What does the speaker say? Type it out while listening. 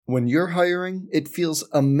When you're hiring, it feels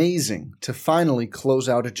amazing to finally close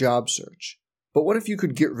out a job search. But what if you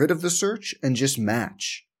could get rid of the search and just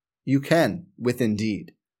match? You can with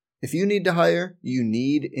Indeed. If you need to hire, you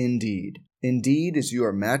need Indeed. Indeed is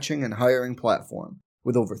your matching and hiring platform.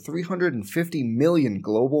 With over 350 million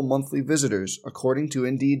global monthly visitors, according to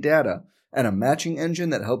Indeed data, and a matching engine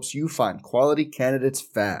that helps you find quality candidates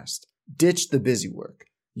fast. Ditch the busy work.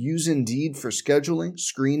 Use Indeed for scheduling,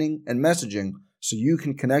 screening, and messaging so you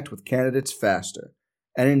can connect with candidates faster.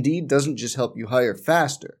 And Indeed doesn't just help you hire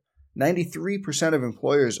faster. 93% of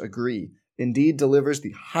employers agree Indeed delivers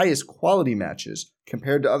the highest quality matches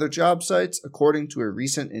compared to other job sites, according to a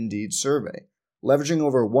recent Indeed survey. Leveraging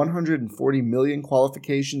over 140 million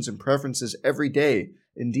qualifications and preferences every day,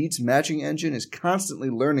 Indeed's matching engine is constantly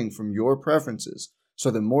learning from your preferences, so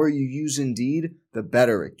the more you use Indeed, the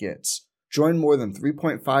better it gets. Join more than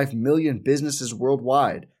 3.5 million businesses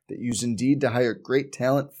worldwide that use Indeed to hire great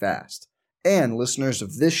talent fast. And listeners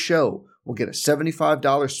of this show will get a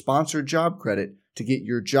 $75 sponsored job credit to get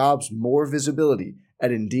your jobs more visibility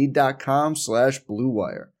at Indeed.com/Blue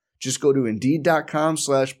Wire. Just go to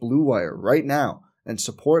Indeed.com/Blue Wire right now and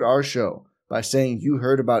support our show by saying you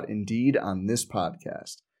heard about Indeed on this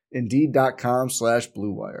podcast.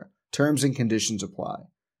 Indeed.com/Blue Wire. Terms and conditions apply.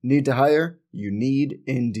 Need to hire? You need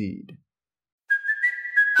Indeed.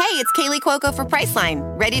 Hey, it's Kaylee Cuoco for Priceline.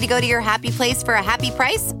 Ready to go to your happy place for a happy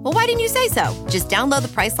price? Well, why didn't you say so? Just download the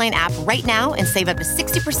Priceline app right now and save up to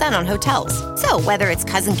 60% on hotels. So whether it's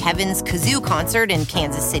Cousin Kevin's Kazoo Concert in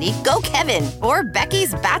Kansas City, go Kevin, or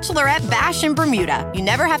Becky's Bachelorette Bash in Bermuda, you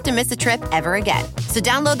never have to miss a trip ever again. So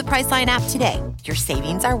download the Priceline app today. Your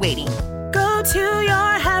savings are waiting. Go to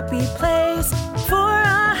your happy place for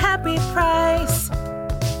a happy price.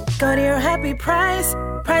 Go to your happy price,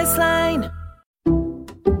 Priceline.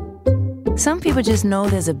 Some people just know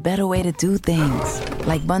there's a better way to do things,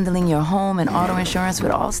 like bundling your home and auto insurance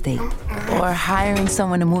with Allstate, or hiring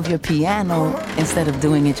someone to move your piano instead of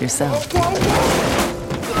doing it yourself.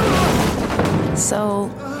 So,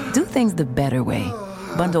 do things the better way.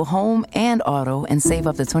 Bundle home and auto and save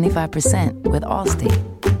up to 25% with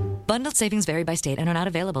Allstate. Bundled savings vary by state and are not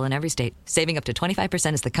available in every state. Saving up to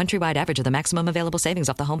 25% is the countrywide average of the maximum available savings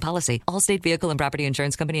off the home policy. Allstate Vehicle and Property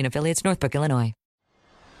Insurance Company and Affiliates, Northbrook, Illinois.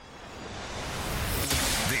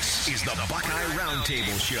 This is the Buckeye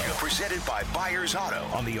Roundtable Show, presented by Byers Auto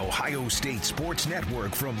on the Ohio State Sports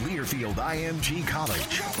Network from Learfield IMG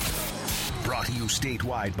College. Brought to you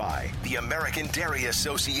statewide by the American Dairy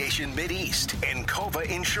Association Mideast and Cova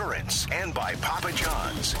Insurance, and by Papa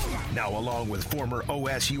John's. Now, along with former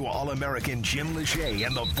OSU All-American Jim Lachey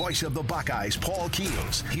and the voice of the Buckeyes, Paul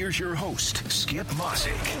Keels, here's your host, Skip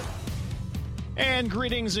Mosic. And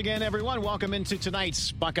greetings again, everyone. Welcome into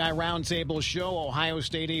tonight's Buckeye Roundtable Show. Ohio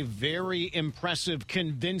State, a very impressive,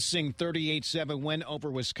 convincing 38-7 win over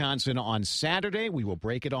Wisconsin on Saturday. We will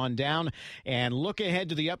break it on down and look ahead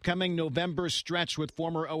to the upcoming November stretch with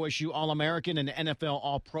former OSU All-American and NFL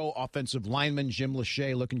All-Pro offensive lineman Jim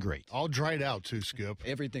Lachey, looking great. All dried out, too, Skip.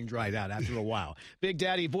 Everything dried out after a while. Big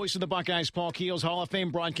Daddy, voice of the Buckeyes, Paul Keels, Hall of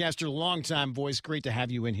Fame broadcaster, longtime voice. Great to have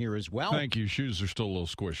you in here as well. Thank you. Shoes are still a little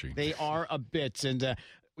squishy. They are a bit. And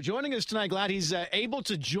joining us tonight, glad he's able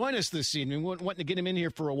to join us this evening. We're wanting to get him in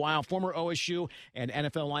here for a while. Former OSU and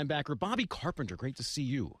NFL linebacker Bobby Carpenter. Great to see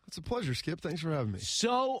you. It's a pleasure, Skip. Thanks for having me.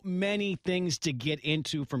 So many things to get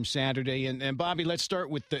into from Saturday. And Bobby, let's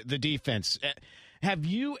start with the defense. Have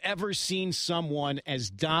you ever seen someone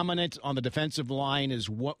as dominant on the defensive line as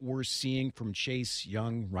what we're seeing from Chase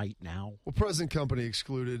Young right now? Well, present company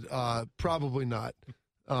excluded. Probably not.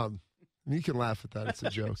 You can laugh at that. It's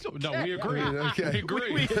a joke. No, we agree. Okay. We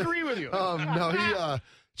agree. We agree with you.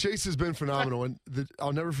 Chase has been phenomenal. And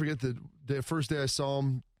I'll never forget the first day I saw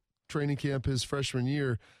him, training camp his freshman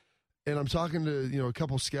year, and I'm talking to a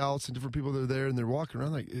couple scouts and different people that are there, and they're walking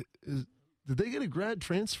around like, did they get a grad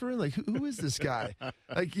transfer? Like, who is this guy?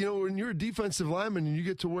 Like, when you're a defensive lineman and you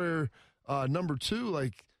get to wear number 2,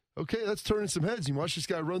 like, okay, that's turning some heads. You watch this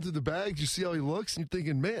guy run through the bags, you see how he looks, and you're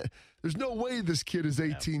thinking, man, there's no way this kid is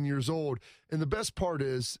 18 years old. And the best part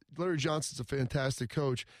is Larry Johnson's a fantastic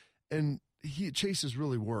coach, and Chase has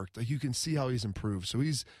really worked. Like, you can see how he's improved. So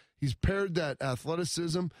he's paired that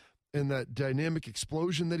athleticism and that dynamic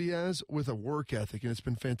explosion that he has with a work ethic, and it's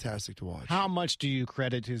been fantastic to watch. How much do you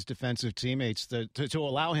credit his defensive teammates to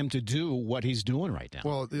allow him to do what he's doing right now?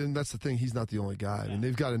 Well, and that's the thing. He's not the only guy. I mean,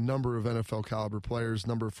 they've got a number of NFL-caliber players,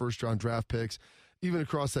 number of first-round draft picks, even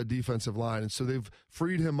across that defensive line. And so they've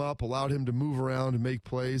freed him up, allowed him to move around and make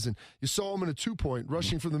plays. And you saw him in a 2-point,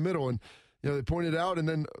 rushing from the middle. And, they pointed out, and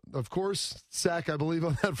then, of course, sack, I believe,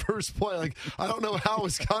 on that first play. Like, I don't know how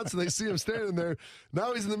Wisconsin, they see him standing there.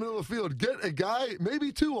 Now he's in the middle of the field. Get a guy,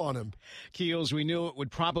 maybe two on him. Keels, we knew it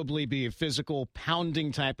would probably be a physical,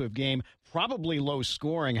 pounding type of game, probably low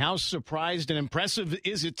scoring. How surprised and impressive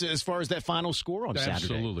is it as far as that final score on Saturday?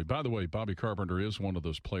 Absolutely. By the way, Bobby Carpenter is one of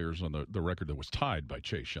those players on the record that was tied by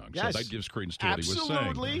Chase Young. Yes. So that gives credence to what he was saying.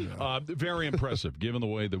 Absolutely. Very impressive, given the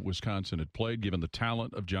way that Wisconsin had played, given the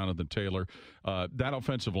talent of Jonathan Taylor. That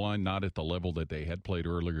offensive line, not at the level that they had played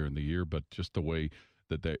earlier in the year, but just the way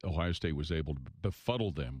that Ohio State was able to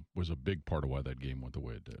befuddle them was a big part of why that game went the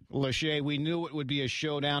way it did. Lachey, we knew it would be a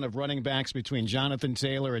showdown of running backs between Jonathan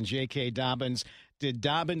Taylor and J.K. Dobbins. Did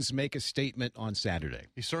Dobbins make a statement on Saturday?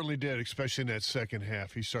 He certainly did, especially in that second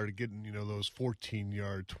half. He started getting, those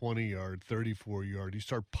 14-yard, 20-yard, 34-yard. He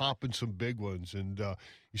started popping some big ones, and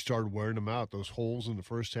he started wearing them out. Those holes in the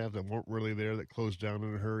first half that weren't really there, that closed down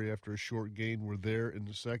in a hurry after a short gain, were there in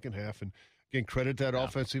the second half. And, again, credit that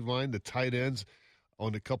offensive line, the tight ends.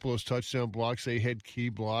 On a couple of those touchdown blocks, they had key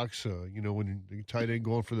blocks. When the tight end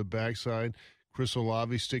going for the backside, Chris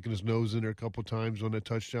Olave sticking his nose in there a couple times on that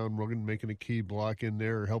touchdown run, making a key block in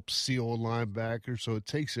there, or help seal a linebacker. So it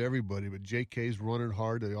takes everybody. But J.K.'s running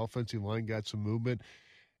hard. The offensive line got some movement.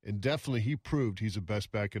 And definitely he proved he's the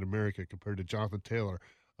best back in America compared to Jonathan Taylor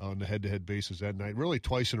on the head-to-head basis that night. Really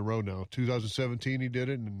twice in a row now. 2017 he did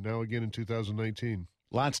it, and now again in 2019.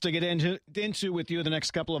 Lots to get into with you the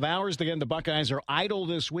next couple of hours. Again, the Buckeyes are idle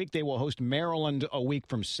this week. They will host Maryland a week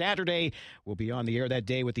from Saturday. We'll be on the air that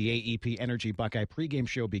day with the AEP Energy Buckeye pregame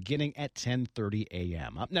show beginning at 10:30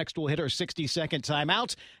 a.m. Up next, we'll hit our 60-second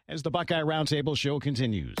timeout as the Buckeye Roundtable show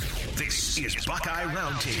continues. This is Buckeye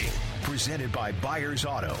Roundtable, presented by Byers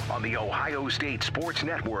Auto on the Ohio State Sports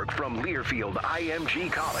Network from Learfield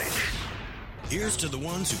IMG College. Here's to the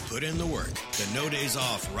ones who put in the work, the no days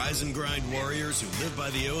off, rise and grind warriors who live by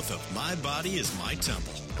the oath of my body is my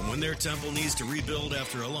temple. And when their temple needs to rebuild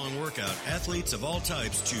after a long workout, athletes of all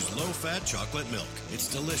types choose low-fat chocolate milk. It's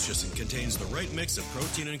delicious and contains the right mix of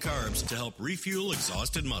protein and carbs to help refuel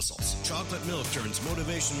exhausted muscles. Chocolate milk turns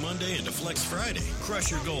Motivation Monday into Flex Friday.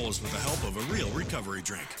 Crush your goals with the help of a real recovery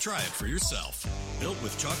drink. Try it for yourself. Built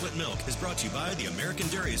with Chocolate Milk is brought to you by the American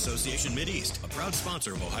Dairy Association Mideast, a proud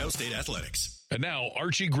sponsor of Ohio State Athletics. And now,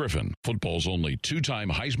 Archie Griffin, football's only two-time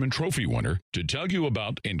Heisman Trophy winner, to tell you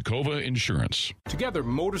about Encova Insurance. Together,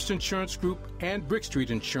 Motorist Insurance Group and Brick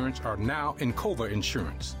Street Insurance are now Encova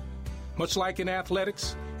Insurance. Much like in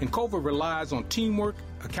athletics, Encova relies on teamwork,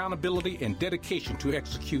 accountability, and dedication to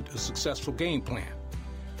execute a successful game plan.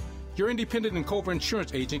 Your independent Encova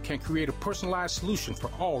insurance agent can create a personalized solution for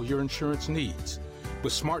all your insurance needs.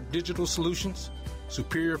 With smart digital solutions,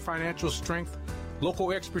 superior financial strength,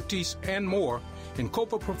 local expertise, and more,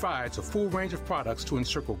 Encova provides a full range of products to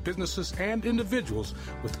encircle businesses and individuals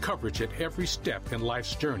with coverage at every step in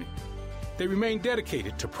life's journey. They remain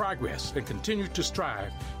dedicated to progress and continue to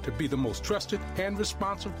strive to be the most trusted and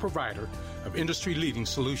responsive provider of industry-leading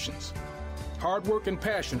solutions. Hard work and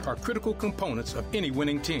passion are critical components of any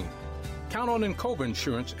winning team. Count on Encova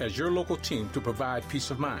Insurance as your local team to provide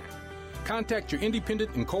peace of mind. Contact your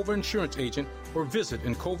independent Encova insurance agent or visit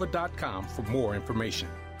Encova.com for more information.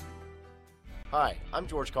 Hi, I'm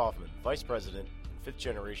George Kaufman, Vice President and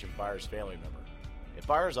fifth-generation Byers family member. At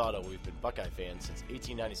Byers Auto, we've been Buckeye fans since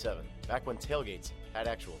 1897, back when tailgates had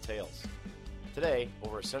actual tails. Today,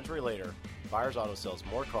 over a century later, Byers Auto sells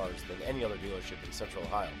more cars than any other dealership in Central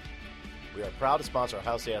Ohio. We are proud to sponsor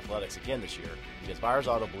Ohio State Athletics again this year because Byers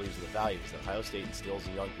Auto believes in the values that Ohio State instills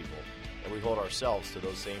in young people, and we hold ourselves to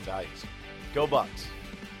those same values. Go Bucks!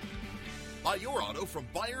 Buy your auto from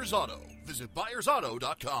Byers Auto. Visit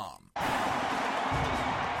ByersAuto.com.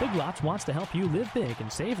 Big Lots wants to help you live big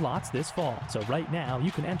and save lots this fall. So right now, you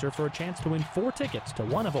can enter for a chance to win 4 tickets to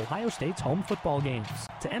one of Ohio State's home football games.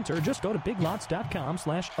 To enter, just go to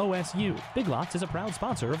BigLots.com/OSU. Big Lots is a proud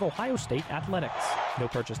sponsor of Ohio State Athletics. No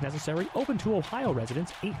purchase necessary. Open to Ohio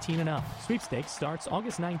residents 18 and up. Sweepstakes starts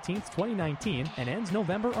August 19th, 2019 and ends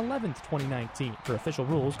November 11th, 2019. For official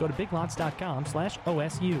rules, go to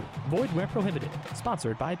BigLots.com/OSU. Void where prohibited.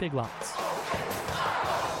 Sponsored by Big Lots.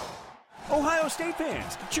 Ohio State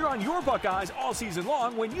fans, cheer on your Buckeyes all season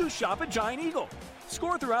long when you shop at Giant Eagle.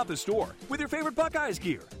 Score throughout the store with your favorite Buckeyes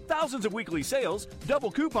gear, thousands of weekly sales, double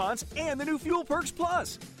coupons, and the new Fuel Perks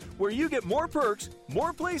Plus, where you get more perks,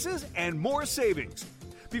 more places, and more savings.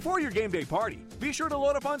 Before your game day party, be sure to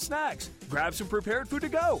load up on snacks, grab some prepared food to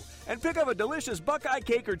go, and pick up a delicious Buckeye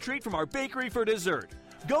cake or treat from our bakery for dessert.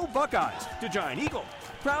 Go Buckeyes to Giant Eagle,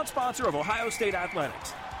 proud sponsor of Ohio State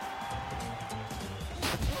Athletics.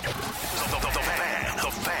 The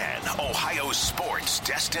Fan, Ohio sports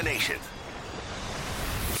destination.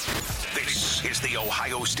 This is the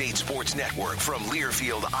Ohio State Sports Network from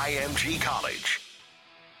Learfield IMG College.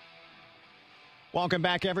 Welcome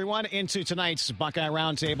back, everyone, into tonight's Buckeye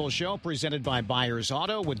Roundtable show presented by Byers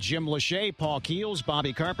Auto with Jim Lachey, Paul Keels,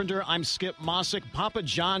 Bobby Carpenter. I'm Skip Mosic. Papa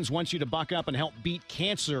John's wants you to buck up and help beat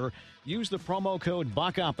cancer. Use the promo code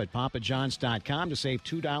BUCKUP at papajohns.com to save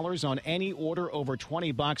 $2 on any order over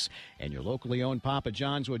 $20. And your locally owned Papa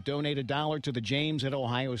John's would donate $1 to the James at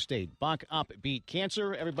Ohio State. Buck up, beat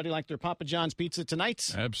cancer. Everybody like their Papa John's pizza tonight?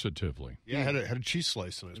 Absolutely. Yeah, had a cheese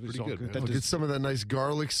slice on it. It was pretty good. Get some of that nice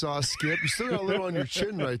garlic sauce, Skip. You still got a little on your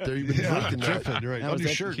chin right there. You've been drinking that. Right. That On was your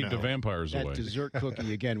that- shirt Keep the now. vampires That away. dessert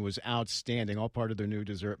cookie, again, was outstanding. All part of their new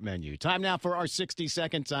dessert menu. Time now for our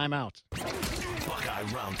 60-second timeout. Buckeye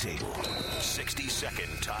Roundtable. 60-second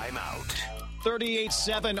timeout.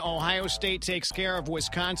 38-7, Ohio State takes care of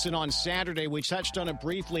Wisconsin on Saturday. We touched on it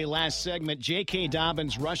briefly last segment. J.K.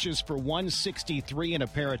 Dobbins rushes for 163 and a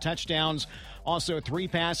pair of touchdowns. Also 3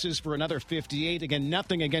 passes for another 58. Again,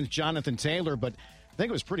 nothing against Jonathan Taylor, but I think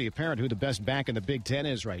it was pretty apparent who the best back in the Big Ten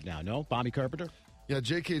is right now. No? Bobby Carpenter? Yeah,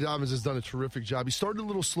 J.K. Dobbins has done a terrific job. He started a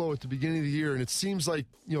little slow at the beginning of the year, and it seems like,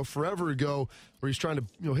 forever ago where he's trying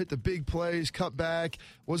to, hit the big plays, cut back,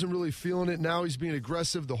 wasn't really feeling it. Now he's being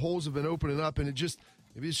aggressive. The holes have been opening up, and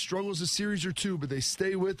maybe it struggles a series or two, but they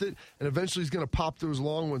stay with it, and eventually he's going to pop those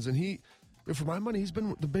long ones. And for my money, he's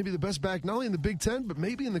been maybe the best back, not only in the Big Ten, but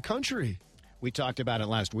maybe in the country. We talked about it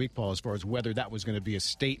last week, Paul, as far as whether that was going to be a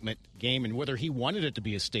statement game and whether he wanted it to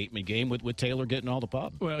be a statement game with Taylor getting all the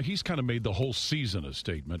pub. Well, he's kind of made the whole season a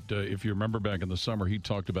statement. If you remember back in the summer, he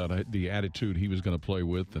talked about the attitude he was going to play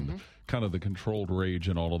with and kind of the controlled rage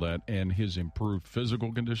and all of that, and his improved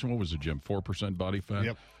physical condition. What was it, Jim? 4% body fat?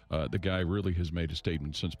 Yep. The guy really has made a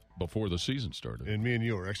statement since before the season started. And me and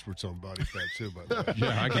you are experts on body fat, too, by the way.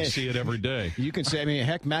 Yeah, I can see it every day. You can say,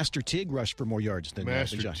 heck, Master Teague rushed for more yards than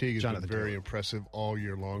Master Teague has Jonathan been very Taylor. impressive all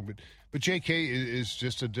year long. But J.K. is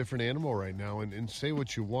just a different animal right now. And say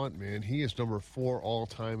what you want, man. He is number 4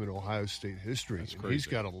 all-time in Ohio State history. That's And crazy. he's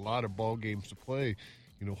got a lot of ball games to play,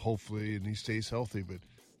 hopefully, and he stays healthy. But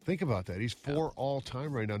think about that. He's 4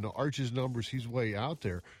 all-time right now. Now, Arch's numbers, he's way out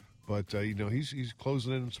there. But, he's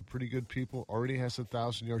closing in on some pretty good people. Already has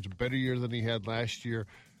 1,000 yards, a better year than he had last year.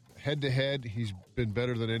 Head-to-head, he's been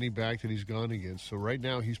better than any back that he's gone against. So right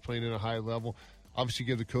now he's playing at a high level. Obviously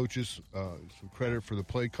give the coaches some credit for the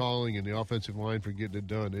play calling and the offensive line for getting it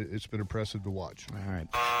done. It's been impressive to watch. All right.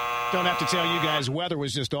 Don't have to tell you guys, weather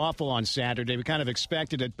was just awful on Saturday. We kind of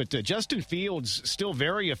expected it, but Justin Fields still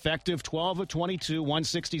very effective, 12 of 22,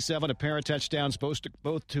 167, a pair of touchdowns,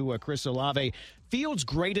 both to Chris Olave. Fields'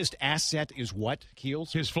 greatest asset is what,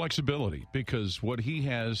 Keels? His flexibility, because what he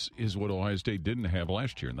has is what Ohio State didn't have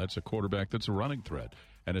last year, and that's a quarterback that's a running threat.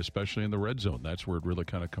 And especially in the red zone, that's where it really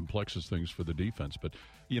kind of complexes things for the defense. But,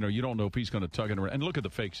 you don't know if he's going to tug it around. And look at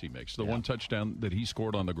the fakes he makes. The one touchdown that he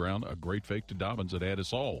scored on the ground, a great fake to Dobbins that had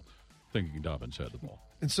us all thinking Dobbins had the ball.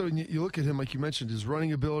 And so you look at him, like you mentioned, his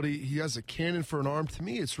running ability. He has a cannon for an arm. To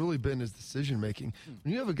me, it's really been his decision-making.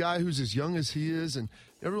 When you have a guy who's as young as he is, and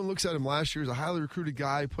everyone looks at him last year as a highly recruited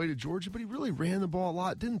guy, played at Georgia, but he really ran the ball a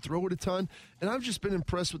lot, didn't throw it a ton. And I've just been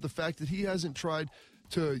impressed with the fact that he hasn't tried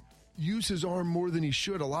to use his arm more than he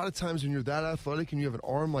should. A lot of times when you're that athletic and you have an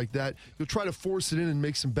arm like that, you'll try to force it in and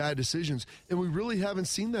make some bad decisions. And we really haven't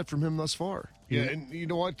seen that from him thus far. Yeah, and you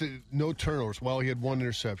know what? No turnovers. Well, he had 1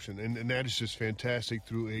 interception, and that is just fantastic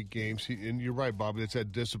through 8 games. And you're right, Bob. It's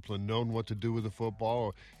that discipline, knowing what to do with the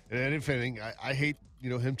football. And if anything, I hate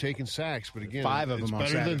him taking sacks. But again, 5 of them on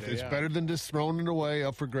Saturday. It's better than just throwing it away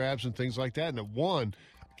up for grabs and things like that. And at 1,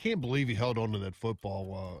 I can't believe he held on to that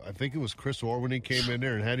football. I think it was Chris Orr when he came in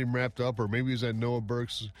there and had him wrapped up, or maybe it was that Noah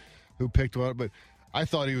Burks who picked him up. But I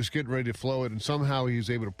thought he was getting ready to flow it, and somehow he was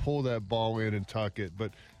able to pull that ball in and tuck it.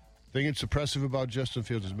 But the thing that's impressive about Justin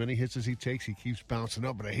Fields, as many hits as he takes, he keeps bouncing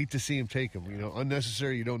up. But I hate to see him take them.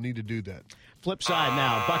 Unnecessary. You don't need to do that. Flip side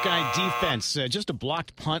now, Buckeye defense, just a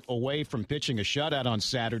blocked punt away from pitching a shutout on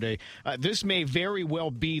Saturday. This may very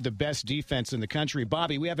well be the best defense in the country.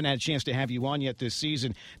 Bobby, we haven't had a chance to have you on yet this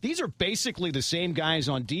season. These are basically the same guys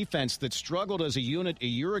on defense that struggled as a unit a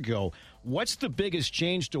year ago. What's the biggest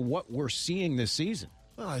change to what we're seeing this season?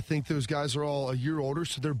 Well, I think those guys are all a year older,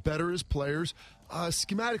 so they're better as players.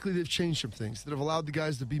 Schematically, they've changed some things that have allowed the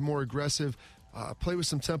guys to be more aggressive, play with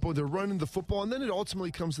some tempo. They're running the football, and then it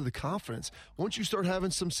ultimately comes to the confidence. Once you start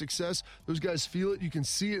having some success, those guys feel it. You can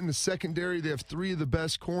see it in the secondary. They have 3 of the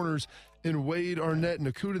best corners in Wade, Arnett, and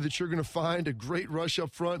Okudah that you're going to find. A great rush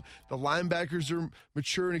up front. The linebackers are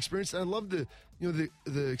mature and experienced. And I love the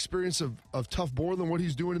experience of Tough Borland, what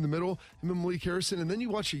he's doing in the middle, him and Malik Harrison. And then you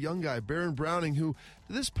watch a young guy, Baron Browning, who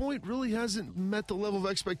to this point really hasn't met the level of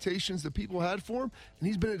expectations that people had for him. And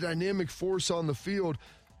he's been a dynamic force on the field.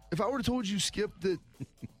 If I would have told you, Skip, that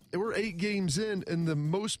we're 8 games in and the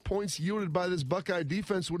most points yielded by this Buckeye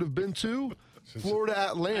defense would have been to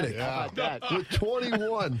Florida Atlantic with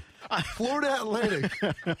 21. Florida Atlantic.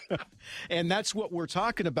 And that's what we're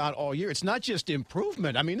talking about all year. It's not just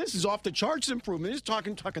improvement. I mean, this is off the charts improvement. It's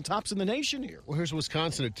talking tops in the nation here. Well, here's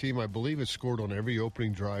Wisconsin, a team I believe has scored on every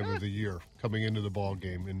opening drive of the year coming into the ball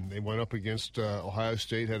game. And they went up against Ohio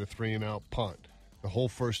State, had a 3-and-out punt. The whole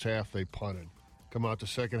first half they punted. Come out the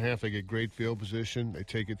second half, they get great field position. They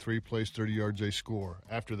take it 3 plays, 30 yards, they score.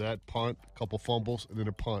 After that, punt, a couple fumbles, and then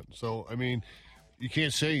a punt. So, I mean, you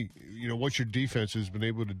can't say, what your defense has been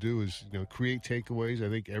able to do is, create takeaways. I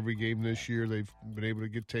think every game this year they've been able to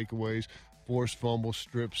get takeaways, forced fumbles,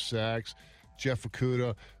 strips, sacks. Jeff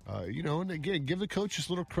Okudah, and again, give the coaches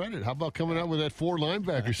a little credit. How about coming out with that 4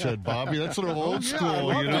 linebacker set, Bobby? That's a little old school,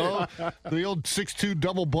 the old 6'2"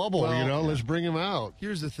 double bubble, let's bring him out.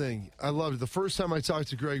 Here's the thing. I loved it. The first time I talked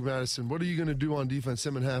to Greg Madison, what are you going to do on defense?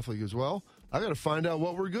 Him and Halfley goes, well, I got to find out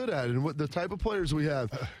what we're good at and what the type of players we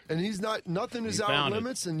have. And nothing is out of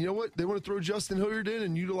limits. And you know what? They want to throw Justin Hilliard in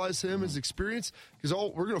and utilize him as experience because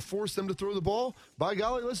we're going to force them to throw the ball. By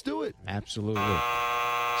golly, let's do it. Absolutely.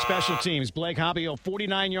 Special teams, Blake Hobbio,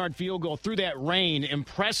 49-yard field goal through that rain.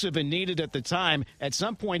 Impressive and needed at the time. At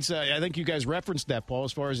some points, I think you guys referenced that, Paul,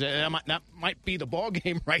 as far as that might be the ball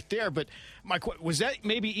game right there. But was that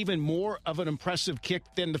maybe even more of an impressive kick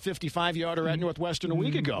than the 55-yarder at Northwestern a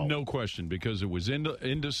week ago? No question, because it was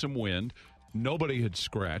into some wind. Nobody had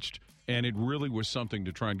scratched. And it really was something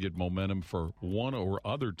to try and get momentum for one or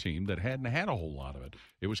other team that hadn't had a whole lot of it.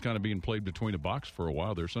 It was kind of being played between the box for a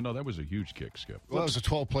while there. So, no, that was a huge kick, Skip. Well, it was a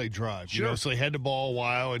 12-play drive. Sure. So they had the ball a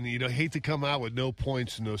while, and, hate to come out with no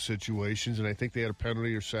points in those situations. And I think they had a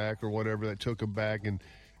penalty or sack or whatever that took them back. And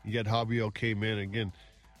yet Hobbio came in. Again,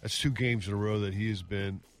 that's 2 games in a row that he has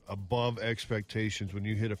been above expectations. When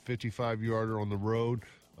you hit a 55-yarder on the road,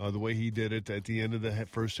 the way he did it at the end of the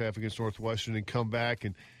first half against Northwestern and come back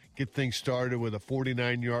and get things started with a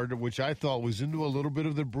 49-yarder, which I thought was into a little bit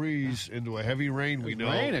of the breeze, into a heavy rain, we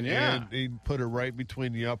know. Raining, yeah. And he put it right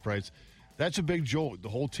between the uprights. That's a big jolt. The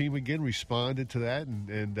whole team, again, responded to that.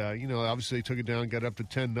 And obviously they took it down, got up to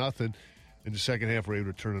 10-0. In the second half, we're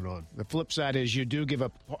able to turn it on. The flip side is you do give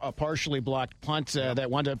a partially blocked punt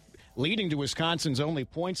that wound up leading to Wisconsin's only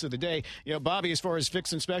points of the day. Bobby, as far as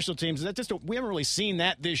fixing special teams, is that we haven't really seen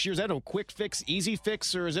that this year. Is that a quick fix, easy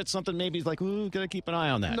fix, or is that something maybe like, got to keep an eye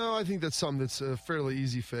on that? No, I think that's something that's a fairly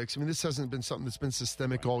easy fix. I mean, this hasn't been something that's been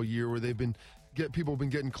systemic all year where people have been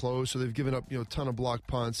getting close, or they've given up, a ton of blocked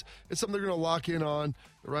punts. It's something they're going to lock in on.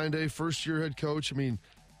 Ryan Day, first-year head coach. I mean,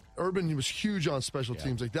 Urban, he was huge on special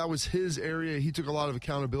teams. Like, that was his area. He took a lot of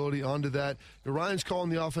accountability onto that. And Ryan's calling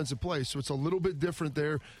the offensive play, so it's a little bit different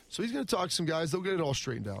there. So he's going to talk to some guys. They'll get it all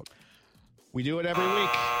straightened out. We do it every week.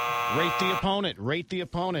 Rate the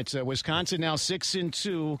opponent. Wisconsin now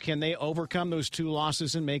 6-2. Can they overcome those 2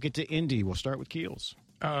 losses and make it to Indy? We'll start with Keels.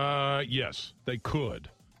 Yes, they could.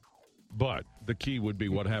 But the key would be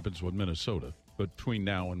what happens with Minnesota between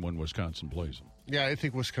now and when Wisconsin plays them. Yeah, I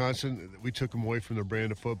think Wisconsin, we took them away from their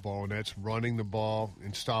brand of football, and that's running the ball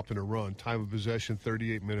and stopping a run. Time of possession,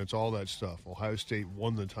 38 minutes, all that stuff. Ohio State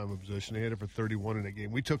won the time of possession. They had it for 31 in that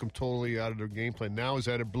game. We took them totally out of their game plan. Now, is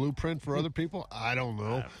that a blueprint for other people? I don't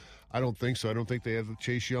know. I don't think so. I don't think they have the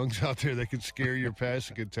Chase Youngs out there that can scare your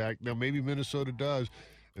passing attack. Now, maybe Minnesota does,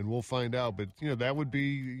 and we'll find out. But, that would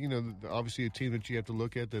be, obviously a team that you have to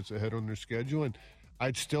look at that's ahead on their schedule. And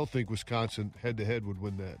I'd still think Wisconsin head-to-head would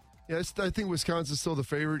win that. Yeah, I think Wisconsin's still the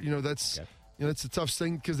favorite. That's a tough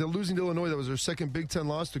thing because they're losing to Illinois. That was their second Big Ten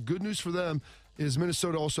loss. The good news for them is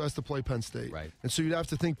Minnesota also has to play Penn State. Right. And so you'd have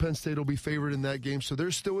to think Penn State will be favored in that game. So there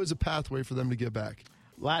still is a pathway for them to get back.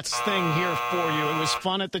 Last thing here for you. It was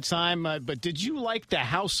fun at the time, but did you like the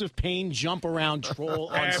House of Pain jump around troll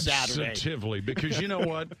on Saturday? Absolutely, because you know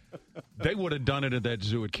what? They would have done it at that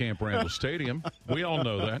zoo at Camp Randall Stadium. We all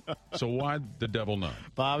know that. So why the devil not?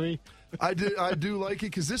 Bobby? I do like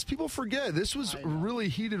it because people forget. This was a really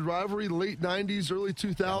heated rivalry, late 90s, early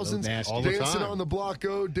 2000s. All the dancing time. on the block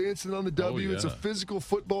O, dancing on the W. Oh, yeah. It's a physical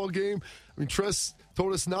football game. I mean, Tress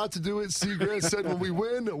told us not to do it. Seagrass said when we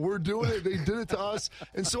win, we're doing it. They did it to us.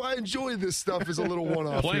 And so I enjoy this stuff as a little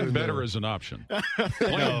one-off. Playing better is an option.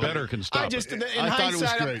 Playing better can stop I just, in I thought it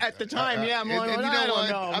was great. at the time, I'm like, and you I know don't what?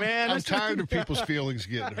 know, man. I'm tired of people's feelings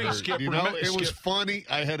getting hurt. Skip, you know, it was funny.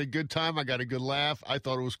 I had a good time. I got a good laugh. I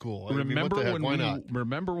thought it was cool. Remember, I mean,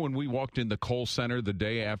 remember when we walked in the Kohl Center the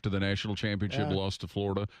day after the national championship loss to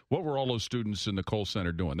Florida? What were all those students in the Kohl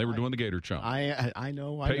Center doing? They were doing the Gator Chomp. I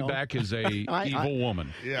know. Payback is a evil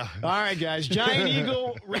woman. Yeah. All right, guys. Giant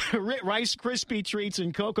Eagle, Rice Krispie Treats,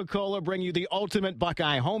 and Coca-Cola bring you the ultimate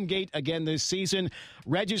Buckeye home gate again this season.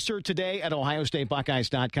 Register today at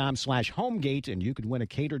ohiostatebuckeyes.com/homegate, and you can win a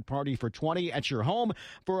catered party for 20 at your home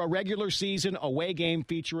for a regular season away game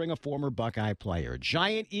featuring a former Buckeye player.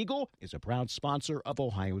 Giant Eagle is a proud sponsor of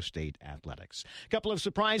Ohio State Athletics. A couple of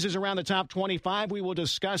surprises around the top 25 we will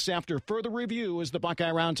discuss after further review as the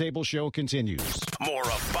Buckeye Roundtable show continues. More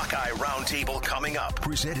of Buckeye Roundtable coming up.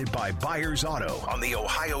 Presented by Byers Auto on the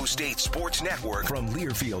Ohio State Sports Network from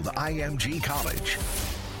Learfield IMG College.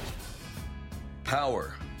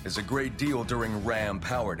 Power is a great deal during Ram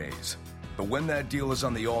Power Days. But when that deal is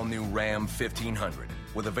on the all-new Ram 1500,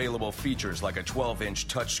 with available features like a 12-inch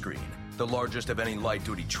touchscreen, the largest of any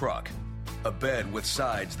light-duty truck, a bed with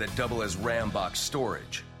sides that double as Ram box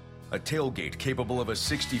storage, a tailgate capable of a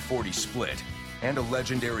 60-40 split, and a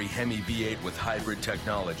legendary Hemi V8 with hybrid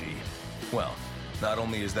technology, well, not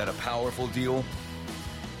only is that a powerful deal,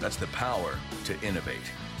 that's the power to innovate.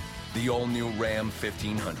 The all-new Ram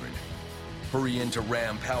 1500. Hurry into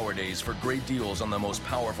Ram Power Days for great deals on the most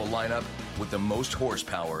powerful lineup with the most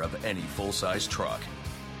horsepower of any full-size truck.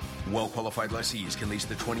 Well-qualified lessees can lease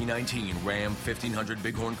the 2019 Ram 1500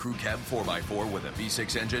 Bighorn Crew Cab 4x4 with a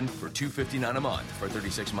V6 engine for $259 a month for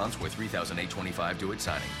 36 months with $3,825 due at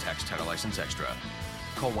signing. Tax, title, license extra.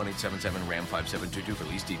 Call 1-877-RAM-5722 for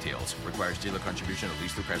lease details. Requires dealer contribution at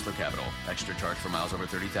least through Chrysler Capital. Extra charge for miles over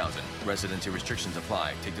 30,000. Residency restrictions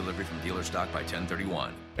apply. Take delivery from dealer stock by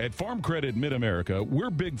 10/31. At Farm Credit Mid-America,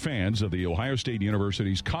 we're big fans of the Ohio State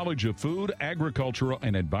University's College of Food, Agricultural,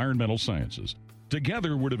 and Environmental Sciences.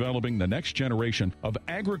 Together, we're developing the next generation of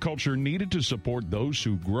agriculture needed to support those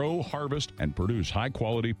who grow, harvest, and produce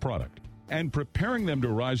high-quality product, and preparing them to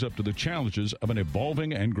rise up to the challenges of an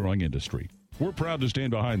evolving and growing industry. We're proud to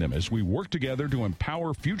stand behind them as we work together to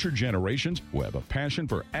empower future generations who have a passion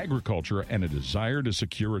for agriculture and a desire to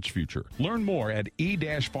secure its future. Learn more at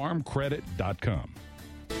e-farmcredit.com.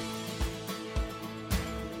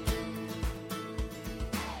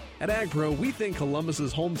 At AgPro, we think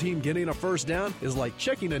Columbus's home team getting a first down is like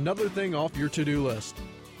checking another thing off your to-do list.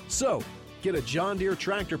 So, get a John Deere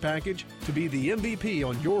tractor package to be the MVP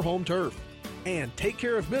on your home turf. And take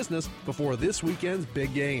care of business before this weekend's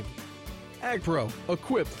big game. AgPro,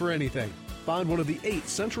 equipped for anything. Find one of the 8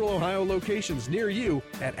 Central Ohio locations near you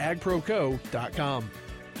at agproco.com.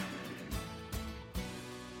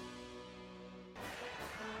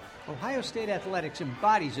 Ohio State Athletics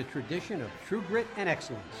embodies a tradition of true grit and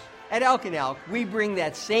excellence. At Elk & Elk, we bring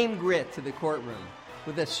that same grit to the courtroom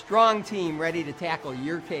with a strong team ready to tackle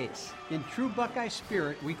your case. In true Buckeye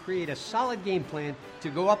spirit, we create a solid game plan to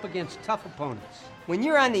go up against tough opponents. When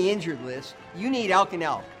you're on the injured list, you need Elk &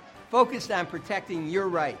 Elk, focused on protecting your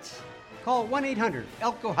rights. Call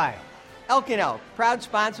 1-800-ELK-OHIO. Elk & Elk, proud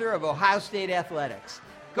sponsor of Ohio State Athletics.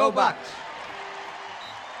 Go Bucks!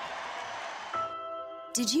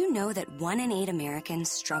 Did you know that 1 in 8 Americans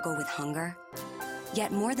struggle with hunger?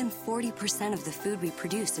 Yet more than 40% of the food we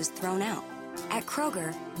produce is thrown out. At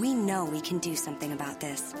Kroger, we know we can do something about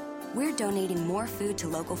this. We're donating more food to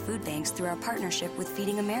local food banks through our partnership with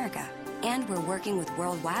Feeding America. And we're working with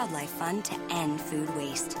World Wildlife Fund to end food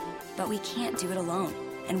waste. But we can't do it alone,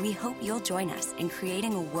 and we hope you'll join us in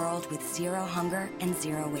creating a world with zero hunger and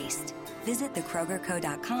zero waste. Visit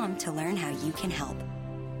thekrogerco.com to learn how you can help.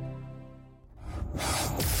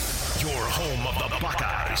 Your home of the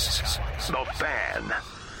Buckeyes, the Fan.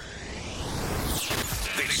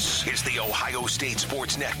 This is the Ohio State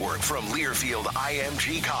Sports Network from Learfield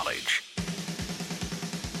IMG College.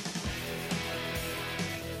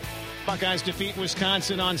 Buckeyes defeat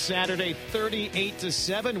Wisconsin on Saturday,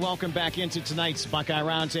 38-7. Welcome back into tonight's Buckeye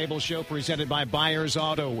Roundtable show presented by Byers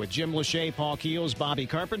Auto with Jim Lachey, Paul Keels, Bobby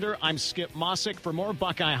Carpenter. I'm Skip Mosic. For more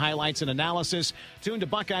Buckeye highlights and analysis, tune to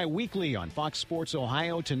Buckeye Weekly on Fox Sports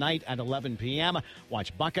Ohio tonight at 11 p.m.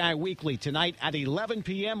 Watch Buckeye Weekly tonight at 11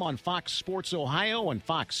 p.m. on Fox Sports Ohio and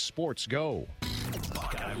Fox Sports Go.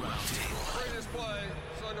 Buckeye Roundtable. Greatest play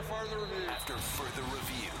is under further review. After further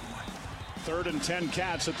review. 3rd and 10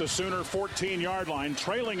 Cats at the Sooner 14-yard line,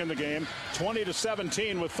 trailing in the game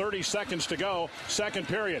 20-17 with 30 seconds to go. Second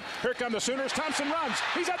period. Here come the Sooners. Thompson runs.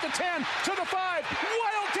 He's at the 10, to the 5.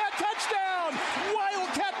 Wildcat touchdown!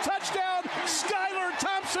 Wildcat touchdown! Skylar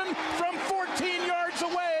Thompson from 14 yards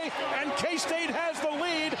away, and K-State has the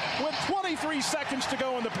lead with 23 seconds to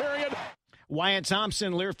go in the period. Wyatt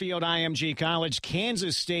Thompson, Learfield IMG College.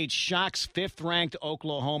 Kansas State shocks 5th-ranked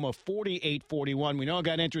Oklahoma 48-41. We know it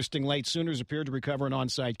got interesting late. Sooners appeared to recover an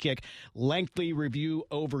onside kick. Lengthy review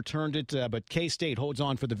overturned it, but K-State holds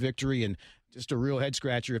on for the victory, and just a real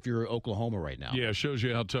head-scratcher if you're Oklahoma right now. Yeah, it shows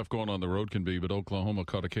you how tough going on the road can be, but Oklahoma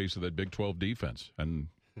caught a case of that Big 12 defense, and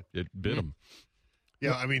it bit them.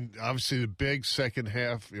 Yeah, I mean, obviously the big second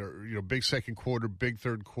half, big second quarter, big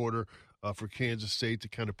third quarter, for Kansas State to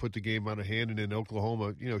kind of put the game out of hand, and then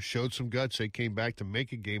Oklahoma, showed some guts. They came back to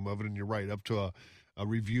make a game of it, and you're right, up to a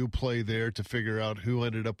review play there to figure out who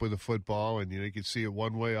ended up with the football, and you could see it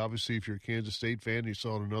one way, obviously, if you're a Kansas State fan. You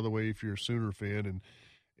saw it another way if you're a Sooner fan, and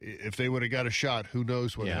if they would have got a shot, who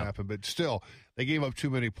knows what happened. But still, they gave up too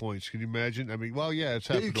many points. Can you imagine? I mean, well, yeah, it's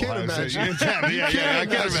happened. You can't imagine. I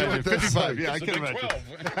can imagine. 55. Yeah, I can imagine.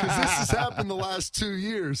 Because this has happened the last 2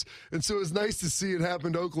 years. And so it's nice to see it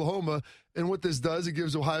happen to Oklahoma. And what this does, it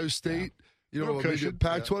gives Ohio State,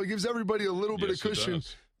 Pac-12. It gives everybody a little bit of cushion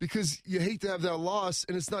because you hate to have that loss.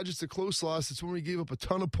 And it's not just a close loss. It's when we gave up a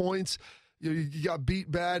ton of points. You got beat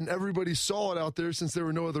bad, and everybody saw it out there since there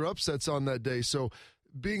were no other upsets on that day. So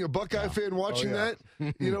being a Buckeye fan watching that,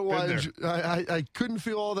 I couldn't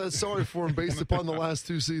feel all that sorry for him based upon the last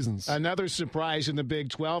 2 seasons. Another surprise in the Big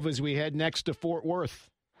 12 as we head next to Fort Worth.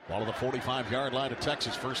 Ball on the 45-yard line of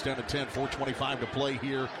Texas. First down and 10, 4:25 to play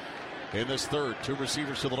here in this third. 2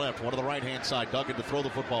 receivers to the left, one to the right-hand side. Duggan to throw the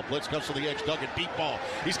football. Blitz comes to the edge. Duggan, deep ball.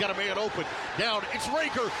 He's got a man open. Down, it's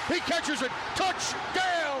Raker. He catches it.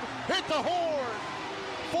 Touchdown! Hit the horn.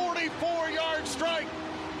 44-yard strike.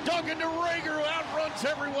 Duggan to Rager, who outruns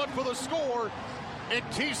everyone for the score. And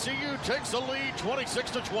TCU takes the lead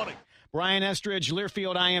 26-20. Brian Estridge,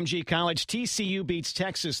 Learfield IMG College. TCU beats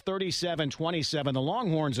Texas 37-27. The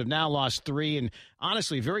Longhorns have now lost 3, and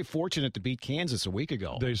honestly, very fortunate to beat Kansas a week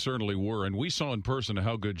ago. They certainly were, and we saw in person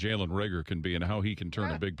how good Jalen Rager can be and how he can turn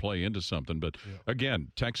a big play into something. But, again,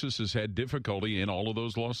 Texas has had difficulty in all of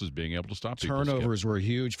those losses being able to stop people. Turnovers were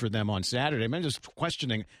huge for them on Saturday. I'm just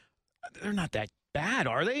questioning, they're not that bad,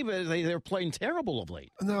 are they? But they're playing terrible of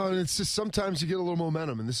late. No, it's just sometimes you get a little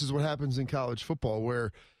momentum, and this is what happens in college football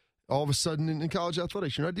where all of a sudden in college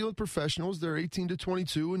athletics, you're not dealing with professionals. They're 18 to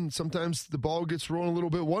 22, and sometimes the ball gets rolling a little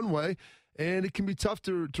bit one way, and it can be tough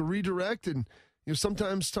to redirect. And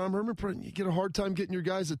sometimes, Tom Herman, you get a hard time getting your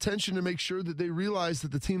guys' attention to make sure that they realize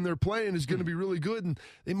that the team they're playing is going to be really good, and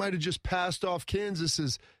they might have just passed off Kansas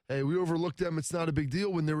as, hey, we overlooked them. It's not a big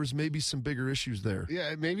deal when there was maybe some bigger issues there.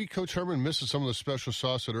 Yeah, maybe Coach Herman misses some of the special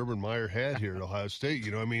sauce that Urban Meyer had here at Ohio State.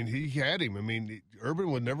 I mean, he had him. I mean,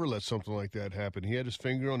 Urban would never let something like that happen. He had his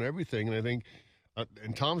finger on everything, and I think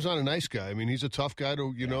and Tom's not a nice guy. I mean, he's a tough guy to,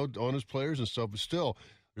 on his players and stuff, but still,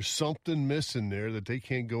 there's something missing there that they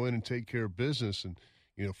can't go in and take care of business and,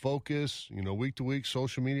 focus, week to week,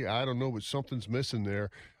 social media. I don't know, but something's missing there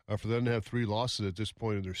for them to have 3 losses at this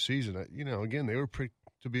point of their season. Again, they were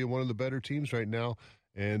to be one of the better teams right now.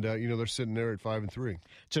 And, they're sitting there at 5-3.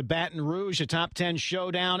 To Baton Rouge, a top 10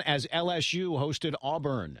 showdown as LSU hosted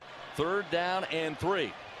Auburn. 3rd down and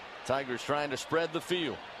 3. Tigers trying to spread the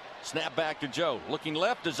field. Snap back to Joe. Looking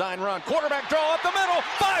left, design run. Quarterback draw up the middle.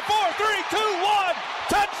 5, 4, 3, 2, 1.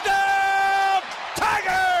 Touchdown,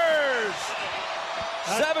 Tigers!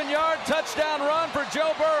 7-yard touchdown run for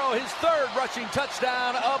Joe Burrow, his 3rd rushing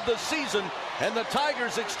touchdown of the season, and the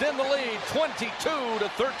Tigers extend the lead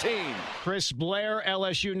 22-13. Chris Blair,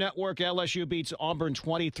 LSU Network. LSU beats Auburn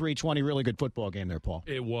 23-20. Really good football game there, Paul.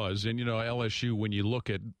 It was, and LSU, when you look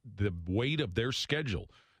at the weight of their schedule,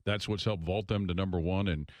 that's what's helped vault them to number 1,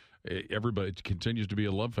 and everybody continues to be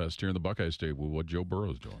a love fest here in the Buckeye State with what Joe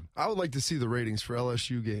Burrow's doing. I would like to see the ratings for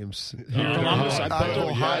LSU games.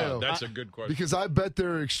 Ohio. That's a good question. Because I bet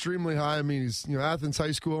they're extremely high. I mean, he's Athens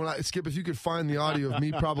High School. And Skip, if you could find the audio of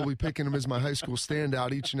me probably picking him as my high school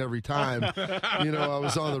standout each and every time, I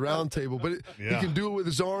was on the roundtable. But he can do it with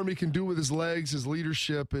his arm. He can do it with his legs, his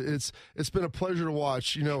leadership. It's been a pleasure to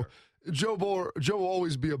watch. Joe will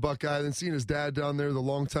always be a Buckeye. And seeing his dad down there, the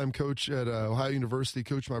longtime coach at Ohio University,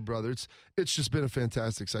 coached my brother. It's just been a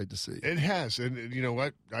fantastic sight to see. It has. And you know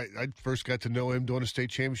what? I first got to know him during a state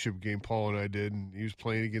championship game, Paul and I did. And he was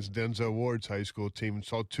playing against Denzel Ward's high school team and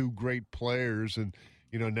saw 2 great players. And,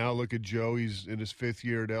 now look at Joe. He's in his 5th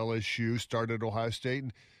year at LSU, started at Ohio State.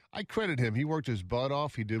 And I credit him. He worked his butt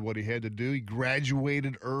off. He did what he had to do. He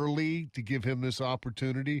graduated early to give him this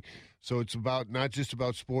opportunity. So it's not just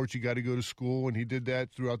about sports. You got to go to school, and he did that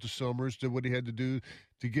throughout the summers, did what he had to do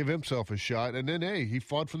to give himself a shot. And then, hey, he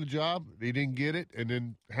fought for the job. He didn't get it, and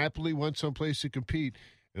then happily went someplace to compete.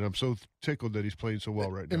 And I'm so tickled that he's playing so well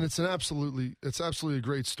right now. And it's absolutely a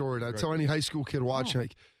great story. And I tell any high school kid watching,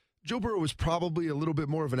 like, Joe Burrow was probably a little bit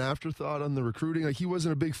more of an afterthought on the recruiting. Like, he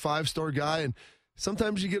wasn't a big 5-star guy, and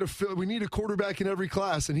sometimes you get we need a quarterback in every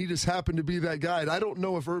class, and he just happened to be that guy. And I don't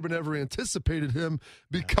know if Urban ever anticipated him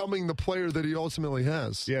becoming the player that he ultimately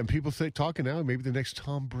has. Yeah, and people talking now, maybe the next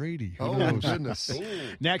Tom Brady. Who Oh, knows? goodness.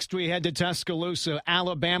 Next, we head to Tuscaloosa.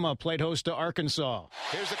 Alabama played host to Arkansas.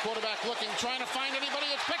 Here's the quarterback looking, trying to find anybody.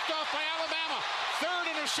 It's picked off by Alabama.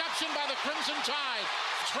 Third interception by the Crimson Tide.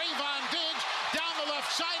 Trayvon Diggs down the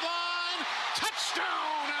left sideline.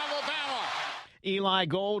 Touchdown, Alabama. Eli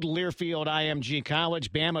Gold, Learfield IMG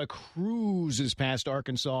College. Bama cruises past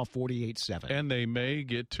Arkansas 48-7. And they may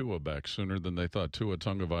get Tua back sooner than they thought. Tua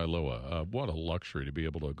Tagovailoa. What a luxury to be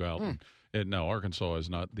able to go out. And now Arkansas is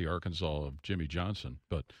not the Arkansas of Jimmy Johnson,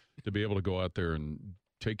 but to be able to go out there and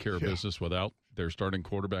take care of business without their starting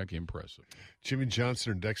quarterback, impressive. Jimmy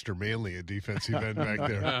Johnson and Dexter Manley, a defensive end back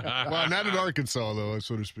there. Well, not in Arkansas, though,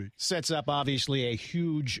 so to speak. Sets up, obviously, a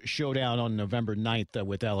huge showdown on November 9th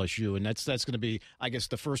with LSU, and that's going to be, I guess,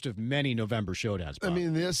 the first of many November showdowns. Bob. I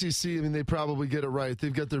mean, the SEC, they probably get it right.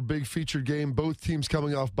 They've got their big featured game, both teams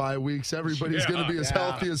coming off bye weeks. Everybody's going to be as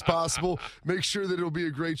healthy as possible. Make sure that it'll be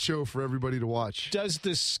a great show for everybody to watch. Does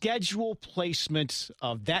the schedule placement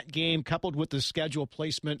of that game, coupled with the schedule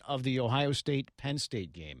placement of the Ohio State-Penn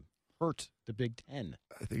State game, hurt the Big Ten?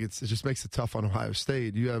 I think it just makes it tough on Ohio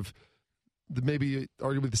State. You have maybe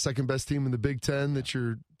arguably the second best team in the Big Ten that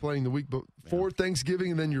you're playing the week before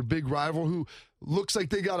Thanksgiving, and then your big rival who looks like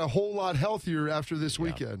they got a whole lot healthier after this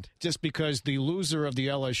weekend. Just because the loser of the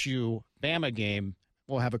LSU-Bama game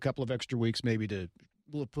will have a couple of extra weeks maybe to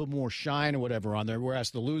put more shine or whatever on there,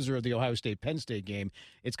 whereas the loser of the Ohio State-Penn State game,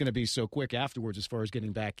 it's going to be so quick afterwards as far as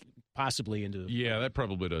getting back possibly into... Yeah, that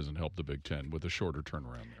probably doesn't help the Big Ten with a shorter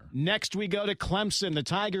turnaround there. Next we go to Clemson. The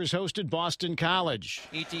Tigers hosted Boston College.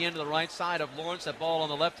 ETN to the right side of Lawrence. That ball on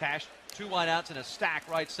the left hash. 2 wideouts and a stack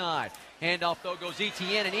right side. Handoff, though, goes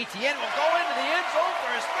ETN, and ETN will go into the end zone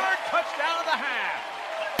for his third touchdown of the half.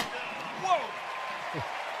 Whoa!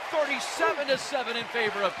 37-7 in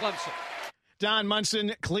favor of Clemson. Don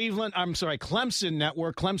Munson, Clemson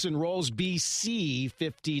Network. Clemson rolls BC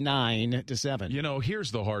 59-7. You know,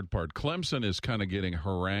 here's the hard part. Clemson is kind of getting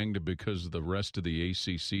harangued because of the rest of the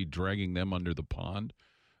ACC dragging them under the pond.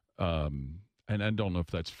 And I don't know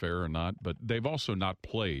if that's fair or not, but they've also not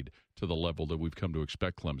played to the level that we've come to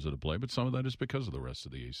expect Clemson to play. But some of that is because of the rest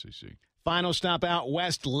of the ACC. Final stop out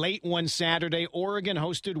west, late one Saturday. Oregon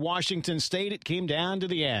hosted Washington State. It came down to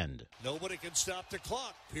the end. Nobody can stop the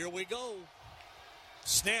clock. Here we go.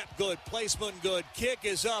 Snap good, placement good, kick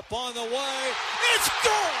is up on the way. It's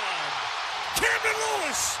gone! Cameron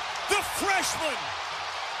Lewis, the freshman,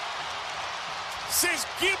 says,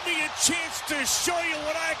 give me a chance to show you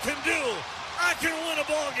what I can do. I can win a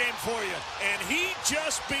ball game for you. And he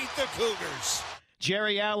just beat the Cougars.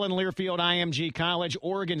 Jerry Allen, Learfield IMG College.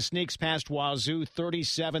 Oregon sneaks past Wazoo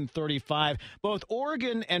 37-35. Both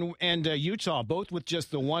Oregon and Utah, both with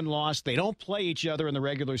just the one loss. They don't play each other in the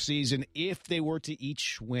regular season. If they were to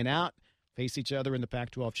each win out, face each other in the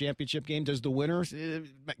Pac-12 championship game, does the winner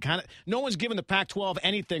no one's giving the Pac-12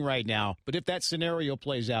 anything right now, but if that scenario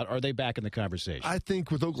plays out, are they back in the conversation? I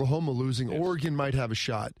think with Oklahoma losing, Oregon might have a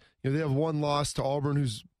shot. They have one loss to Auburn,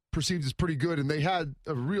 who's perceived as pretty good, and they had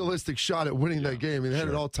a realistic shot at winning that game. They had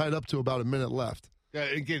it all tied up to about a minute left. Yeah,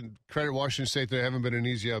 again, credit Washington State. They haven't been an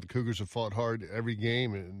easy out. The Cougars have fought hard every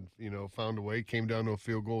game and, found a way. Came down to a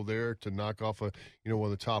field goal there to knock off one of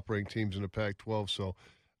the top-ranked teams in the Pac-12. So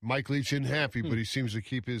Mike Leach isn't happy, but he seems to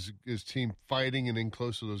keep his team fighting and in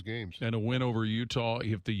close to those games. And a win over Utah,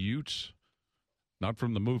 if the Utes, not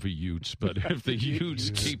from the movie Utes, but if the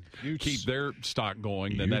Utes keep their stock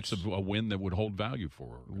going, then that's a win that would hold value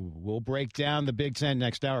for her. We'll break down the Big Ten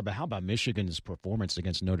next hour, but how about Michigan's performance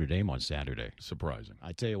against Notre Dame on Saturday? Surprising.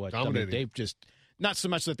 I tell you what, they've just not so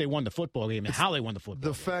much that they won the football game, and how they won the football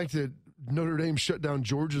game. The fact that Notre Dame shut down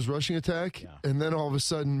Georgia's rushing attack, and then all of a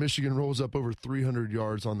sudden Michigan rolls up over 300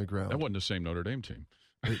 yards on the ground. That wasn't the same Notre Dame team.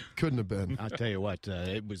 It couldn't have been. I'll tell you what,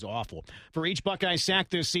 it was awful. For each Buckeye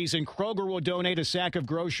sack this season, Kroger will donate a sack of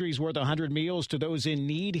groceries worth 100 meals to those in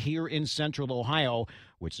need here in Central Ohio.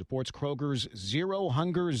 which supports Kroger's Zero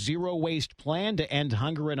Hunger, Zero Waste plan to end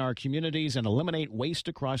hunger in our communities and eliminate waste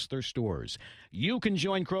across their stores. You can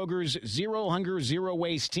join Kroger's Zero Hunger, Zero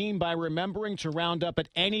Waste team by remembering to round up at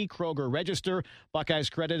any Kroger register.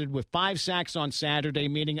 Buckeyes credited with 5 sacks on Saturday,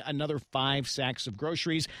 meaning another 5 sacks of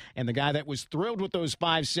groceries. And the guy that was thrilled with those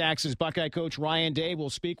 5 sacks is Buckeye coach Ryan Day.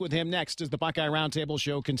 We'll speak with him next as the Buckeye Roundtable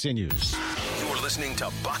show continues. You're listening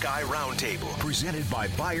to Buckeye Roundtable, presented by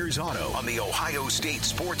Byers Auto on the Ohio State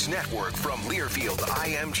Sports Network from Learfield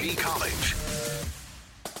IMG College.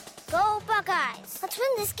 Go Buckeyes! Let's win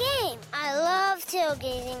this game. I love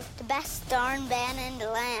tailgating. The best darn band in the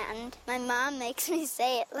land. My mom makes me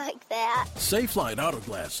say it like that. Safelite Auto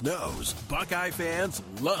Glass knows Buckeye fans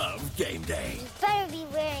love game day. You better be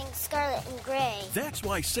wearing scarlet and gray. That's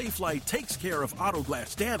why Safelite takes care of auto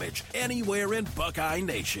glass damage anywhere in Buckeye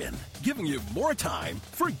Nation, giving you more time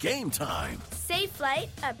for game time. Safelite,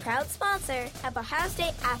 a proud sponsor of Ohio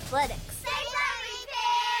State Athletics. Safelite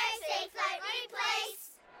Repair! Safelite Replace!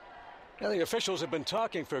 Now, the officials have been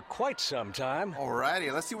talking for quite some time. All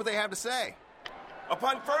righty, let's see what they have to say.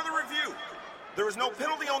 Upon further review, there is no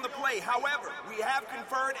penalty on the play. However, we have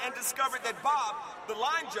conferred and discovered that Bob, the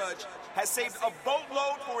line judge, has saved a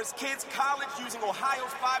boatload for his kids' college using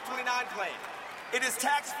Ohio's 529 plan. It is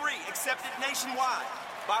tax-free, accepted nationwide.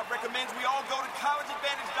 Bob recommends we all go to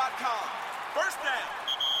collegeadvantage.com. First down.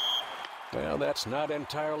 Well, that's not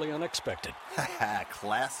entirely unexpected.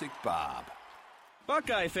 Classic Bob.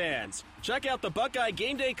 Buckeye fans, check out the Buckeye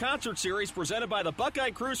Game Day Concert Series presented by the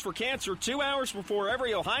Buckeye Cruise for Cancer 2 hours before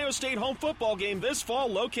every Ohio State home football game this fall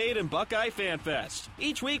located in Buckeye Fan Fest.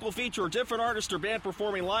 Each week will feature a different artist or band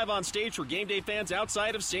performing live on stage for game day fans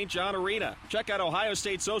outside of St. John Arena. Check out Ohio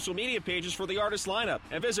State's social media pages for the artist lineup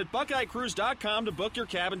and visit BuckeyeCruise.com to book your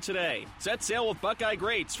cabin today. Set sail with Buckeye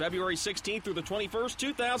Greats February 16th through the 21st,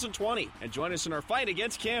 2020, and join us in our fight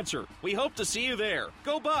against cancer. We hope to see you there.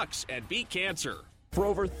 Go Bucks and beat cancer. For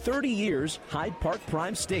over 30 years, Hyde Park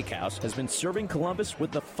Prime Steakhouse has been serving Columbus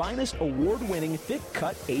with the finest award-winning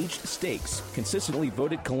thick-cut aged steaks. Consistently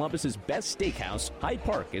voted Columbus's best steakhouse, Hyde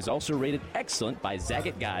Park is also rated excellent by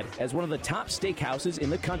Zagat Guide as one of the top steakhouses in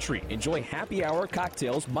the country. Enjoy happy hour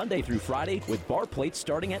cocktails Monday through Friday with bar plates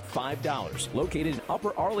starting at $5. Located in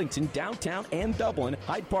Upper Arlington, downtown, and Dublin,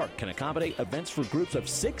 Hyde Park can accommodate events for groups of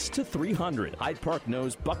 6 to 300. Hyde Park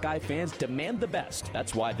knows Buckeye fans demand the best.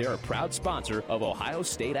 That's why they're a proud sponsor of Ohio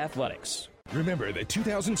State Athletics. Remember the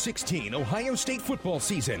 2016 Ohio State football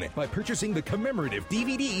season by purchasing the commemorative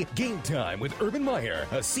DVD Game Time with Urban Meyer,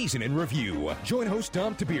 a season in review. Join host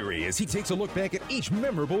Dom Tabiri as he takes a look back at each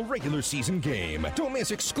memorable regular season game. Don't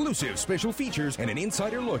miss exclusive special features and an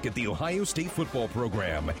insider look at the Ohio State football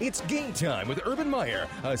program. It's Game Time with Urban Meyer,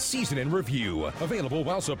 a season in review. Available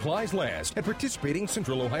while supplies last at participating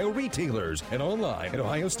Central Ohio retailers and online at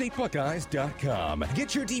ohiostatebuckeyes.com.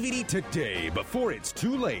 Get your DVD today before it's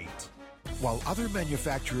too late. While other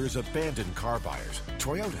manufacturers abandon car buyers,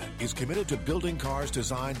 Toyota is committed to building cars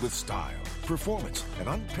designed with style, performance, and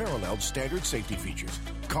unparalleled standard safety features.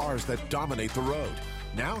 Cars that dominate the road.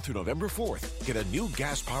 Now through November 4th, get a new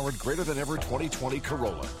gas-powered greater-than-ever 2020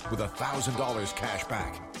 Corolla with $1,000 cash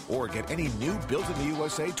back. Or get any new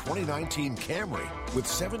built-in-the-USA 2019 Camry with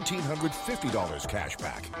 $1,750 cash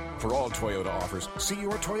back. For all Toyota offers, see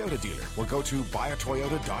your Toyota dealer or go to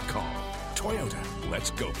buyatoyota.com. Toyota, let's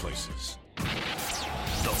go places.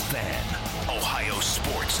 The Fan, Ohio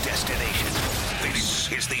sports destination.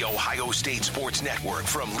 This is the Ohio State Sports Network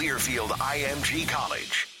from Learfield IMG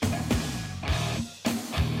College.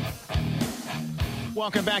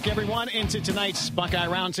 Welcome back, everyone, into tonight's Buckeye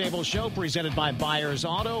Roundtable show presented by Byers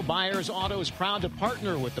Auto. Byers Auto is proud to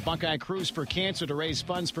partner with the Buckeye Cruise for Cancer to raise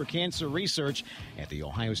funds for cancer research at the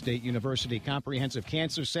Ohio State University Comprehensive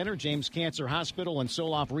Cancer Center, James Cancer Hospital, and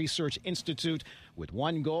Soloff Research Institute with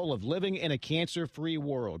one goal of living in a cancer-free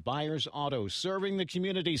world. Byers Auto, serving the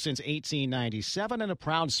community since 1897 and a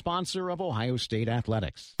proud sponsor of Ohio State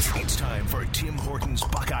Athletics. It's time for Tim Hortons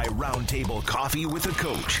Buckeye Roundtable Coffee with a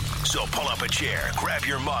Coach. So pull up a chair, grab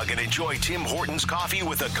your mug, and enjoy Tim Hortons Coffee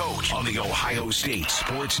with a Coach on the Ohio State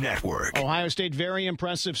Sports Network. Ohio State, very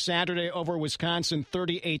impressive Saturday over Wisconsin,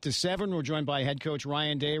 38-7. We're joined by head coach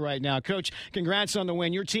Ryan Day right now. Coach, congrats on the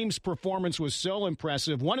win. Your team's performance was so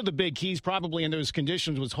impressive. One of the big keys probably in those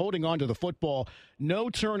conditions was holding on to the football. No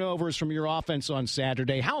turnovers from your offense on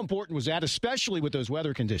Saturday. How important was that, especially with those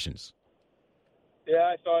weather conditions?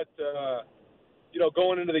 Yeah, I thought,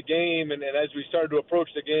 going into the game and as we started to approach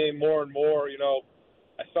the game more and more,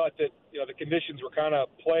 I thought that, the conditions were kind of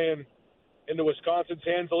playing into Wisconsin's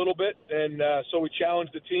hands a little bit. And so we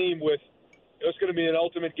challenged the team with, it's going to be an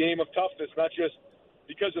ultimate game of toughness, not just,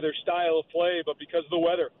 because of their style of play, but because of the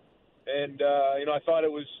weather. And, I thought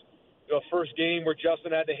it was first game where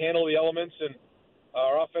Justin had to handle the elements, and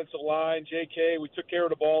our offensive line, J.K., we took care of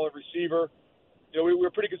the ball at receiver. We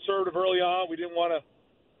were pretty conservative early on. We didn't want to,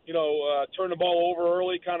 turn the ball over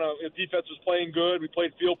early. Defense was playing good. We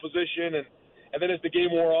played field position, and then as the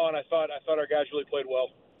game wore on, I thought our guys really played well.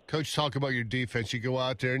 Coach, talk about your defense. You go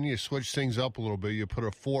out there and you switch things up a little bit. You put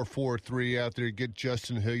a 4-4-3 out there, get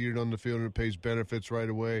Justin Hilliard on the field, and it pays benefits right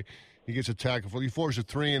away. He gets a tackle. You force a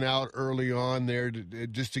 3-and-out early on there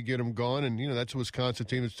just to get him gone, and, that's a Wisconsin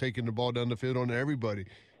team that's taking the ball down the field on everybody.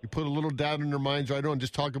 You put a little doubt in their minds right on.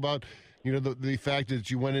 Just talk about, the fact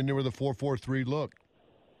that you went in there with a 4-4-3 look.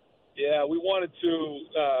 Yeah, we wanted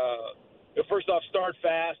to, first off, start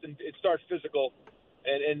fast and start physical.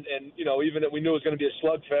 And even that we knew it was going to be a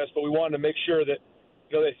slugfest, but we wanted to make sure that,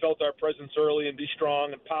 they felt our presence early and be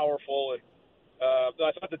strong and powerful. And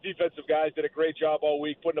I thought the defensive guys did a great job all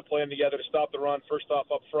week putting a plan together to stop the run, first off,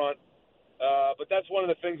 up front. But that's one of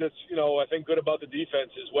the things that's, I think good about the defense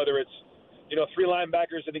is whether it's, 3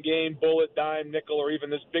 linebackers in a game, bullet, dime, nickel, or even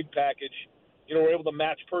this big package, we're able to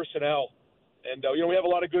match personnel. And, we have a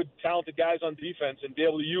lot of good, talented guys on defense, and be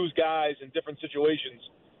able to use guys in different situations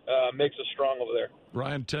makes us strong over there.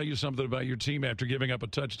 Ryan, tell you something about your team after giving up a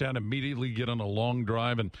touchdown, immediately get on a long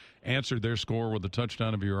drive and answer their score with a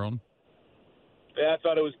touchdown of your own. Yeah, I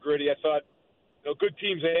thought it was gritty. I thought, good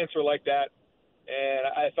teams answer like that, and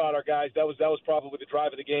I thought our guys, that was probably the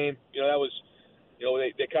drive of the game. That was,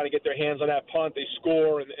 they kind of get their hands on that punt, they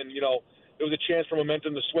score, and there was a chance for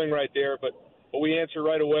momentum to swing right there, but we answered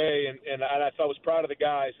right away, and I thought I was proud of the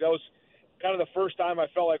guys. That was kind of the first time I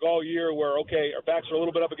felt like all year where, okay, our backs are a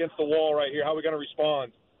little bit up against the wall right here. How are we going to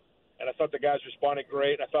respond? And I thought the guys responded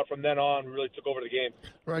great. And I thought from then on, we really took over the game.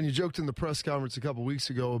 Ryan, you joked in the press conference a couple weeks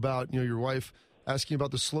ago about, your wife asking about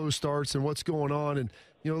the slow starts and what's going on. And,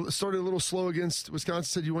 started a little slow against Wisconsin,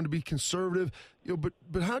 said you wanted to be conservative.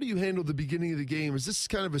 But how do you handle the beginning of the game? Is this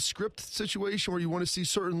kind of a script situation where you want to see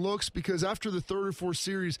certain looks? Because after the third or fourth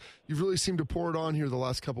series, you've really seemed to pour it on here the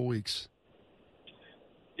last couple weeks.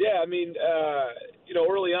 Yeah, I mean,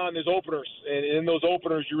 early on there's openers, and in those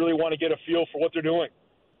openers you really want to get a feel for what they're doing.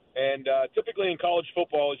 And typically in college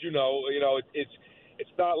football, as it's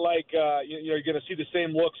not like you're going to see the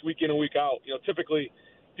same looks week in and week out. Typically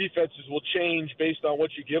defenses will change based on what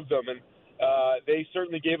you give them, and they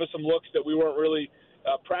certainly gave us some looks that we weren't really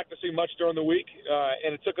practicing much during the week,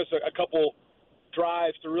 and it took us a couple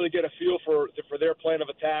drives to really get a feel for their plan of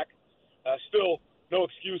attack. Still, no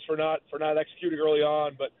excuse for not executing early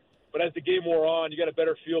on, but as the game wore on, you got a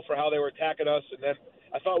better feel for how they were attacking us, and then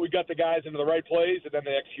I thought we got the guys into the right plays, and then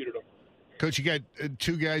they executed them. Coach, you got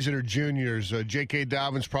two guys that are juniors. J.K.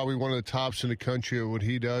 Dobbins, probably one of the tops in the country at what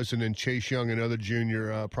he does, and then Chase Young, another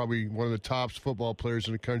junior, probably one of the tops football players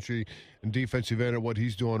in the country and defensive end at what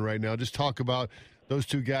he's doing right now. Just talk about those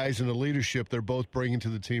two guys and the leadership they're both bringing to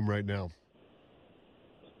the team right now.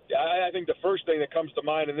 Yeah, I think the first thing that comes to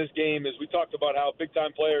mind in this game is we talked about how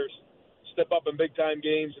big-time players step up in big-time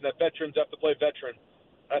games and that veterans have to play veteran.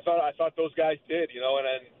 I thought those guys did,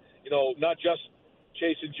 and not just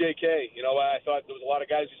Chase and J.K. I thought there was a lot of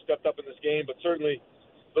guys who stepped up in this game, but certainly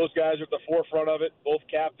those guys are at the forefront of it, both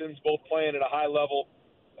captains, both playing at a high level.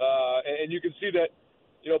 And you can see that,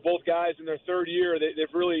 both guys in their third year,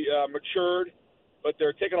 they've really matured, but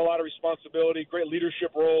they're taking a lot of responsibility, great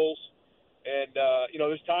leadership roles. And,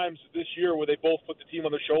 there's times this year where they both put the team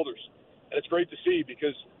on their shoulders. And it's great to see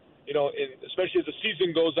because, especially as the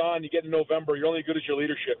season goes on, you get in November, you're only as good as your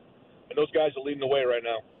leadership. And those guys are leading the way right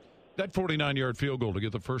now. That 49-yard field goal to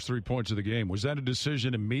get the first 3 points of the game, was that a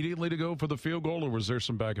decision immediately to go for the field goal, or was there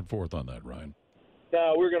some back and forth on that, Ryan?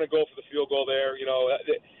 No, we were going to go for the field goal there.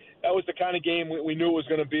 That was the kind of game we knew it was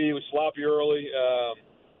going to be. It was sloppy early.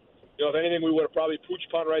 If anything, we would have probably pooch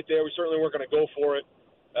punt right there. We certainly weren't going to go for it.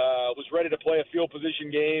 Was ready to play a field position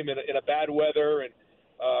game in a bad weather, and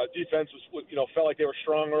defense was felt like they were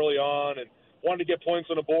strong early on and wanted to get points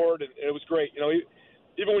on the board, and it was great.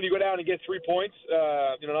 Even when you go down and get 3 points,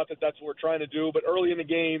 not that that's what we're trying to do, but early in the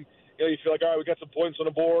game, you feel like, all right, we got some points on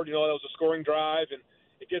the board. That was a scoring drive, and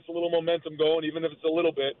it gets a little momentum going, even if it's a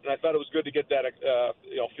little bit. And I thought it was good to get that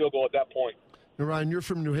field goal at that point. Now, Ryan, you're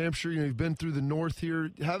from New Hampshire. You've been through the North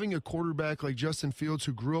here. Having a quarterback like Justin Fields,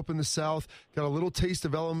 who grew up in the South, got a little taste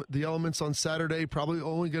of the elements on Saturday, probably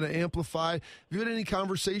only going to amplify. Have you had any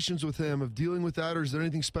conversations with him of dealing with that, or is there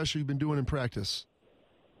anything special you've been doing in practice?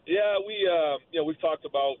 Yeah, we've talked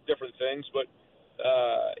about different things, but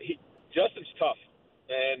Justin's tough,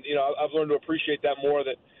 and I've learned to appreciate that more.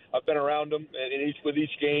 That I've been around him, and with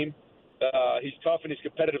each game, he's tough and he's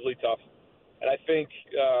competitively tough. And I think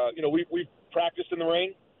practice in the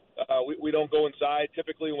rain. We don't go inside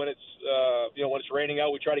typically when it's when it's raining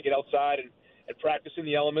out. We try to get outside and practice in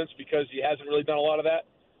the elements because he hasn't really done a lot of that.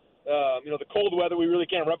 The cold weather we really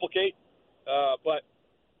can't replicate, but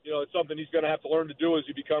it's something he's going to have to learn to do as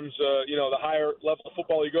he becomes the higher level of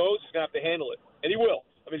football he goes. He's going to have to handle it, and he will.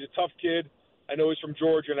 I mean, he's a tough kid. I know he's from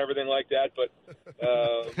Georgia and everything like that, but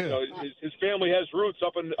his family has roots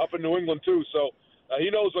up in New England too, so. He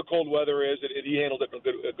knows what cold weather is, and he handled it in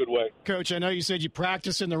a good way. Coach, I know you said you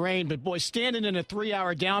practice in the rain, but, boy, standing in a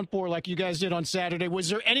 3-hour downpour like you guys did on Saturday, was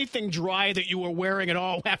there anything dry that you were wearing at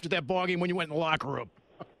all after that ballgame when you went in the locker room?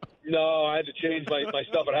 No, I had to change my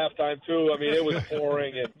stuff at halftime, too. I mean, it was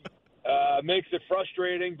pouring, and makes it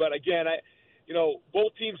frustrating. But, again,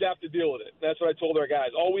 both teams have to deal with it. That's what I told our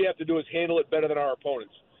guys. All we have to do is handle it better than our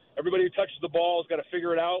opponents. Everybody who touches the ball has got to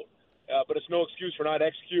figure it out, but it's no excuse for not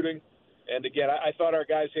executing. And, again, I thought our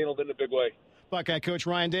guys handled it in a big way. Buckeye Coach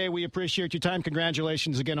Ryan Day, we appreciate your time.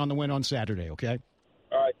 Congratulations again on the win on Saturday, okay?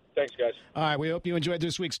 All right. Thanks, guys. All right. We hope you enjoyed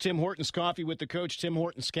this week's Tim Hortons Coffee with the Coach. Tim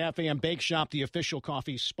Hortons Cafe and Bake Shop, the official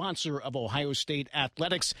coffee sponsor of Ohio State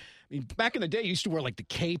Athletics. I mean, back in the day, you used to wear, like, the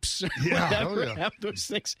capes. Yeah. Have those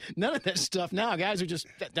things. None of that stuff now. Guys are just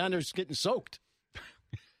down there getting soaked.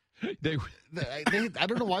 I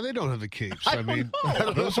don't know why they don't have the capes. I mean,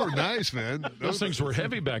 those were nice, man. Those things were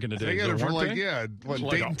heavy back in the day. They got it from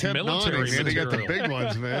Dayton Temp Nani, man. They got the big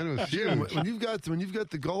ones, man. It was huge. When you've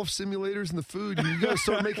got the golf simulators and the food, you got to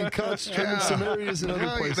start making cuts, trimming some areas and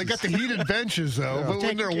other places. They got the heated benches though, but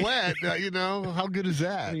when they're wet, how good is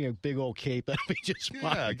that? A big old cape, that'd be just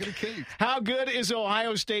fine. Yeah, get a cape. How good is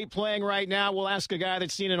Ohio State playing right now? We'll ask a guy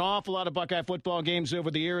that's seen an awful lot of Buckeye football games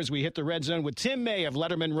over the years. We hit the red zone with Tim May of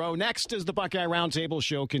Letterman Row. Next as the Buckeye Roundtable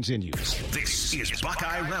show continues. This is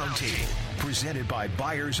Buckeye Roundtable, presented by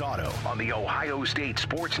Byers Auto on the Ohio State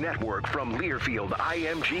Sports Network from Learfield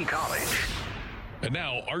IMG College. And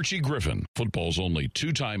now, Archie Griffin, football's only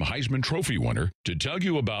two-time Heisman Trophy winner, to tell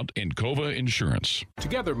you about Encova Insurance.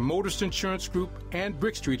 Together, Motorist Insurance Group and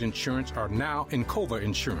Brick Street Insurance are now Encova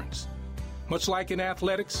Insurance. Much like in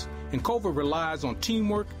athletics, Encova relies on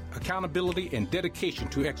teamwork, accountability, and dedication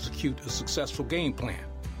to execute a successful game plan.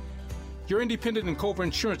 Your independent Encova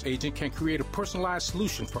insurance agent can create a personalized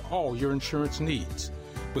solution for all your insurance needs.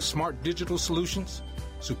 With smart digital solutions,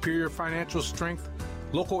 superior financial strength,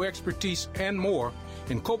 local expertise, and more,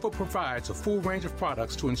 Encova provides a full range of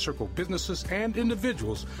products to encircle businesses and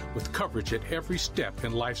individuals with coverage at every step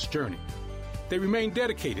in life's journey. They remain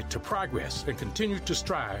dedicated to progress and continue to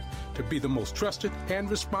strive to be the most trusted and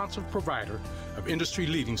responsive provider of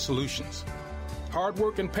industry-leading solutions. Hard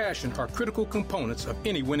work and passion are critical components of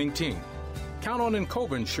any winning team. Count on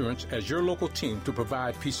Encova Insurance as your local team to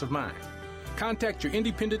provide peace of mind. Contact your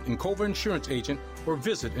independent Encova insurance agent or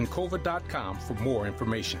visit Encova.com for more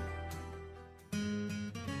information.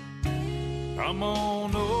 Come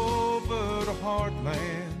on over to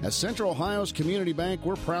Heartland. At Central Ohio's Community Bank,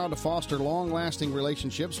 we're proud to foster long-lasting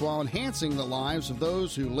relationships while enhancing the lives of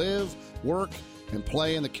those who live, work, and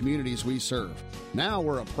play in the communities we serve. Now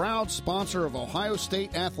we're a proud sponsor of Ohio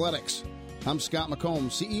State Athletics. I'm Scott McComb,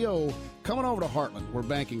 CEO. Coming over to Heartland, where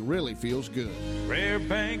banking really feels good. Where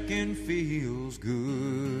banking feels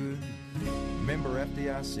good. Member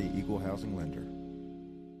FDIC, Equal Housing Lender.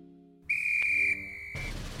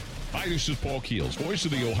 Hi, this is Paul Keels, voice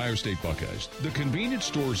of the Ohio State Buckeyes. The convenience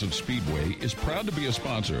stores of Speedway is proud to be a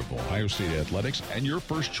sponsor of Ohio State Athletics and your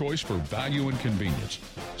first choice for value and convenience.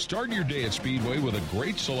 Start your day at Speedway with a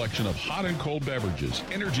great selection of hot and cold beverages,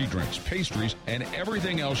 energy drinks, pastries, and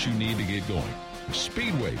everything else you need to get going.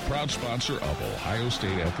 Speedway, proud sponsor of Ohio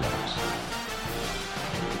State Athletics.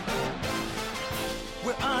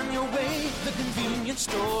 We're on your way, the convenience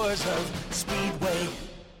stores of Speedway.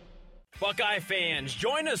 Buckeye fans,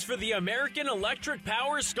 join us for the American Electric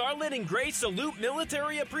Power Scarlet and Gray Salute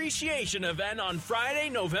Military Appreciation event on Friday,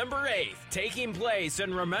 November 8th, taking place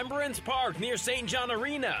in Remembrance Park near St. John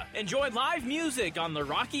Arena. Enjoy live music on the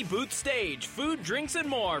Rocky Booth stage, food, drinks, and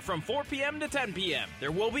more from 4 p.m. to 10 p.m.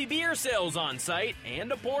 There will be beer sales on site,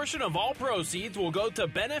 and a portion of all proceeds will go to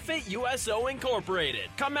Benefit USO Incorporated.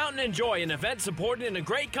 Come out and enjoy an event supporting a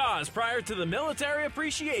great cause prior to the Military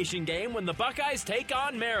Appreciation Game when the Buckeyes take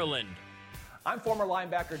on Maryland. I'm former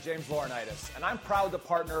linebacker James Laurinaitis, and I'm proud to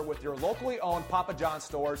partner with your locally owned Papa John's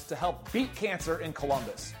stores to help beat cancer in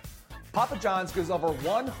Columbus. Papa John's gives over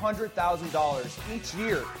 $100,000 each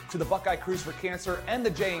year to the Buckeye Cruise for Cancer and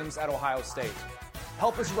the James at Ohio State.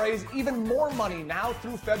 Help us raise even more money now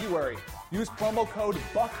through February. Use promo code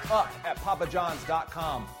BUCKUP at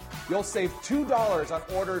papajohns.com. You'll save $2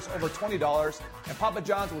 on orders over $20, and Papa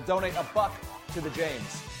John's will donate $1 to the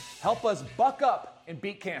James. Help us buck up and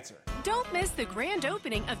beat cancer. Don't miss the grand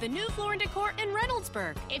opening of the new Floor & Decor in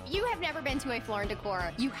Reynoldsburg. If you have never been to a Floor &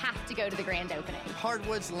 Decor, you have to go to the grand opening.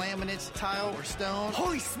 Hardwoods, laminates, tile, or stone.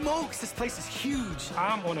 Holy smokes, this place is huge.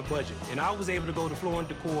 I'm on a budget, and I was able to go to Floor &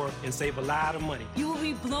 Decor and save a lot of money. You will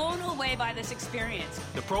be blown away by this experience.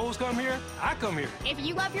 The pros come here, I come here. If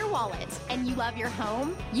you love your wallet and you love your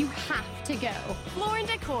home, you have to go. Floor &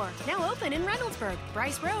 Decor, now open in Reynoldsburg,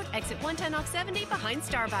 Bryce Road, exit 110 off 70 behind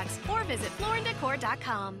Starbucks, or visit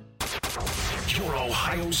flooranddecor.com. Your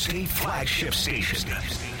Ohio State flagship station,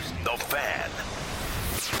 The Fan.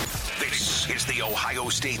 This is the Ohio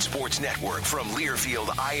State Sports Network from Learfield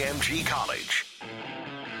IMG College.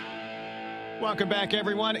 Welcome back,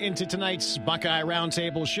 everyone, into tonight's Buckeye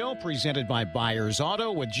Roundtable show presented by Byers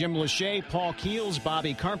Auto with Jim Lachey, Paul Keels,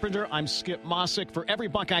 Bobby Carpenter. I'm Skip Mosic. For every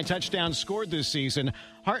Buckeye touchdown scored this season,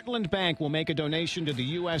 Heartland Bank will make a donation to the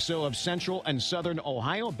USO of Central and Southern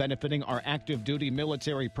Ohio, benefiting our active duty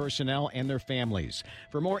military personnel and their families.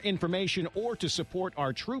 For more information or to support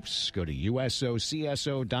our troops, go to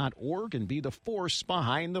usocso.org and be the force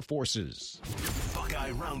behind the forces.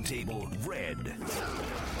 Buckeye Roundtable Red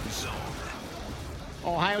Zone.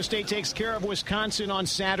 Ohio State takes care of Wisconsin on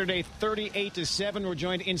Saturday, 38-7. We're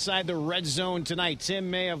joined inside the red zone tonight. Tim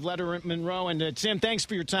May of Letterman Row. And Tim, thanks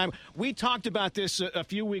for your time. We talked about this a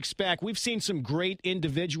few weeks back. We've seen some great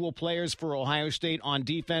individual players for Ohio State on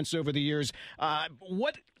defense over the years.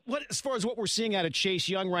 What as far as what we're seeing out of Chase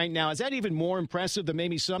Young right now, is that even more impressive than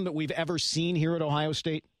maybe some that we've ever seen here at Ohio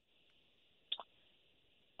State?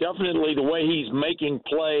 Definitely the way he's making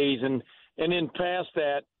plays, and then past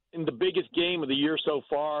that, in the biggest game of the year so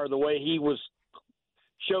far, the way he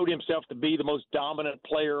showed himself to be the most dominant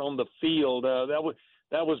player on the field, that was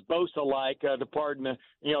Bosa-like, to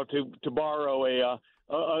borrow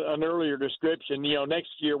an earlier description. Next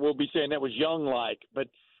year we'll be saying that was Young-like, but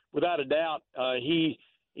without a doubt, he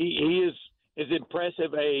is as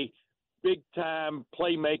impressive a big-time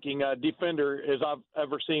playmaking defender as I've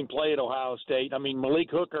ever seen play at Ohio State. I mean, Malik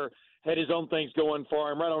Hooker had his own things going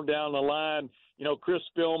for him right on down the line. Chris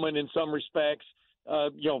Spillman in some respects,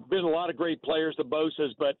 been a lot of great players, the Bosas,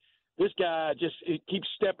 but this guy he keeps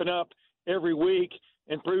stepping up every week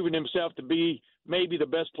and proving himself to be maybe the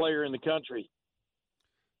best player in the country.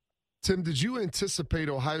 Tim, did you anticipate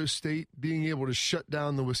Ohio State being able to shut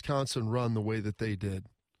down the Wisconsin run the way that they did?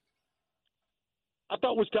 I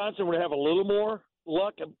thought Wisconsin would have a little more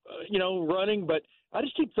luck, running, but I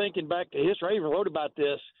just keep thinking back to history. I even wrote about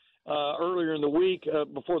this earlier in the week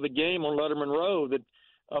before the game on Letterman Row that,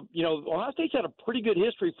 Ohio State's had a pretty good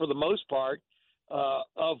history for the most part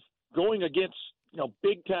of going against,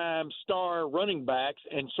 big-time star running backs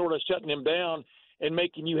and sort of shutting them down and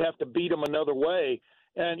making you have to beat them another way.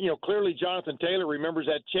 And, clearly Jonathan Taylor remembers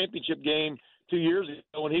that championship game 2 years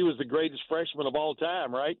ago when he was the greatest freshman of all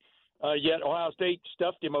time, right? Yet Ohio State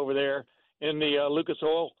stuffed him over there in the Lucas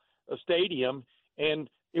Oil Stadium, and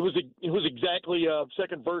it was exactly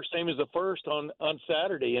second verse, same as the first on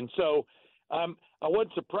Saturday. And so I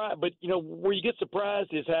wasn't surprised. But, where you get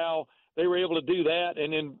surprised is how they were able to do that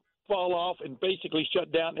and then fall off and basically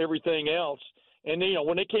shut down everything else. And,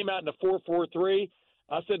 when they came out in the 4-4-3,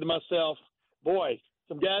 I said to myself, boy,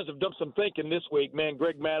 some guys have done some thinking this week, man.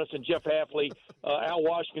 Greg Madison, Jeff Hafley, Al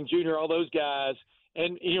Washington Jr., all those guys.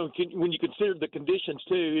 And, when you consider the conditions,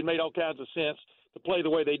 too, it made all kinds of sense to play the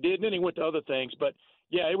way they did. And then he went to other things. But,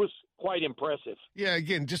 yeah, it was quite impressive. Yeah,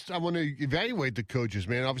 again, I want to evaluate the coaches,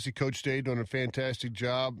 man. Obviously, Coach State done a fantastic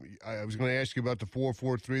job. I was going to ask you about the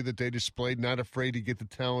 4-4-3 that they displayed, not afraid to get the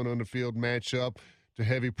talent on the field, match up to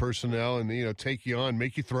heavy personnel and, take you on,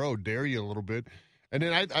 make you throw, dare you a little bit. And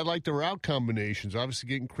then I like the route combinations. Obviously,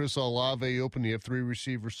 getting Chris Olave open, the F3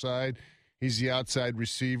 receiver side. He's the outside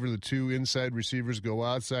receiver. The two inside receivers go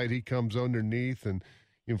outside. He comes underneath and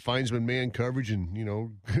finds him in man coverage, and,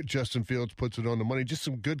 Justin Fields puts it on the money. Just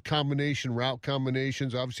some good route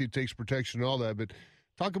combinations. Obviously, it takes protection and all that, but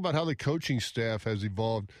talk about how the coaching staff has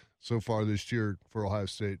evolved so far this year for Ohio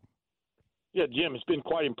State. Yeah, Jim, it's been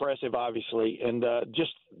quite impressive, obviously, and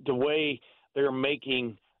just the way they're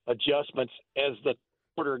making adjustments as the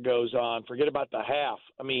quarter goes on. Forget about the half.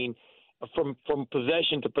 I mean, from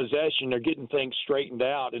possession to possession, they're getting things straightened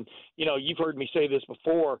out. And, you've heard me say this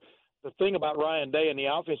before. The thing about Ryan Day and the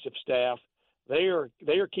offensive staff, they are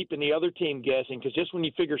keeping the other team guessing, because just when you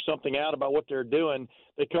figure something out about what they're doing,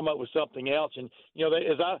 they come up with something else. And,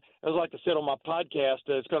 as I like to say on my podcast,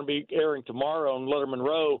 it's going to be airing tomorrow on Letterman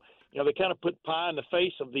Row, they kind of put pie in the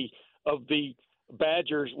face of the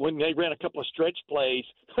Badgers when they ran a couple of stretch plays,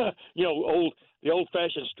 the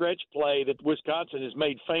old-fashioned stretch play that Wisconsin has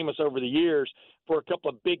made famous over the years for a couple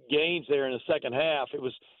of big gains there in the second half. It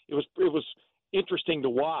was interesting to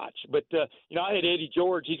watch. But, I had Eddie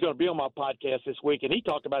George. He's going to be on my podcast this week, and he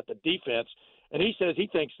talked about the defense. And he says he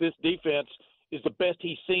thinks this defense is the best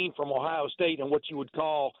he's seen from Ohio State in what you would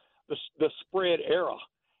call the spread era.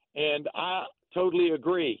 And I totally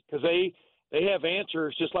agree because they have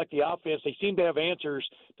answers just like the offense. They seem to have answers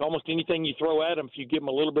to almost anything you throw at them if you give them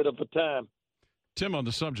a little bit of the time. Tim, on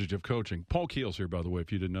the subject of coaching, Paul Keels here, by the way,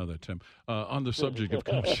 if you didn't know that, Tim. On the subject of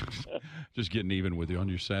coaching, just getting even with you on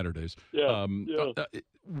your Saturdays.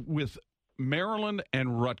 With Maryland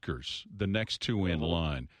and Rutgers, the next two in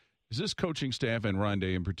line, has this coaching staff and Ryan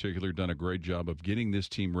Day in particular done a great job of getting this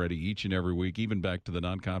team ready each and every week, even back to the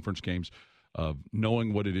non-conference games, of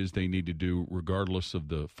knowing what it is they need to do regardless of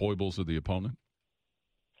the foibles of the opponent?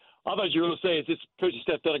 I thought you were going to say is this coaching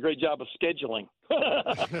staff done a great job of scheduling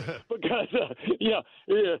because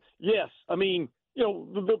yes, I mean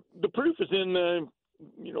the proof is in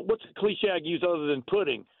what's the cliche I use other than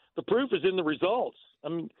pudding? The proof is in the results. I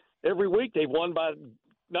mean every week they've won by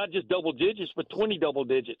not just double digits but 20 double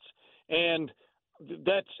digits, and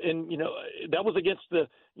that was against the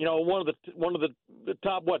one of the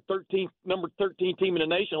top 13 number 13 team in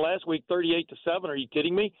the nation last week 38-7. Are you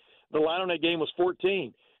kidding me? The line on that game was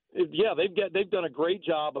 14. Yeah, they've done a great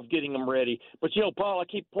job of getting them ready. But Paul, I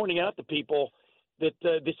keep pointing out to people that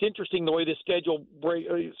it's interesting the way this schedule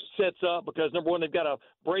sets up because number one, they've got a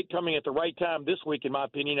break coming at the right time this week, in my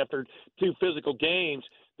opinion, after two physical games.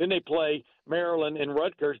 Then they play Maryland and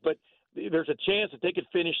Rutgers, but there's a chance that they could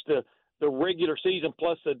finish the regular season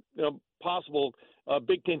plus a possible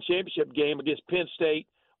Big Ten championship game against Penn State,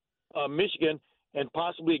 Michigan, and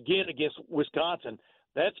possibly again against Wisconsin.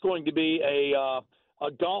 That's going to be a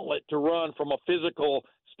gauntlet to run from a physical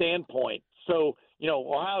standpoint. So,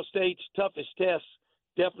 Ohio State's toughest tests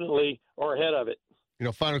definitely are ahead of it.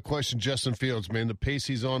 Final question, Justin Fields, man, the pace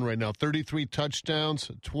he's on right now, 33 touchdowns,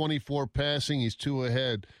 24 passing. He's 2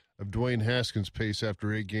 ahead of Dwayne Haskins' pace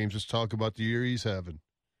after 8 games. Just talk about the year he's having.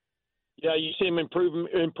 Yeah, you see him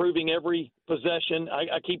improving every possession.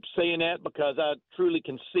 I keep saying that because I truly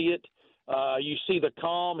can see it. You see the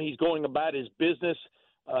calm. He's going about his business.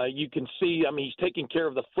 You can see, he's taking care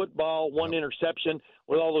of the football, one interception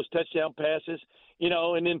with all those touchdown passes,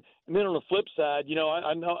 and then on the flip side,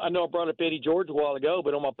 I know I brought up Eddie George a while ago,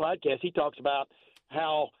 but on my podcast, he talks about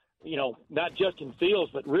how, not Justin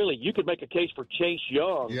Fields, but really you could make a case for Chase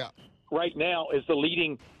Young right now as the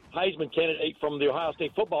leading Heisman candidate from the Ohio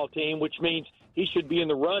State football team, which means he should be in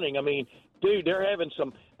the running. I mean, dude,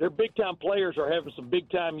 their big-time players are having some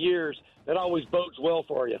big-time years. That always bodes well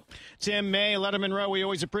for you. Tim May, Letterman Row, we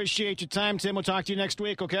always appreciate your time. Tim, we'll talk to you next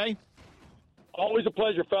week, okay? Always a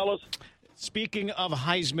pleasure, fellas. Speaking of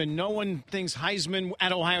Heisman, no one thinks Heisman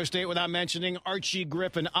at Ohio State without mentioning Archie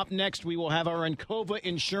Griffin. Up next, we will have our Encova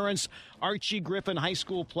Insurance Archie Griffin High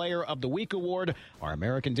School Player of the Week Award, our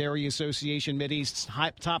American Dairy Association Middies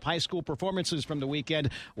top high school performances from the weekend.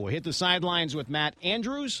 We'll hit the sidelines with Matt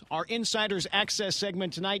Andrews. Our Insiders Access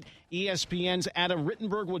segment tonight, ESPN's Adam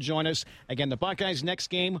Rittenberg will join us. Again, the Buckeyes' next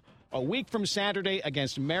game a week from Saturday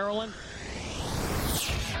against Maryland.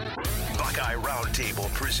 Buckeye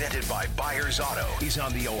Roundtable, presented by Byers Auto, is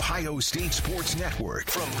on the Ohio State Sports Network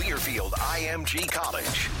from Learfield IMG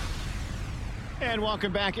College. And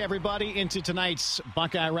welcome back, everybody, into tonight's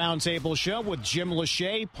Buckeye Roundtable show with Jim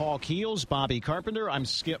Lachey, Paul Keels, Bobby Carpenter. I'm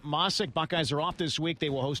Skip Mosic. Buckeyes are off this week. They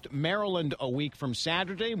will host Maryland a week from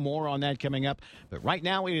Saturday. More on that coming up. But right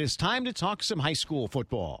now, it is time to talk some high school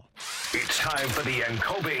football. It's time for the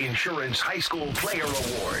Encova Insurance High School Player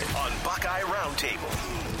Award on Buckeye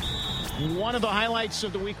Roundtable. One of the highlights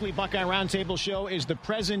of the weekly Buckeye Roundtable show is the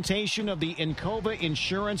presentation of the Encova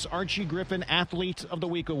Insurance Archie Griffin Athlete of the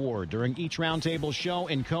Week Award. During each roundtable show,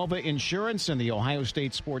 Encova Insurance and the Ohio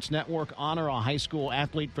State Sports Network honor a high school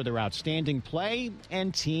athlete for their outstanding play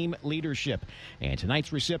and team leadership. And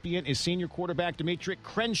tonight's recipient is senior quarterback Demetric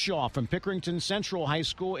Crenshaw from Pickerington Central High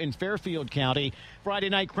School in Fairfield County. Friday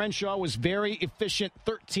night, Crenshaw was very efficient,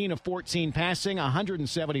 13 of 14 passing,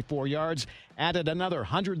 174 yards. Added another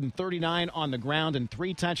 139 on the ground and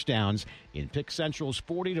 3 touchdowns in Pick Central's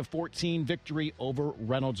 40-14 victory over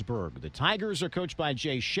Reynoldsburg. The Tigers are coached by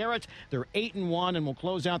Jay Sherritt. They're 8-1 and will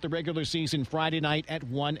close out the regular season Friday night at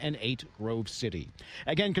 1-8 Grove City.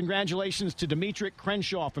 Again, congratulations to Demetric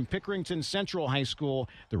Crenshaw from Pickerington Central High School,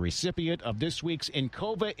 the recipient of this week's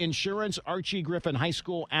Encova Insurance Archie Griffin High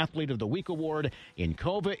School Athlete of the Week Award.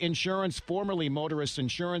 Encova Insurance, formerly Motorist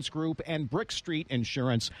Insurance Group, and Brick Street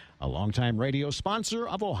Insurance, a longtime radio sponsor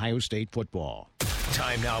of Ohio State football.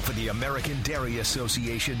 Time now for the American Dairy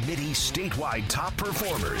Association Middies statewide top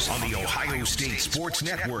performers on the Ohio State Sports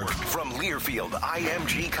Network from Learfield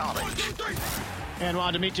IMG College. And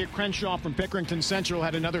while Demetria Crenshaw from Pickerington Central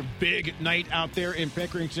had another big night out there in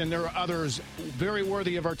Pickerington, there are others very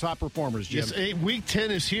worthy of our top performers, Jim. Yes, Week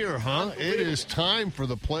 10 is here, huh? It is time for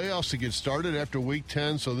the playoffs to get started after Week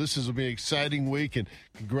 10, so this is going to be an exciting week, and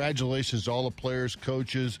congratulations to all the players,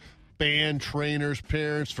 coaches, band, trainers,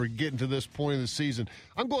 parents for getting to this point of the season.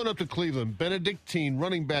 I'm going up to Cleveland. Benedictine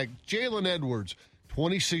running back Jalen Edwards,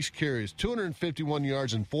 26 carries, 251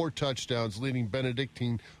 yards, and 4 touchdowns, leading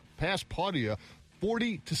Benedictine past Padua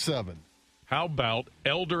 40-7. How about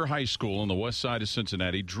Elder High School on the west side of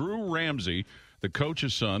Cincinnati? Drew Ramsey, the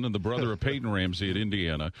coach's son and the brother of Peyton Ramsey at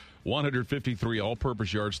Indiana, 153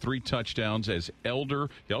 all-purpose yards, 3 touchdowns as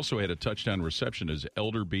Elder. He also had a touchdown reception as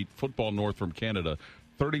Elder beat Football North from Canada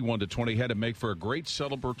 31-20. Had to make for a great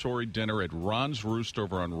celebratory dinner at Ron's Roost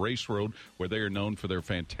over on Race Road, where they are known for their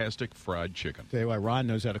fantastic fried chicken. Tell you why, Ron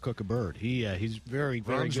knows how to cook a bird. He's very,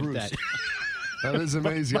 very Ron's good Roost. at that. That is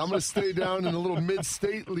amazing. I'm going to stay down in a little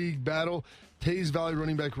mid-state league battle. Tays Valley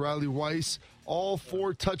running back Riley Weiss, all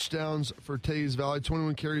 4 touchdowns for Tays Valley,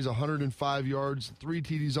 21 carries, 105 yards, 3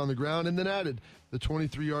 TDs on the ground, and then added the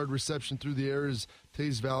 23-yard reception through the air as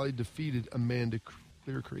Tays Valley defeated Amanda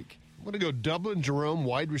Clear Creek. I'm going to go Dublin Jerome,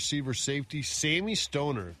 wide receiver safety. Sammy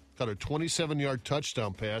Stoner got a 27-yard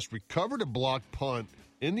touchdown pass, recovered a blocked punt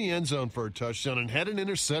in the end zone for a touchdown, and had an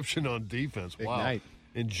interception on defense. Big wow. night.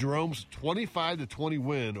 In Jerome's 25-20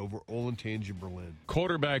 win over Olentangy Berlin.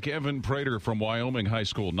 Quarterback Evan Prater from Wyoming High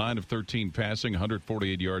School, 9 of 13 passing,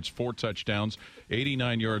 148 yards, 4 touchdowns,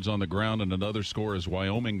 89 yards on the ground, and another score is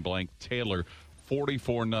Wyoming blank Taylor.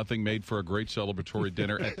 44-0, made for a great celebratory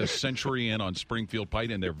dinner at the Century Inn on Springfield Pike,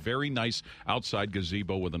 and their very nice outside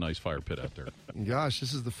gazebo with a nice fire pit out there. Gosh,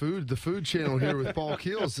 this is the food channel here with Paul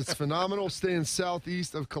Keels. It's phenomenal. Staying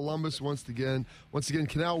southeast of Columbus once again.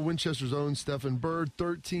 Canal Winchester's own Stephen Bird,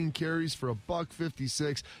 13 carries for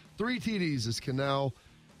 $156, 3 TDs as Canal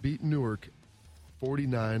beat Newark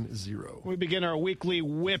 49-0. We begin our weekly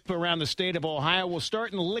whip around the state of Ohio. We'll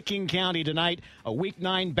start in Licking County tonight. A Week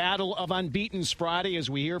 9 battle of unbeatens Friday as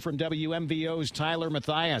we hear from WMVO's Tyler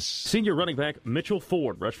Mathias. Senior running back Mitchell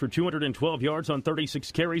Ford rushed for 212 yards on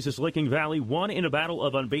 36 carries as Licking Valley won in a battle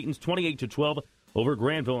of unbeatens 28-12 over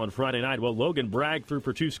Granville on Friday night. While Logan Bragg threw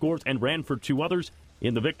for 2 scores and ran for 2 others.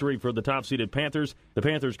 In the victory for the top-seeded Panthers, the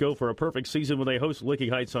Panthers go for a perfect season when they host Licking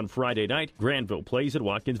Heights on Friday night. Granville plays at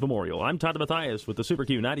Watkins Memorial. I'm Todd Mathias with the Super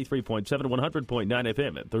Q 93.7, 100.9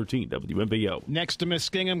 FM at 13 WMVO. Next to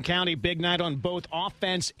Muskingum County, big night on both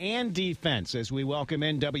offense and defense as we welcome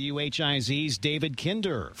in WHIZ's David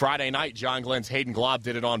Kinder. Friday night, John Glenn's Hayden Glob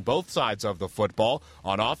did it on both sides of the football.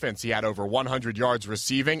 On offense, he had over 100 yards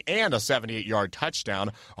receiving and a 78-yard touchdown.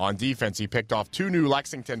 On defense, he picked off 2 New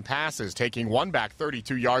Lexington passes, taking one back 32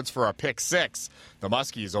 yards for a pick 6. The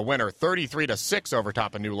Muskies a winner 33-6 over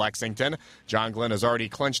top of New Lexington. John Glenn has already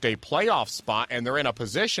clinched a playoff spot, and they're in a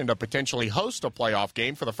position to potentially host a playoff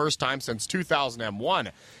game for the first time since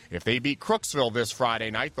 2001. If they beat Crooksville this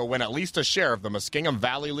Friday night, they'll win at least a share of the Muskingum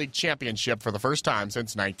Valley League Championship for the first time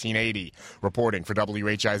since 1980. Reporting for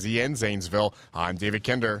WHIZ in Zanesville, I'm David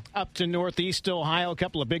Kinder. Up to Northeast Ohio, a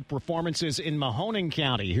couple of big performances in Mahoning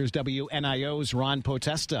County. Here's WNIO's Ron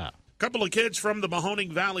Potesta. Couple of kids from the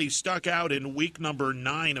Mahoning Valley stuck out in week number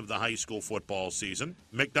 9 of the high school football season.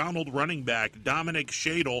 McDonald running back Dominic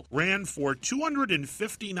Shadle ran for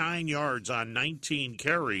 259 yards on 19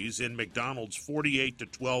 carries in McDonald's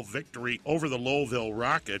 48-12 victory over the Lowville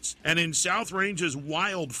Rockets. And in South Range's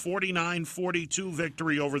wild 49-42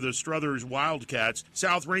 victory over the Struthers Wildcats,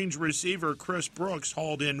 South Range receiver Chris Brooks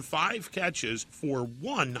hauled in 5 catches for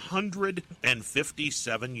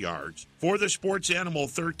 157 yards. For the Sports Animal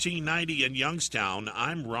 1390 in Youngstown,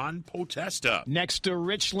 I'm Ron Potesta. Next to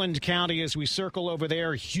Richland County as we circle over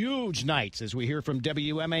there, huge nights as we hear from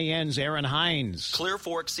WMAN's Aaron Hines. Clear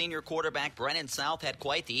Fork senior quarterback Brennan South had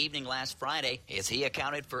quite the evening last Friday as he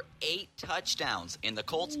accounted for 8 touchdowns in the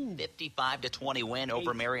Colts' 55-20 win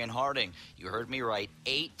over Marion Harding. You heard me right,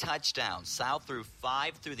 8 touchdowns. South threw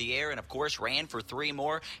 5 through the air and, of course, ran for 3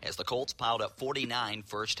 more as the Colts piled up 49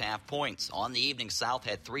 first-half points. On the evening, South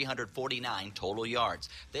had 349 total yards.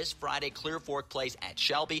 This Friday, Clear Fork plays at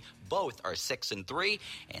Shelby. Both are 6-3,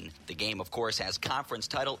 and the game, of course, has conference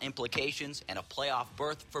title implications and a playoff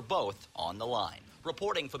berth for both on the line.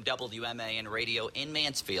 Reporting from WMAN Radio in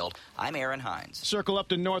Mansfield, I'm Aaron Hines. Circle up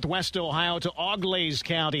to Northwest Ohio to Auglaize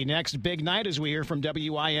County. Next big night as we hear from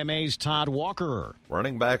WIMA's Todd Walker.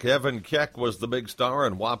 Running back Evan Keck was the big star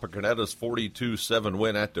in Wapakoneta's 42-7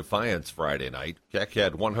 win at Defiance Friday night. Keck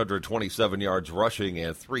had 127 yards rushing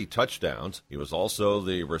and 3 touchdowns. He was also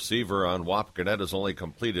the receiver on Wapakoneta's only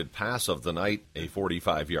completed pass of the night, a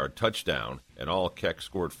 45-yard touchdown. In all, Keck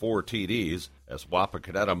scored 4 TDs as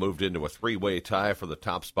Wapakoneta moved into a 3-way tie for the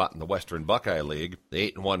top spot in the Western Buckeye League.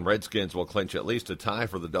 The 8-1 Redskins will clinch at least a tie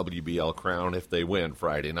for the WBL crown if they win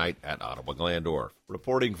Friday night at Ottawa-Glandorf.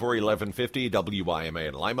 Reporting for 1150 WIMA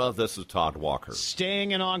in Lima, this is Todd Walker.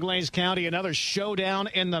 Staying in Auglaize County, another showdown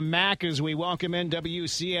in the MAC as we welcome in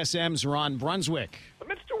WCSM's Ron Brunswick. The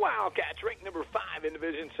Minster Wildcats, ranked number 5 in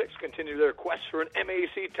Division 6, continue their quest for an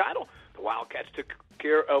MAC title. The Wildcats took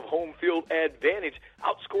care of home field advantage,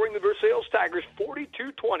 outscoring the Versailles Tigers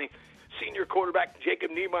 42-20. Senior quarterback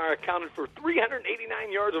Jacob Niemeyer accounted for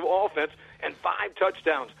 389 yards of offense and 5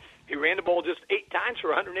 touchdowns. He ran the ball just 8 times for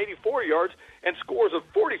 184 yards and scores of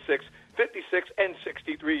 46, 56, and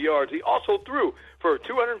 63 yards. He also threw for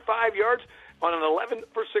 205 yards on an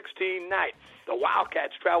 11-for-16 night. The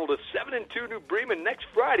Wildcats travel to 7-2 New Bremen next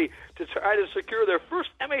Friday to try to secure their first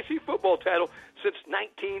MAC football title since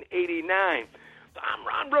 1989. I'm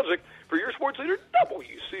Ron Brunswick for your sports leader,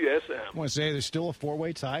 WCSM. I want to say there's still a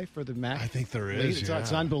 4-way tie for the MAC. I think there is.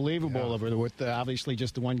 It's unbelievable with obviously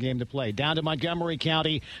just the one game to play. Down to Montgomery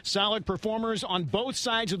County. Solid performers on both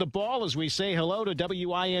sides of the ball as we say hello to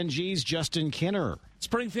WING's Justin Kinner.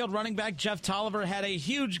 Springfield running back Jeff Tolliver had a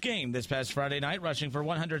huge game this past Friday night, rushing for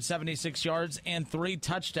 176 yards and 3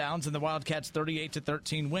 touchdowns in the Wildcats'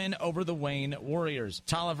 38-13 win over the Wayne Warriors.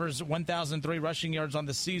 Tolliver's 1,003 rushing yards on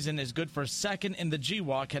the season is good for second in the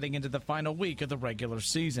GWalk heading into the final week of the regular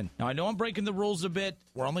season. Now, I know I'm breaking the rules a bit.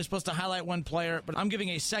 We're only supposed to highlight one player, but I'm giving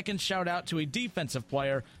a second shout-out to a defensive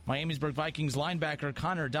player, Miamisburg Vikings linebacker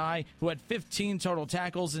Connor Dye, who had 15 total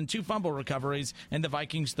tackles and 2 fumble recoveries in the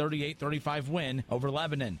Vikings' 38-35 win over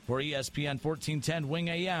Lebanon. For ESPN 1410 Wing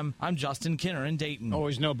AM, I'm Justin Kinner in Dayton.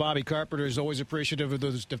 Always know Bobby Carpenter is always appreciative of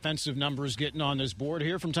those defensive numbers getting on this board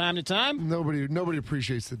here from time to time. Nobody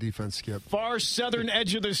appreciates the defense, Skip. Far southern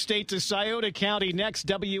edge of the state to Scioto County. Next,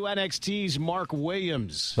 WNXT's Mark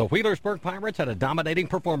Williams. The Wheelersburg Pirates had a dominating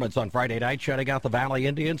performance on Friday night, shutting out the Valley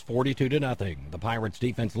Indians 42-0. The Pirates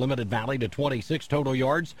defense limited Valley to 26 total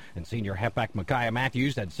yards, and senior halfback Micaiah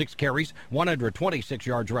Matthews had 6 carries, 126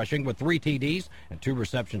 yards rushing with 3 TDs and 2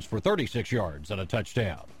 receptions for 36 yards and a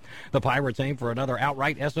touchdown. The Pirates aim for another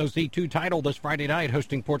outright SOC2 title this Friday night,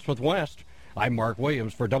 hosting Portsmouth West. I'm Mark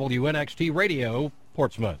Williams for WNXT Radio,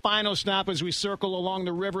 Portsmouth. Final stop as we circle along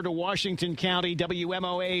the river to Washington County,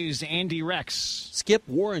 WMOA's Andy Rex. Skip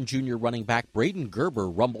Warren Jr. running back Braden Gerber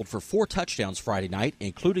rumbled for 4 touchdowns Friday night,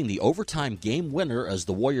 including the overtime game winner as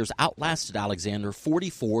the Warriors outlasted Alexander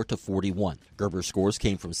 44-41. Gerber's scores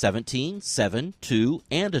came from 17, 7, 2,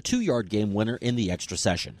 and a 2-yard game winner in the extra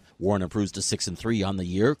session. Warren improves to 6-3 on the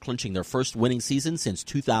year, clinching their first winning season since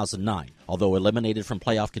 2009. Although eliminated from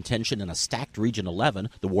playoff contention in a stacked Region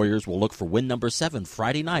 11, the Warriors will look for win number 7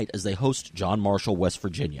 Friday night as they host John Marshall, West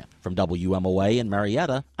Virginia. From WMOA in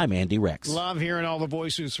Marietta, I'm Andy Rex. Love hearing all the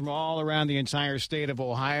voices from all around the entire state of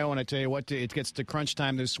Ohio, and I tell you what, it gets to crunch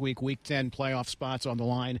time this week. Week 10 playoff spots on the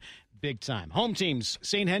line, big time. Home teams,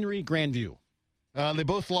 St. Henry, Grandview. They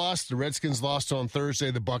both lost. The Redskins lost on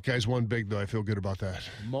Thursday. The Buckeyes won big, though. I feel good about that.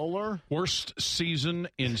 Moeller? Worst season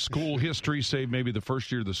in school history, save maybe the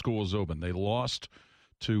first year the school was open. They lost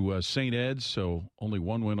to St. Ed's, so only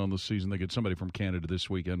 1 win on the season. They get somebody from Canada this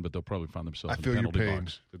weekend, but they'll probably find themselves in the penalty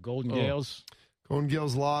box. The Golden Gales? Golden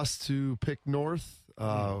Gales lost to Pick North.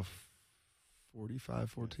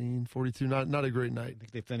 45-14, 42. Not a great night. I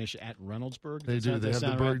think they finish at Reynoldsburg. They do. They have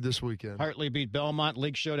the Berg this weekend. Hartley beat Belmont.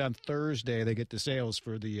 League showdown Thursday. They get the sales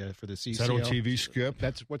for the CCL. Is that on TV, Skip?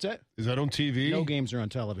 What's that? Is that on TV? No games are on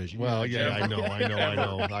television. Well, yeah,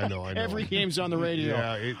 I know. Every game's on the radio.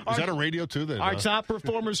 Yeah, is that a radio too then? Our top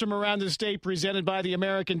performers from around the state presented by the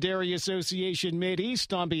American Dairy Association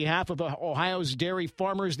Mideast. On behalf of Ohio's dairy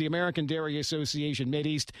farmers, the American Dairy Association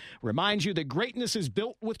Mideast reminds you that greatness is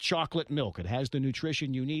built with chocolate milk. It has the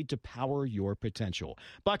nutrition you need to power your potential.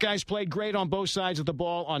 Buckeyes played great on both sides of the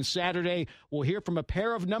ball on Saturday. We'll hear from a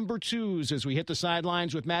pair of number 2s as we hit the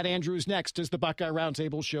sidelines with Matt Andrews next as the Buckeye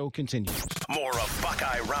Roundtable show continues. More of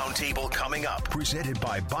Buckeye Roundtable coming up. Presented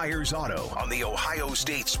by Byers Auto on the Ohio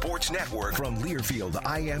State Sports Network from Learfield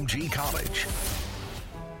IMG College.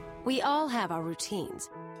 We all have our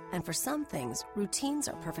routines, and for some things, routines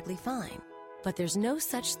are perfectly fine. But there's no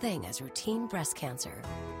such thing as routine breast cancer.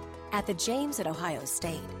 At the James at Ohio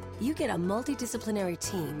State, you get a multidisciplinary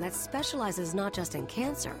team that specializes not just in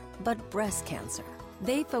cancer, but breast cancer.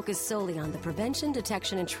 They focus solely on the prevention,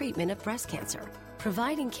 detection, and treatment of breast cancer,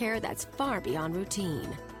 providing care that's far beyond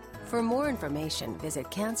routine. For more information, visit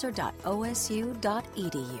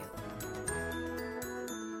cancer.osu.edu.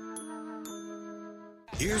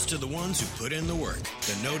 Here's to the ones who put in the work,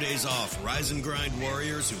 the no days off, rise and grind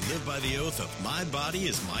warriors who live by the oath of my body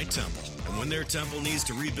is my temple. And when their temple needs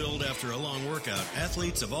to rebuild after a long workout,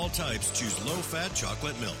 athletes of all types choose low-fat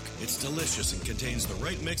chocolate milk. It's delicious and contains the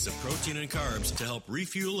right mix of protein and carbs to help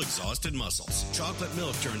refuel exhausted muscles. Chocolate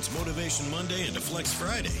milk turns Motivation Monday into Flex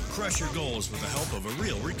Friday. Crush your goals with the help of a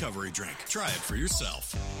real recovery drink. Try it for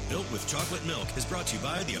yourself. Built with chocolate milk is brought to you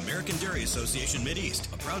by the American Dairy Association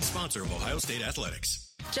Mideast, a proud sponsor of Ohio State Athletics.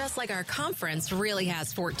 Just like our conference really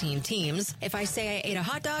has 14 teams, if I say I ate a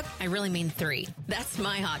hot dog, I really mean 3. That's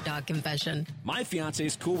my hot dog confession. My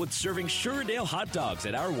fiance's cool with serving Sugardale hot dogs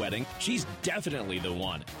at our wedding. She's definitely the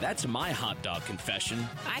one. That's my hot dog confession.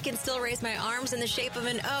 I can still raise my arms in the shape of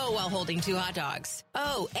an O while holding 2 hot dogs.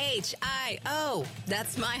 O-H-I-O.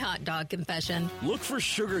 That's my hot dog confession. Look for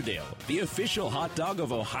Sugardale, the official hot dog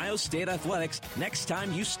of Ohio State Athletics, next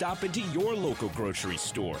time you stop into your local grocery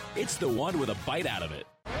store. It's the one with a bite out of it.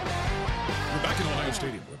 We're back in Ohio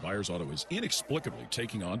Stadium, where Byers Auto is inexplicably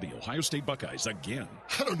taking on the Ohio State Buckeyes again.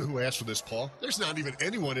 I don't know who asked for this, Paul. There's not even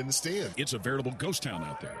anyone in the stand. It's a veritable ghost town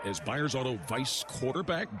out there, as Byers Auto vice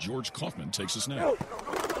quarterback George Kaufman takes a snap.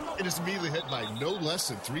 It is immediately hit by no less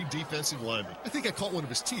than 3 defensive linemen. I think I caught one of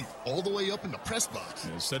his teeth all the way up in the press box.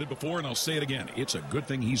 I've said it before, and I'll say it again. It's a good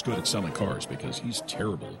thing he's good at selling cars, because he's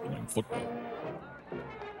terrible playing football.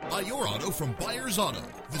 Buy your auto from Byers Auto.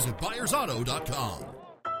 Visit ByersAuto.com.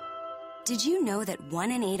 Did you know that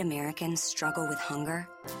 1 in 8 Americans struggle with hunger?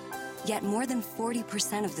 Yet more than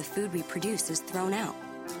 40% of the food we produce is thrown out.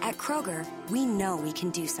 At Kroger, we know we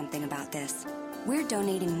can do something about this. We're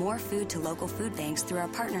donating more food to local food banks through our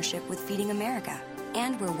partnership with Feeding America.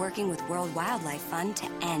 And we're working with World Wildlife Fund to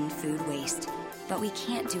end food waste. But we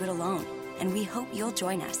can't do it alone, and we hope you'll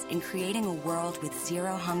join us in creating a world with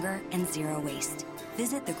zero hunger and zero waste.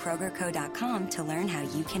 Visit thekrogerco.com to learn how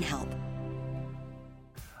you can help.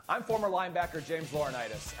 I'm former linebacker James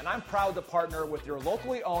Laurinaitis, and I'm proud to partner with your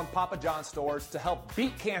locally owned Papa John's stores to help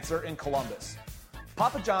beat cancer in Columbus.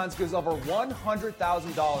 Papa John's gives over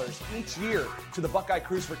 $100,000 each year to the Buckeye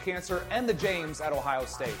Cruise for Cancer and the James at Ohio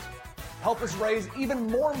State. Help us raise even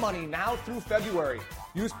more money now through February.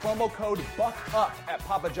 Use promo code BUCKUP at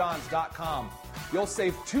papajohns.com. You'll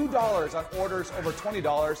save $2 on orders over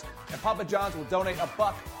 $20, and Papa John's will donate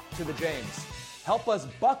 $1 to the James. Help us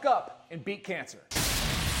buck up and beat cancer.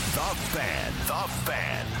 The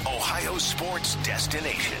Fan, Ohio sports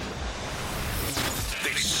destination.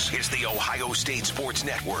 This is the Ohio State Sports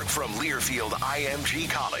Network from Learfield IMG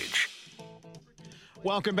College.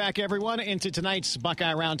 Welcome back, everyone, into tonight's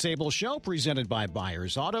Buckeye Roundtable show presented by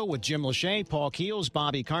Byers Auto with Jim Lachey, Paul Keels,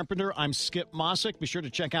 Bobby Carpenter. I'm Skip Mosic. Be sure to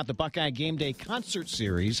check out the Buckeye Game Day Concert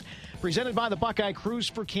Series presented by the Buckeye Cruise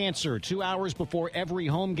for Cancer, 2 hours before every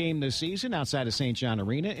home game this season outside of St. John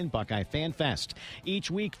Arena in Buckeye Fan Fest. Each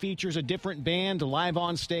week features a different band live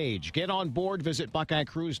on stage. Get on board. Visit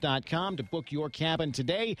BuckeyeCruise.com to book your cabin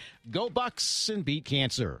today. Go Bucks and beat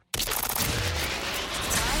cancer.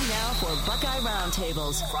 Now for Buckeye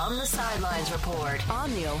Roundtables from the Sidelines Report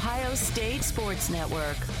on the Ohio State Sports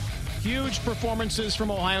Network. Huge performances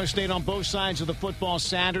from Ohio State on both sides of the football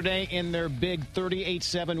Saturday in their big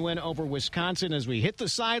 38-7 win over Wisconsin as we hit the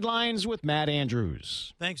sidelines with Matt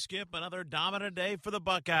Andrews. Thanks, Skip. Another dominant day for the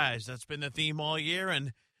Buckeyes. That's been the theme all year,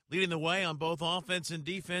 and leading the way on both offense and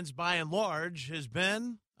defense by and large has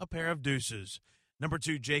been a pair of deuces. Number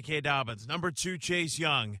 2, J.K. Dobbins. Number 2, Chase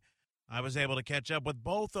Young. I was able to catch up with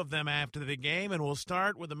both of them after the game, and we'll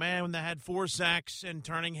start with the man that had 4 sacks and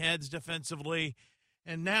turning heads defensively,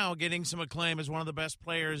 and now getting some acclaim as one of the best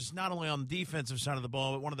players, not only on the defensive side of the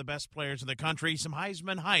ball, but one of the best players in the country. Some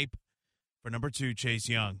Heisman hype for number 2, Chase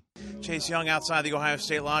Young. Chase Young outside the Ohio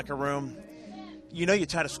State locker room. You know you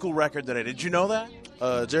tied a school record today. Did you know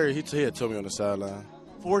that? Jerry, he had told me on the sideline.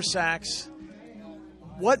 4 sacks.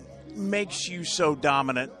 What makes you so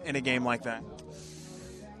dominant in a game like that?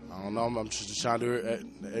 I don't know. I'm just trying to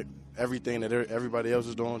do everything that everybody else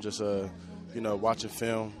is doing, just, watching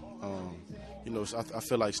film. I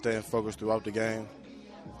feel like staying focused throughout the game.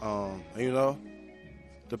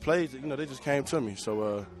 The plays, they just came to me.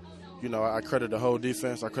 So, I credit the whole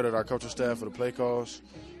defense. I credit our coaching staff for the play calls.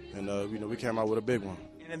 And, we came out with a big one.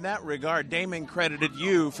 And in that regard, Damon credited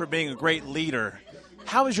you for being a great leader.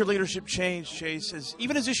 How has your leadership changed, Chase,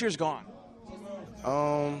 even as this year's gone?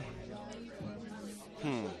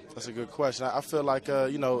 That's a good question. I feel like,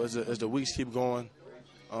 as the weeks keep going,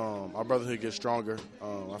 our brotherhood gets stronger.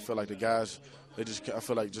 I feel like the guys,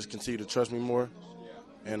 just continue to trust me more.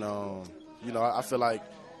 And, I feel like,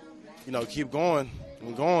 keep going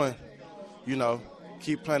and going,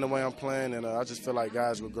 keep playing the way I'm playing. And I just feel like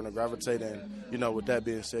guys are going to gravitate. And, with that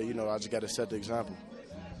being said, I just got to set the example.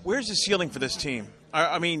 Where's the ceiling for this team?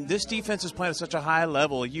 I mean, this defense is playing at such a high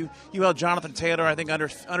level. You held Jonathan Taylor, I think, under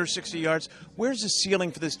 60 yards. Where's the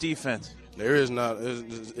ceiling for this defense? There is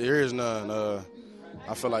none. There is none.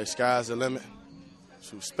 I feel like sky's the limit.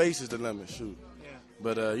 Shoot, space is the limit. Shoot. Yeah.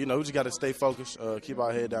 But, we just got to stay focused, keep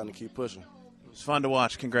our head down, and keep pushing. It was fun to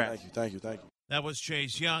watch. Congrats. Thank you. That was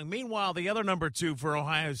Chase Young. Meanwhile, the other number 2 for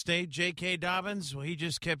Ohio State, J.K. Dobbins, well, he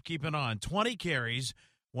just kept keeping on. 20 carries,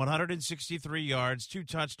 163 yards, 2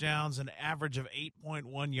 touchdowns, an average of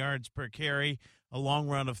 8.1 yards per carry, a long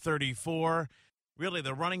run of 34. Really,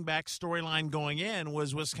 the running back storyline going in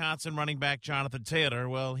was Wisconsin running back Jonathan Taylor.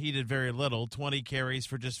 Well, he did very little, 20 carries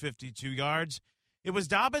for just 52 yards. It was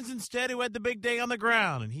Dobbins instead who had the big day on the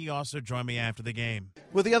ground, and he also joined me after the game.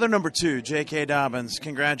 With the other number 2, J.K. Dobbins,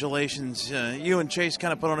 congratulations. You and Chase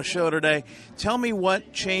kind of put on a show today. Tell me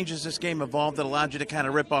what changes this game evolved that allowed you to kind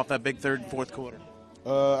of rip off that big third and fourth quarter.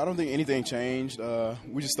 I don't think anything changed.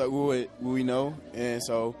 We just stuck with what we know, and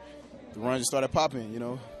so the run just started popping,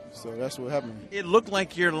 So that's what happened. It looked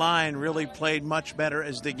like your line really played much better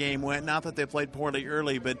as the game went. Not that they played poorly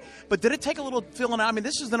early, but did it take a little filling out? I mean,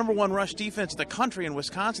 this is the number 1 rush defense in the country in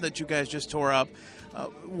Wisconsin that you guys just tore up.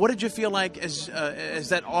 What did you feel like as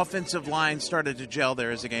that offensive line started to gel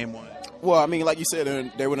there as the game went? Well, I mean, like you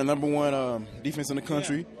said, they were the number 1 defense in the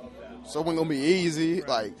country, so it wasn't gonna be easy.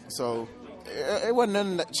 It wasn't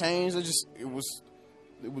nothing that changed.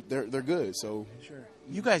 They're good. So sure.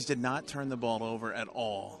 You guys did not turn the ball over at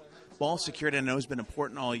all. Ball security, I know, has been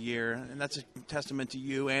important all year, and that's a testament to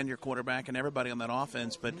you and your quarterback and everybody on that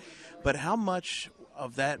offense. But how much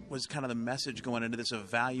of that was kind of the message going into this of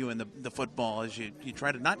value in the football as you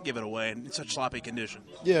try to not give it away in such sloppy conditions?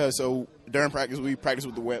 Yeah, so during practice, we practice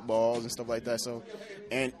with the wet balls and stuff like that. So,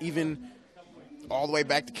 and even all the way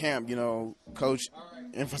back to camp, Coach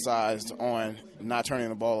emphasized on not turning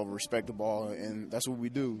the ball over, respect the ball, and that's what we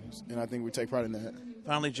do. And I think we take pride in that.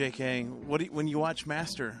 Finally, J.K., when you watch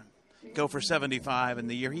Master go for 75 in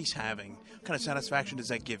the year he's having, what kind of satisfaction does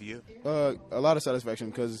that give you? A lot of satisfaction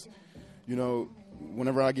because,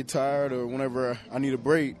 whenever I get tired or whenever I need a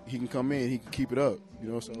break, he can come in, he can keep it up,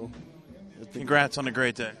 so. Congrats on a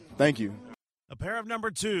great day. Thank you. A pair of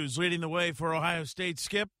number 2s leading the way for Ohio State.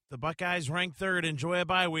 Skip, the Buckeyes ranked 3rd, enjoy a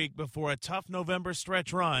bye week before a tough November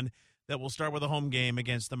stretch run that will start with a home game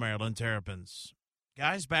against the Maryland Terrapins.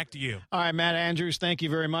 Guys, back to you. All right, Matt Andrews, thank you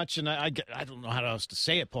very much. And I don't know how else to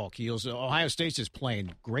say it, Paul Keels. Ohio State's just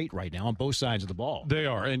playing great right now on both sides of the ball. They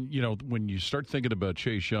are. And, when you start thinking about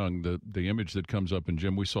Chase Young, the image that comes up, and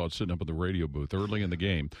Jim, we saw it sitting up at the radio booth early in the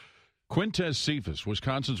game. Quintez Cephas,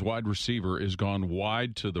 Wisconsin's wide receiver, is gone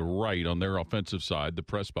wide to the right on their offensive side, the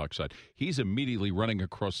press box side. He's immediately running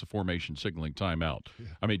across the formation, signaling timeout. Yeah.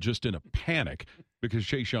 I mean, just in a panic because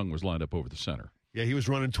Chase Young was lined up over the center. Yeah, he was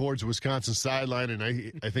running towards the Wisconsin sideline, and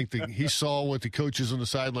I think he saw what the coaches on the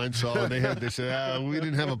sideline saw, and they said, we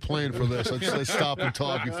didn't have a plan for this. Let's stop and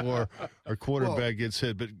talk before our quarterback gets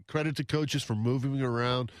hit. But credit to coaches for moving him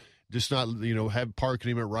around, just not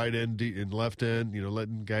parking him at right end and left end,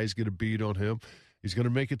 letting guys get a beat on him. He's going to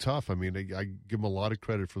make it tough. I mean, I give him a lot of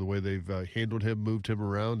credit for the way they've handled him, moved him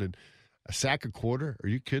around, and a sack a quarter? Are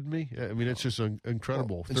you kidding me? I mean, it's just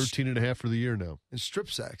incredible. 13.5 for the year now. And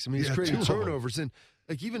strip sacks. I mean, he's creating turnovers. And,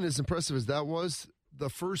 even as impressive as that was, the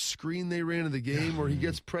first screen they ran in the game where he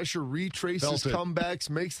gets pressure, retraces,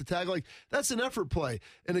 comebacks, makes the tackle, that's an effort play.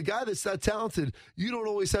 And a guy that's that talented, you don't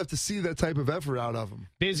always have to see that type of effort out of him.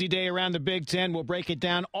 Busy day around the Big Ten. We'll break it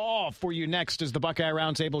down all for you next as the Buckeye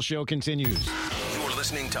Roundtable show continues.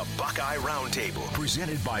 Listening to Buckeye Roundtable,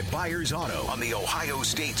 presented by Byers Auto on the Ohio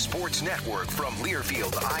State Sports Network from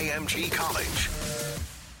Learfield IMG College.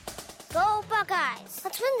 Go Buckeyes!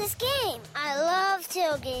 Let's win this game. I love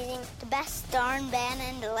tailgating. The best darn band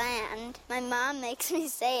in the land. My mom makes me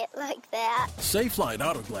say it like that. Safelite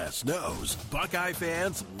Auto Glass knows Buckeye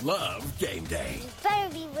fans love game day. You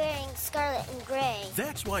better be wearing scarlet and gray.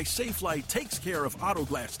 That's why Safelite takes care of auto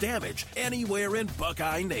glass damage anywhere in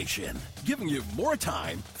Buckeye Nation, giving you more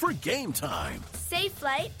time for game time.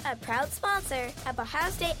 Safelite, a proud sponsor of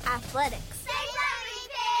Ohio State Athletics. Safelite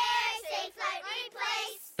Repair, Safelite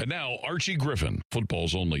Replace. And now, Archie Griffin,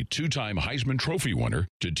 football's only 2-time Heisman Trophy winner,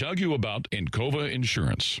 to tell you about Encova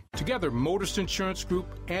Insurance. Together, Motorist Insurance Group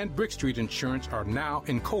and Brick Street Insurance are now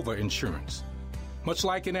Encova Insurance. Much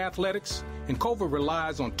like in athletics, Encova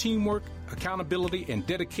relies on teamwork, accountability, and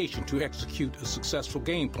dedication to execute a successful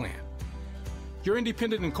game plan. Your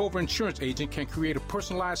independent Encova insurance agent can create a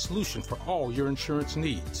personalized solution for all your insurance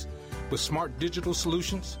needs. With smart digital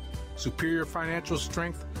solutions, superior financial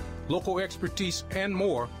strength, local expertise, and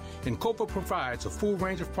more, Encova provides a full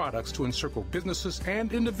range of products to encircle businesses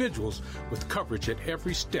and individuals with coverage at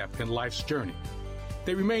every step in life's journey.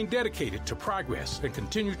 They remain dedicated to progress and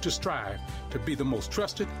continue to strive to be the most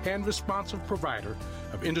trusted and responsive provider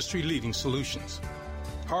of industry-leading solutions.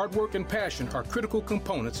 Hard work and passion are critical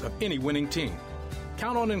components of any winning team.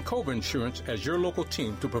 Count on Encova Insurance as your local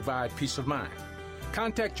team to provide peace of mind.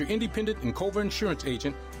 Contact your independent Encova insurance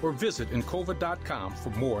agent or visit Encova.com for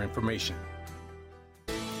more information.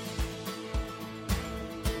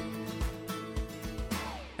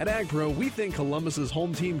 At AgPro, we think Columbus's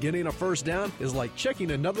home team getting a first down is like checking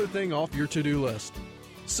another thing off your to-do list.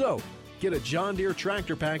 So, get a John Deere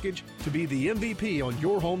tractor package to be the MVP on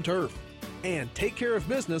your home turf. And take care of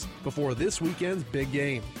business before this weekend's big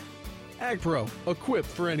game. AgPro, equipped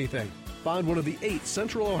for anything. Find one of the 8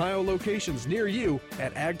 Central Ohio locations near you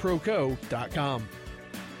at agproco.com.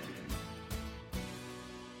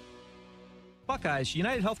 Buckeyes,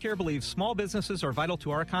 United Healthcare believes small businesses are vital to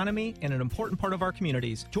our economy and an important part of our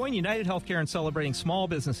communities. Join United Healthcare in celebrating small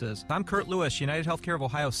businesses. I'm Kurt Lewis, United Healthcare of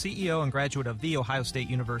Ohio CEO and graduate of The Ohio State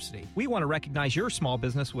University. We want to recognize your small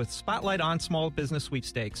business with Spotlight on Small Business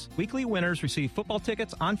Sweepstakes. Weekly winners receive football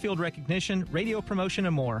tickets, on-field recognition, radio promotion,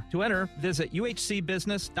 and more. To enter, visit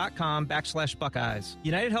uhcbusiness.com/Buckeyes.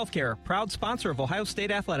 United Healthcare, proud sponsor of Ohio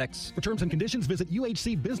State Athletics. For terms and conditions, visit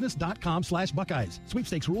uhcbusiness.com/Buckeyes.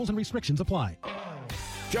 Sweepstakes rules and restrictions apply.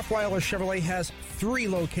 Jeff Weiler Chevrolet has 3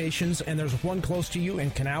 locations, and there's one close to you in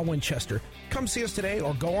Canal, Winchester. Come see us today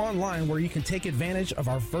or go online where you can take advantage of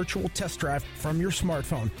our virtual test drive from your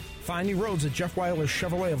smartphone. Find new roads at Jeff Weiler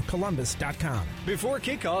Chevrolet of Columbus.com. Before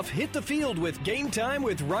kickoff, hit the field with Game Time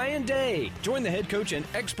with Ryan Day. Join the head coach and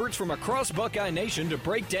experts from across Buckeye Nation to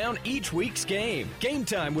break down each week's game. Game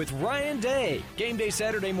Time with Ryan Day. Game day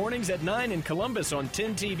Saturday mornings at 9 in Columbus on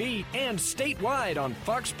 10 TV and statewide on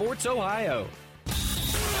Fox Sports Ohio.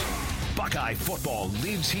 Buckeye football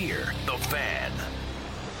lives here. The Fan.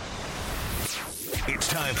 It's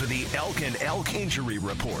time for the Elk and Elk Injury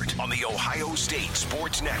Report on the Ohio State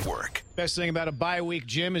Sports Network. Best thing about a bye week,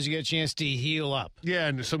 Jim, is you get a chance to heal up. Yeah,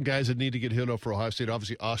 and some guys that need to get healed up for Ohio State.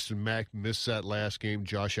 Obviously, Austin Mack missed that last game.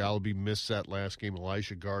 Josh Allaby missed that last game.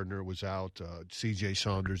 Elijah Gardner was out. C.J.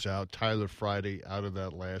 Saunders out. Tyler Friday out of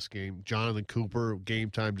that last game. Jonathan Cooper,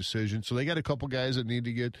 game time decision. So they got a couple guys that need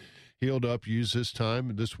to get healed up, use this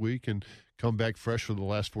time this week, and come back fresh for the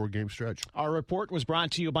last 4-game stretch. Our report was brought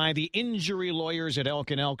to you by the injury lawyers at Elk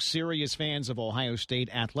 & Elk. Serious fans of Ohio State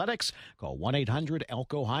athletics, call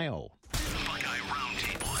 1-800-ELK-OHIO. Buckeye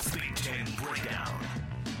Roundtable Big Ten Breakdown.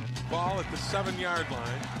 Ball at the 7-yard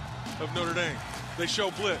line of Notre Dame. They show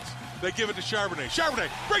blitz. They give it to Charbonnet. Charbonnet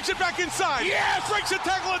breaks it back inside. Yes! Breaks a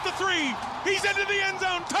tackle at the 3. He's into the end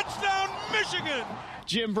zone. Touchdown, Michigan!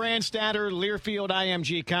 Jim Brandstatter, Learfield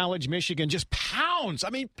IMG College, Michigan just pounds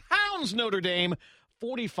Notre Dame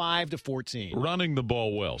 45-14. Running the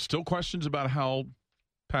ball well. Still questions about how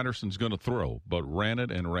Patterson's going to throw, but ran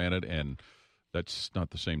it, and that's not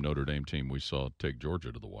the same Notre Dame team we saw take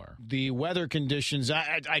Georgia to the wire. The weather conditions,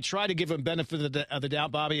 I try to give them benefit of the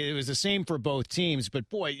doubt, Bobby. It was the same for both teams, but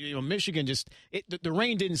boy, Michigan the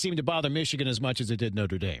rain didn't seem to bother Michigan as much as it did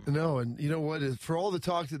Notre Dame. No, and you know what? For all the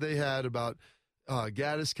talk that they had about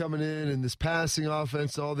Gaddis coming in and this passing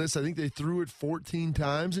offense, all this, I think they threw it 14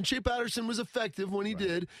 times, and Shea Patterson was effective when he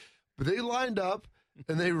did, but they lined up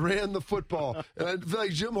and they ran the football. And I feel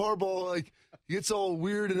like Jim Harbaugh, gets all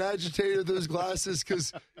weird and agitated with those glasses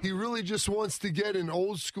because he really just wants to get an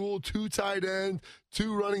old school 2 tight end,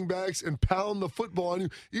 2 running backs, and pound the football on you.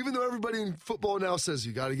 Even though everybody in football now says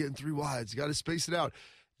you got to get in 3 wides, you got to space it out.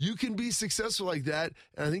 You can be successful like that,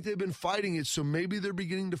 and I think they've been fighting it, so maybe they're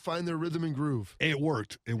beginning to find their rhythm and groove. It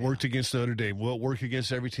worked. It worked against Notre Dame. Will it work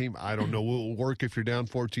against every team? I don't know. Will it work if you're down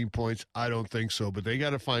 14 points? I don't think so, but they got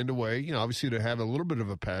to find a way, obviously to have a little bit of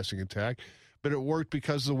a passing attack, but it worked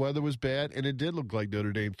because the weather was bad, and it did look like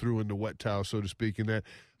Notre Dame threw in the wet towel, so to speak, in that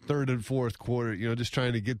 3rd and 4th quarter, just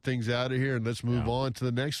trying to get things out of here, and let's move on to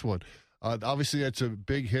the next one. Obviously, that's a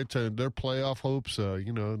big hit to their playoff hopes.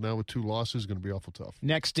 Now with 2 losses, going to be awful tough.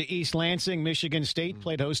 Next to East Lansing, Michigan State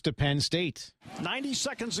played host to Penn State. 90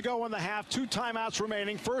 seconds to go in the half. 2 timeouts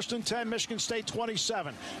remaining. 1st and 10, Michigan State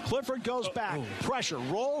 27. Clifford goes back. Pressure.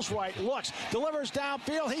 Rolls right. Looks. Delivers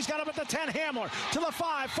downfield. He's got him at the 10. Hamler to the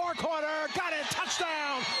 5. Far corner. Got it.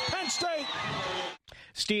 Touchdown. Penn State.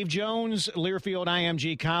 Steve Jones, Learfield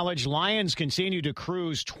IMG College. Lions continue to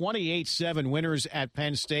cruise, 28-7 winners at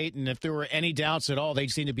Penn State. And if there were any doubts at all, they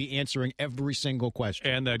seem to be answering every single question.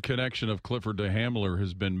 And that connection of Clifford to Hamler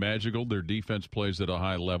has been magical. Their defense plays at a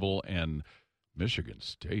high level, and Michigan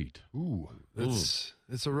State. Ooh,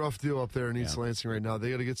 it's a rough deal up there in East Lansing right now. They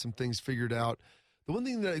got to get some things figured out. The one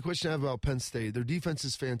thing that the question I have about Penn State, their defense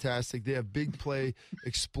is fantastic. They have big play,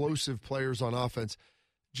 explosive players on offense.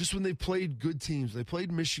 Just when they played good teams, they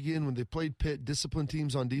played Michigan, when they played Pitt, disciplined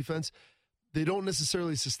teams on defense, they don't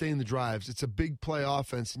necessarily sustain the drives. It's a big play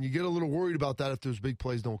offense, and you get a little worried about that if those big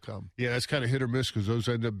plays don't come. Yeah, that's kind of hit or miss because those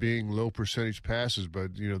end up being low percentage passes,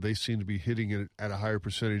 but, they seem to be hitting it at a higher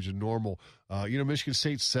percentage than normal. Michigan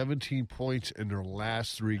State, 17 points in their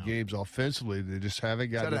last 3 games offensively. They just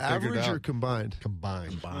haven't gotten it figured out. Is that average or combined?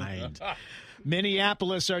 Combined.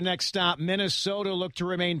 Minneapolis, our next stop. Minnesota looked to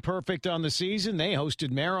remain perfect on the season. They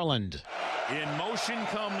hosted Maryland. In motion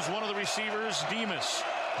comes one of the receivers, Demas.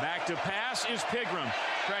 Back to pass is Pigram.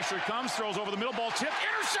 Pressure comes, throws over the middle, ball tipped,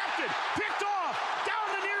 intercepted, picked off,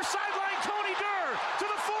 down the near sideline, Coney Durr to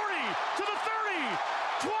the 40, to the 30,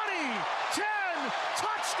 20, 10,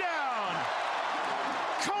 touchdown,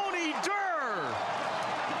 Coney Durr.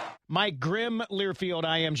 Mike Grimm, Learfield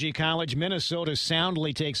IMG College. Minnesota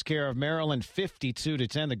soundly takes care of Maryland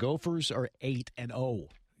 52-10. The Gophers are 8-0.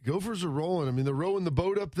 Gophers are rolling. I mean, they're rowing the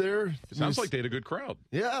boat up there. Sounds like they had a good crowd.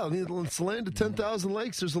 Yeah, I mean, it's the land of 10,000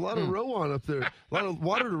 lakes. There's a lot of row on up there. A lot of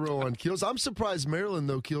water to row on, Keels. I'm surprised Maryland,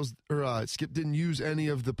 though, Skip didn't use any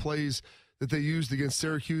of the plays that they used against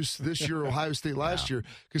Syracuse this year, Ohio State last year,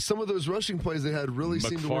 because some of those rushing plays they had really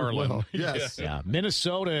seemed to work well. Yes. Yeah.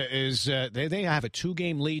 Minnesota is they have a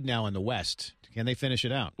 2-game lead now in the West. Can they finish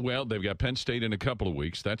it out? Well, they've got Penn State in a couple of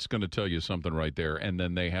weeks. That's going to tell you something right there. And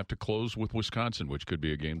then they have to close with Wisconsin, which could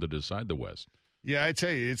be a game to decide the West. Yeah, I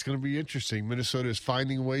tell you, it's going to be interesting. Minnesota is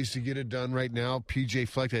finding ways to get it done right now. P.J.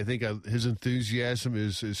 Fleck, I think his enthusiasm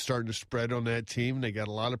is starting to spread on that team. They got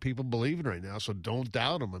a lot of people believing right now, so don't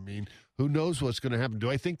doubt them. I mean, who knows what's going to happen? Do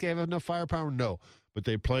I think they have enough firepower? No. But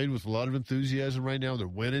they played with a lot of enthusiasm right now. They're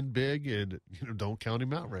winning big, and don't count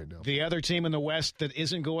him out right now. The other team in the West that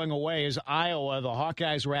isn't going away is Iowa. The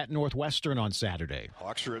Hawkeyes were at Northwestern on Saturday.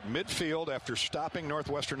 Hawks are at midfield after stopping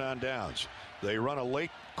Northwestern on downs. They run a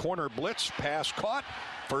late corner blitz, pass caught.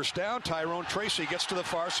 First down, Tyrone Tracy gets to the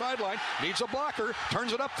far sideline, needs a blocker,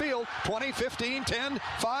 turns it upfield, 20, 15, 10,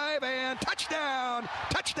 5, and touchdown!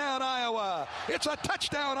 Touchdown, Iowa! It's a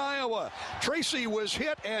touchdown, Iowa! Tracy was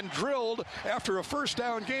hit and drilled after a first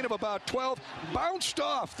down gain of about 12, bounced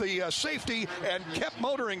off the safety and kept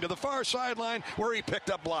motoring to the far sideline where he picked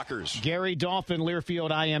up blockers. Gary Dolphin,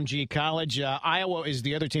 Learfield IMG College. Iowa is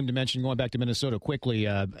the other team to mention, going back to Minnesota quickly.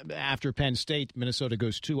 After Penn State, Minnesota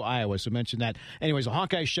goes to Iowa, so mention that. Anyways, the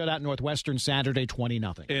Hawkeyes shut out Northwestern Saturday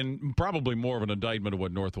 20-0. And probably more of an indictment of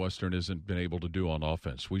what Northwestern hasn't been able to do on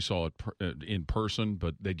offense. We saw it in person,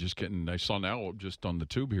 but they just couldn't. I saw now just on the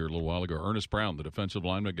tube here a little while ago, Ernest Brown, the defensive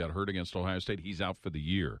lineman, got hurt against Ohio State. He's out for the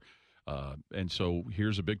year. And so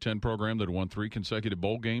here's a Big Ten program that won 3 consecutive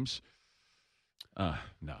bowl games. Nah.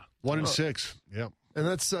 1-6. Yep. And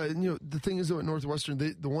that's, the thing is, though, at Northwestern,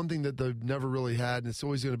 the one thing that they've never really had, and it's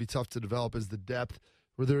always going to be tough to develop, is the depth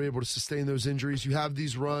where they're able to sustain those injuries. You have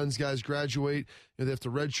these runs, guys graduate, they have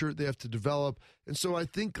to redshirt, they have to develop. And so I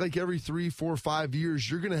think like every 3, 4, 5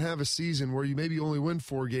 years, you're going to have a season where you maybe only win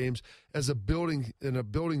 4 games as a building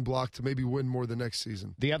block to maybe win more the next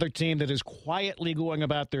season. The other team that is quietly going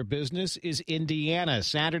about their business is Indiana.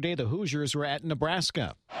 Saturday, the Hoosiers were at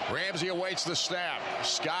Nebraska. Ramsey awaits the snap.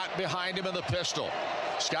 Scott behind him in the pistol.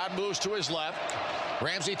 Scott moves to his left.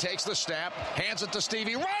 Ramsey takes the snap, hands it to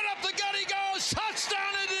Stevie. Right up the gut he goes. Touchdown,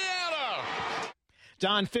 Indiana!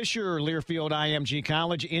 Don Fisher, Learfield IMG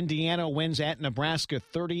College. Indiana wins at Nebraska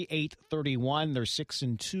 38-31. They're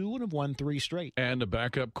 6-2 and have won 3 straight. And a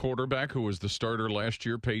backup quarterback who was the starter last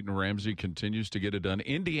year, Peyton Ramsey, continues to get it done.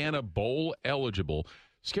 Indiana bowl eligible.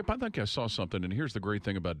 Skip, I think I saw something, and here's the great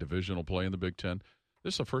thing about divisional play in the Big Ten.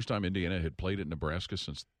 This is the first time Indiana had played at Nebraska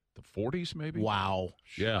since the 40s, maybe? Wow.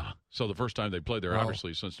 Yeah. So the first time they played there,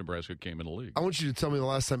 obviously, since Nebraska came in the league. I want you to tell me the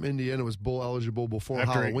last time Indiana was bowl eligible before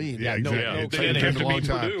Halloween. Exactly. They didn't have to beat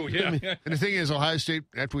Purdue. Yeah. And the thing is, Ohio State,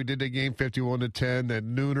 after we did that game 51-10 at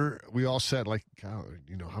Nooner, we all said, like, God,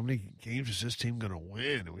 how many games is this team going to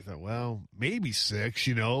win? And we thought, well, maybe 6,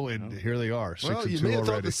 and here they are. 6-2 well, you may have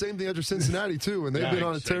thought the same thing after Cincinnati, too, and they've been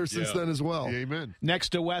on a tear since then as well. Amen. Next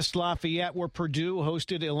to West Lafayette, where Purdue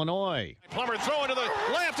hosted Illinois. Plummer throwing to the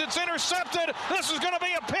left. It's intercepted. This is going to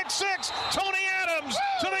be a pick 6. Tony Adams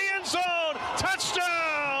to the end zone.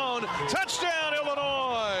 Touchdown. Touchdown,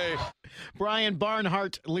 Illinois. Brian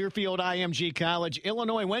Barnhart, Learfield IMG College.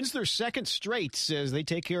 Illinois wins their 2nd straight as they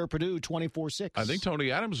take care of Purdue 24-6. I think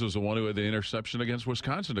Tony Adams was the one who had the interception against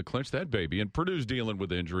Wisconsin to clinch that baby. And Purdue's dealing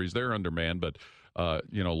with injuries. They're undermanned, but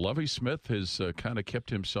Lovie Smith has kind of kept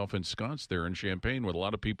himself ensconced there in Champaign, when a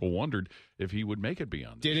lot of people wondered if he would make it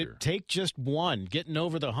beyond this year. Did it take just one, getting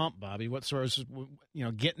over the hump, Bobby? What sort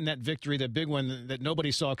of, getting that victory, the big one that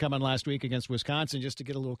nobody saw coming last week against Wisconsin, just to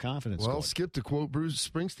get a little confidence? Well, Skip, to quote Bruce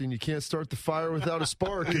Springsteen, you can't start the fire without a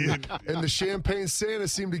spark. and the Champaign Santa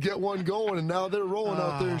seemed to get one going, and now they're rolling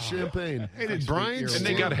out there in Champaign. Hey, did Brian? And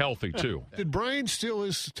they got healthy too. Did Brian steal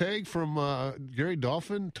his tag from Gary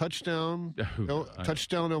Dolphin? Touchdown,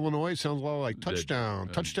 touchdown, Illinois. Sounds a lot like touchdown,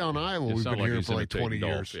 touchdown, Iowa. We've been hearing for like 20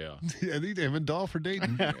 years. Yeah, I think they have a Dolph for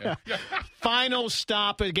Dayton. Final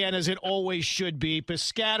stop again, as it always should be,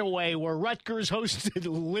 Piscataway, where Rutgers hosted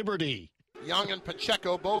Liberty. Young and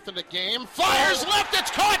Pacheco both in the game. Fires left, it's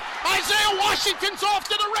caught. Isaiah Washington's off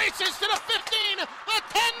to the races, to the 15, the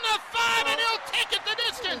 10, the 5, and he'll take it the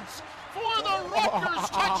distance for the Rutgers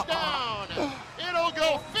touchdown. It'll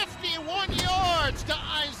go 51 yards to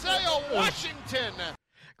Isaiah Washington.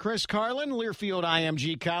 Chris Carlin, Learfield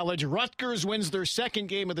IMG College. Rutgers wins their second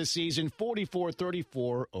game of the season,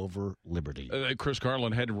 44-34 over Liberty. Chris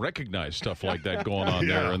Carlin hadn't recognized stuff like that going on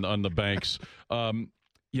there on the banks.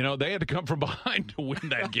 They had to come from behind to win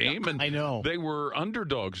that game, and I know they were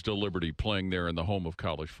underdogs to Liberty playing there in the home of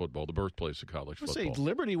college football, the birthplace of college football. Say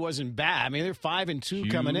Liberty wasn't bad. I mean, they're 5-2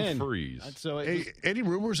 coming in. Freeze. So any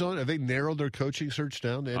rumors on? Have they narrowed their coaching search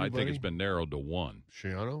down to anybody? I think it's been narrowed to one.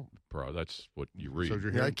 Shiano? That's what you read.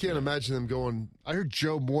 So I can't imagine them going. I heard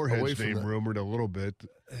Joe Moorhead's name rumored a little bit.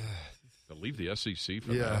 Leave the SEC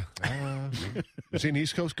for that. Is he an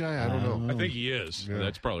East Coast guy? I don't know. I think he is. Yeah.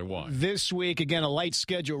 That's probably why. This week, again, a light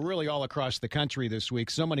schedule really all across the country this week.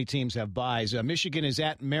 So many teams have byes. Michigan is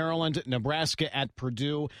at Maryland, Nebraska at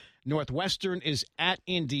Purdue, Northwestern is at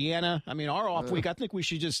Indiana. I mean, our off week, I think we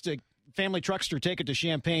should just family truckster take it to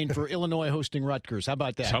Champaign for Illinois hosting Rutgers. How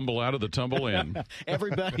about that? Tumble out of the tumble in.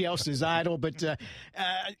 Everybody else is idle, but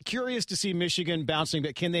curious to see Michigan bouncing.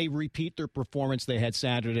 But can they repeat their performance they had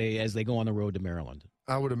Saturday as they go on the road to Maryland?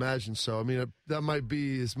 I would imagine so. I mean, that might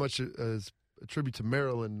be as much as a tribute to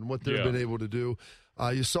Maryland and what they've been able to do.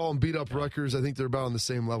 You saw them beat up Rutgers. I think they're about on the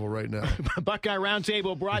same level right now. Buckeye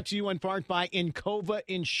Roundtable brought to you in part by Encova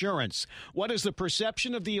Insurance. What is the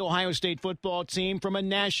perception of the Ohio State football team from a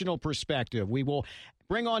national perspective? We will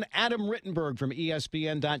bring on Adam Rittenberg from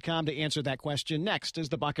ESPN.com to answer that question next as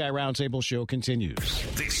the Buckeye Roundtable show continues.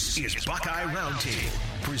 This is Buckeye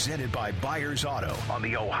Roundtable, presented by Byers Auto on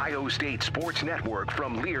the Ohio State Sports Network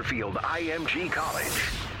from Learfield IMG College.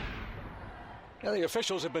 Now, the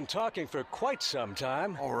officials have been talking for quite some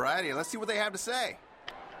time. All righty, let's see what they have to say.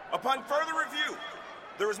 Upon further review,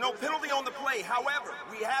 there is no penalty on the play. However,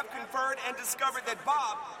 we have conferred and discovered that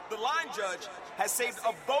Bob, the line judge, has saved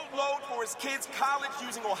a boatload for his kids' college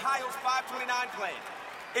using Ohio's 529 plan.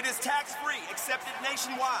 It is tax-free, accepted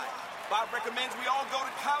nationwide. Bob recommends we all go to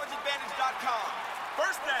collegeadvantage.com.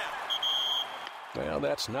 First down. Well,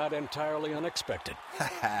 that's not entirely unexpected.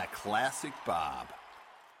 Classic Bob.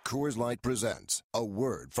 Coors Light presents A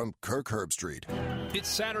Word from Kirk Herbstreit. It's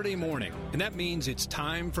Saturday morning, and that means it's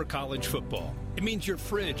time for college football. It means your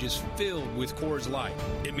fridge is filled with Coors Light.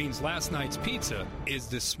 It means last night's pizza is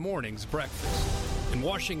this morning's breakfast. And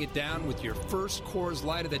washing it down with your first Coors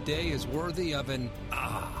Light of the day is worthy of an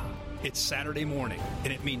It's Saturday morning,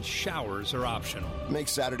 and it means showers are optional. Make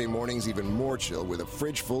Saturday mornings even more chill with a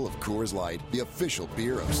fridge full of Coors Light, the official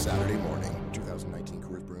beer of Saturday morning. 2019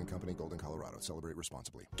 Coors Brewing Company, Golden, Colorado. Celebrate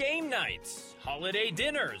responsibly. Game nights, holiday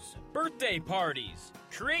dinners, birthday parties.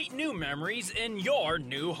 Create new memories in your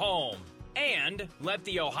new home. And let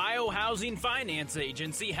the Ohio Housing Finance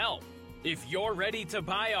Agency help. If you're ready to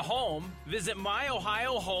buy a home, visit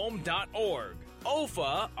myohiohome.org.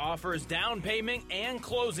 OFA offers down payment and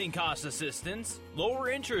closing cost assistance, lower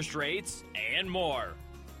interest rates, and more.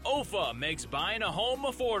 OFA makes buying a home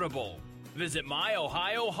affordable. Visit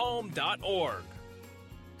myohiohome.org.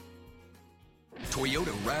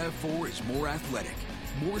 Toyota RAV4 is more athletic,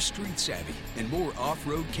 more street savvy, and more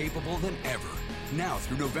off-road capable than ever. Now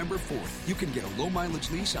through November 4th, you can get a low-mileage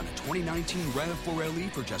lease on a 2019 RAV4 LE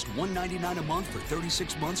for just $199 a month for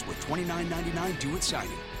 36 months with $29.99 due at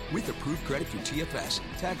signing. With approved credit through TFS,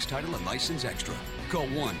 tax, title, and license extra. Call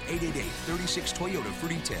 1-888-36-TOYOTA for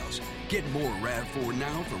details. Get more RAV4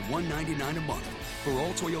 now for $199 a month. For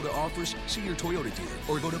all Toyota offers, see your Toyota dealer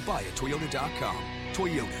or go to buyatoyota.com.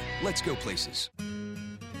 Toyota, let's go places.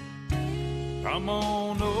 Come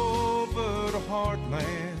on over to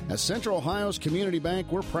Heartland. As Central Ohio's community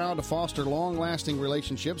bank, we're proud to foster long-lasting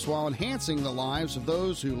relationships while enhancing the lives of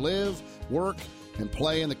those who live, work, and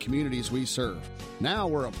play in the communities we serve. Now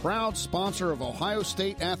we're a proud sponsor of Ohio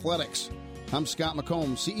State Athletics. I'm Scott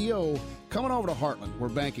McComb, CEO. Coming over to Heartland, where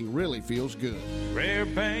banking really feels good. Where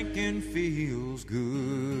banking feels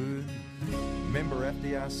good. Member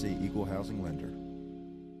FDIC, Equal Housing Lender.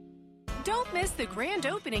 Don't miss the grand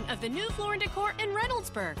opening of the new Floor & Decor in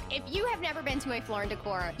Reynoldsburg. If you have never been to a Floor &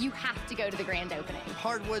 Decor, you have to go to the grand opening.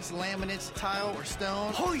 Hardwoods, laminates, tile, or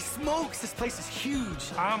stone. Holy smokes, this place is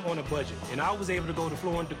huge. I'm on a budget, and I was able to go to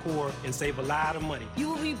Floor & Decor and save a lot of money. You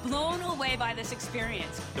will be blown away by this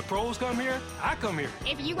experience. The pros come here, I come here.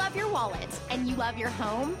 If you love your wallet and you love your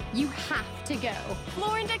home, you have to go.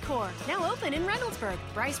 Floor & Decor, now open in Reynoldsburg.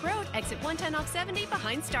 Bryce Road, exit 110 off 70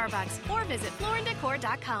 behind Starbucks, or visit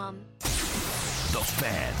flooranddecor.com. The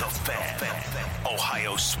Fan.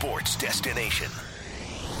 Ohio sports destination.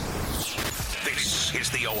 This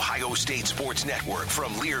is the Ohio State Sports Network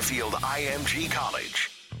from Learfield IMG College.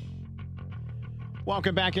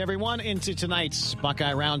 Welcome back, everyone, into tonight's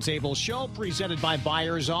Buckeye Roundtable show presented by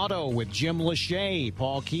Buyers Auto with Jim Lachey,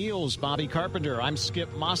 Paul Keels, Bobby Carpenter. I'm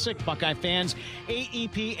Skip Mosic. Buckeye fans,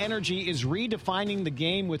 AEP Energy is redefining the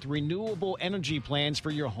game with renewable energy plans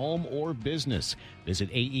for your home or business.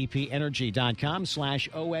 Visit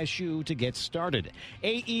aepenergy.com/OSU to get started.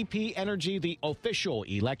 AEP Energy, the official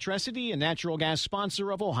electricity and natural gas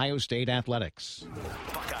sponsor of Ohio State Athletics.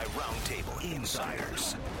 Buckeye Roundtable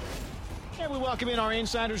Insiders. And we welcome in our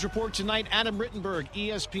Insiders Report tonight, Adam Rittenberg,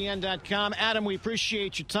 ESPN.com. Adam, we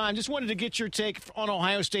appreciate your time. Just wanted to get your take on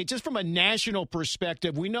Ohio State, just from a national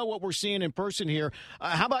perspective. We know what we're seeing in person here.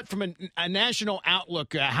 How about from a national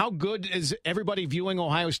outlook? How good is everybody viewing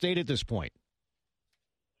Ohio State at this point?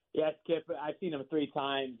 Yeah, Skip, I've seen them 3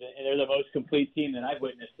 times, and they're the most complete team that I've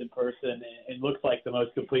witnessed in person, and looks like the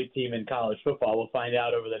most complete team in college football. We'll find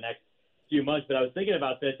out over the next few months. But I was thinking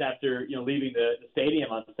about this after leaving the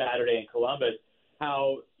stadium on Saturday in Columbus,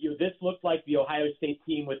 how this looked like the Ohio State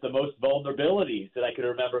team with the most vulnerabilities that I could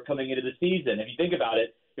remember coming into the season. If you think about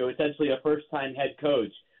it, essentially a first-time head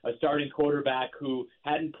coach, a starting quarterback who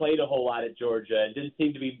hadn't played a whole lot at Georgia and didn't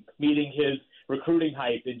seem to be meeting his recruiting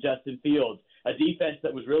hype in Justin Fields, a defense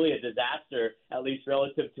that was really a disaster, at least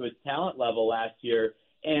relative to its talent level last year.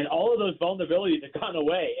 And all of those vulnerabilities have gone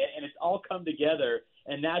away, and it's all come together.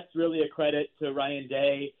 And that's really a credit to Ryan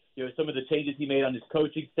Day, some of the changes he made on his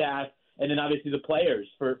coaching staff, and then obviously the players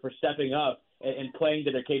for stepping up and playing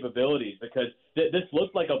to their capabilities, because this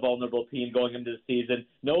looked like a vulnerable team going into the season.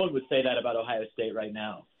 No one would say that about Ohio State right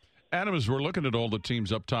now. Adam, as we're looking at all the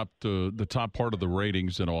teams up top, the top part of the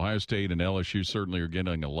ratings, and Ohio State and LSU certainly are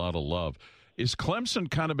getting a lot of love. Is Clemson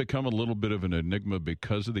kind of become a little bit of an enigma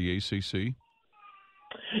because of the ACC?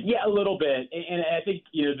 Yeah, a little bit. And I think,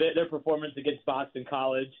 their performance against Boston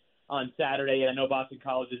College on Saturday, and I know Boston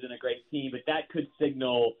College isn't a great team, but that could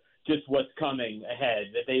signal just what's coming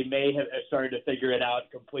ahead, that they may have started to figure it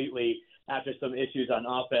out completely after some issues on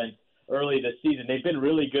offense early this season. They've been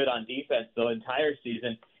really good on defense the entire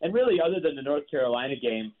season. And really, other than the North Carolina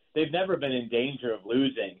game, they've never been in danger of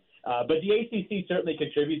losing. But the ACC certainly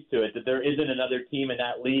contributes to it, that there isn't another team in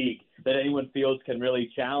that league that anyone feels can really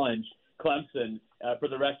challenge Clemson for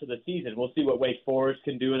the rest of the season. We'll see what Wake Forest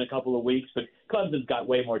can do in a couple of weeks, but Clemson's got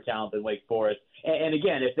way more talent than Wake Forest. And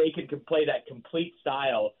again, if they can play that complete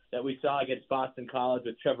style that we saw against Boston College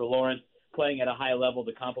with Trevor Lawrence playing at a high level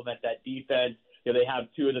to complement that defense, they have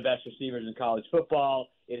 2 of the best receivers in college football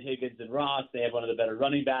in Higgins and Ross. They have one of the better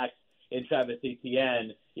running backs in Travis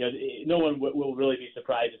Etienne. No one will really be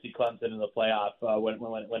surprised to see Clemson in the playoff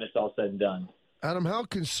when it's all said and done. Adam, how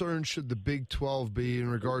concerned should the Big 12 be in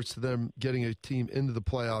regards to them getting a team into the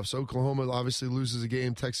playoffs? Oklahoma obviously loses a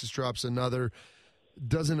game. Texas drops another.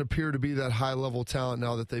 Doesn't appear to be that high-level talent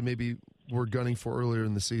now that they maybe were gunning for earlier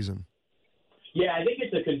in the season. Yeah, I think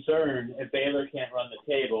it's a concern if Baylor can't run the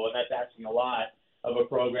table, and that's asking a lot of a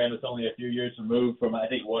program that's only a few years removed from, I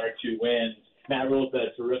think, 1 or 2 wins. Matt Rule's done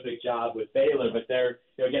a terrific job with Baylor, but they're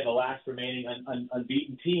again the last remaining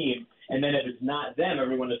unbeaten team. And then if it's not them,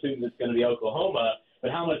 everyone assumes it's going to be Oklahoma.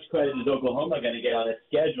 But how much credit is Oklahoma going to get on its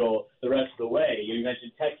schedule the rest of the way? You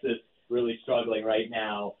mentioned Texas really struggling right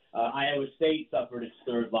now. Iowa State suffered its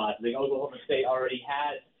 3rd loss. I think Oklahoma State already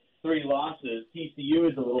has 3 losses. TCU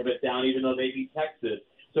is a little bit down, even though they beat Texas.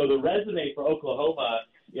 So the resume for Oklahoma,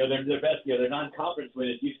 their best, their non-conference win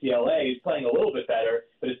is UCLA. Is playing a little bit better,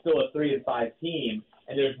 but it's still a 3-5 team,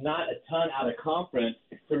 and there's not a ton out of conference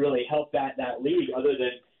to really help that league, other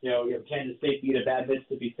than Kansas State beat a bad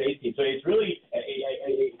Mississippi State team. So it's really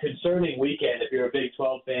a concerning weekend if you're a Big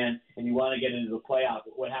 12 fan and you want to get into the playoff.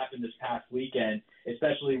 What happened this past weekend,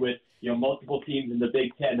 especially with multiple teams in the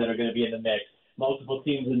Big 10 that are going to be in the mix, multiple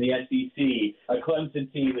teams in the SEC, a Clemson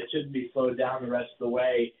team that shouldn't be slowed down the rest of the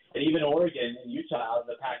way, and even Oregon and Utah out in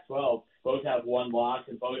the Pac-12 both have 1 loss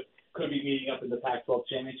and both could be meeting up in the Pac-12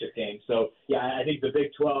 championship game. So, yeah, I think the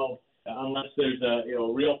Big 12, unless there's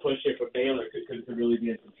a real push here for Baylor, could really be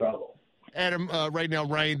in some trouble. Adam, right now,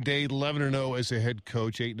 Ryan Day, 11-0 as a head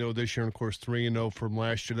coach, 8-0 this year, and, of course, 3-0 from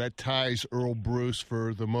last year. That ties Earl Bruce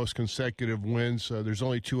for the most consecutive wins. There's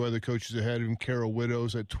only 2 other coaches ahead of him, Carol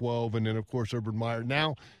Widows at 12, and then, of course, Urban Meyer.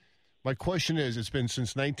 Now, my question is, it's been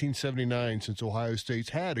since 1979 since Ohio State's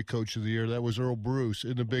had a Coach of the Year. That was Earl Bruce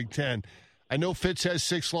in the Big Ten. I know Fitz has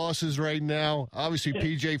 6 losses right now. Obviously,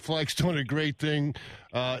 P.J. Fleck's doing a great thing.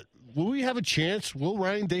 Will we have a chance? Will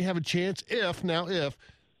Ryan Day have a chance if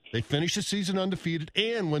they finish the season undefeated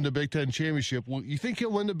and win the Big Ten championship? Well, you think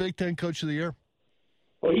he'll win the Big Ten Coach of the Year?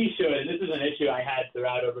 Well, he should. And this is an issue I had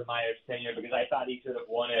throughout Urban Meyer's tenure because I thought he should have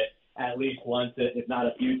won it at least once, if not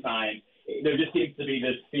a few times. There just seems to be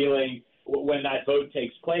this feeling when that vote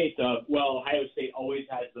takes place of, well, Ohio State always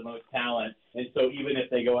has the most talent, and so even if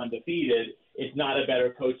they go undefeated, it's not a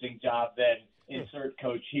better coaching job than insert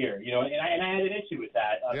coach here. And I had an issue with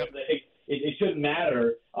that. Because I think it shouldn't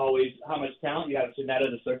matter always how much talent you have. It should matter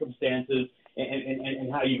the circumstances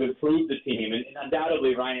and how you've improved the team. And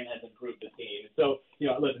undoubtedly, Ryan has improved the team. So,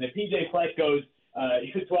 listen, if P.J. Fleck goes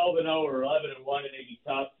 12-0 or 11-1, it may be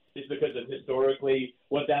tough just because of historically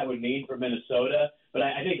what that would mean for Minnesota. But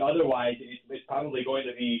I think otherwise it's probably going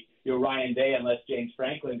to be Ryan Day unless James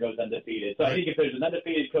Franklin goes undefeated. So I think if there's an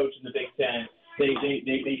undefeated coach in the Big Ten, they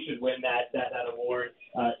should win that award.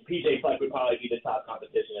 P.J. Fleck would probably be the top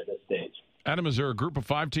competition at this stage. Adam, is there a group of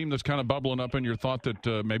 5 team that's kind of bubbling up in your thought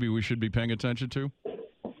that maybe we should be paying attention to?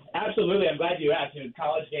 Absolutely. I'm glad you asked.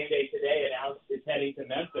 College Game Day today announced it's heading to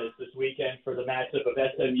Memphis this weekend for the matchup of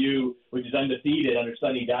SMU, which is undefeated under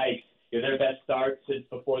Sonny Dykes. Their best start since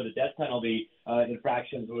before the death penalty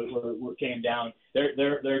infractions came down.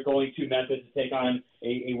 They're going to Memphis to take on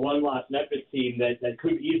a one-loss Memphis team that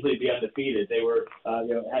could easily be undefeated. They were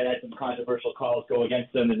had some controversial calls go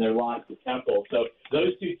against them in their loss to Temple. So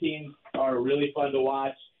those 2 teams are really fun to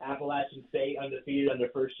watch. Appalachian State undefeated under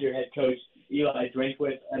first-year head coach Eli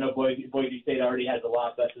Drinkwitz. I know Boise State already has a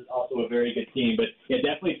loss. That's also a very good team. But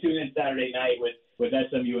definitely tune in Saturday night with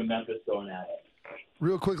SMU and Memphis going at it.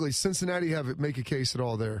 Real quickly, Cincinnati make a case at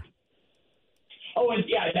all there? Oh, and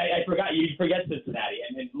I forgot. You forget Cincinnati.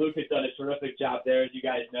 And Luke has done a terrific job there, as you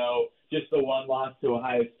guys know. Just the one loss to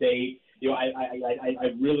Ohio State. I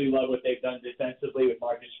really love what they've done defensively with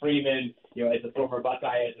Marcus Freeman, as a former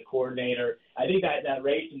Buckeye, as a coordinator. I think that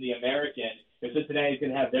race in the American, Cincinnati is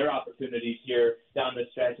going to have their opportunities here down the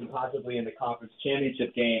stretch and possibly in the conference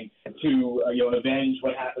championship game to avenge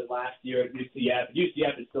what happened last year at UCF.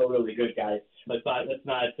 UCF is still really good, guys. Let's not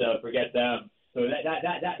forget them. So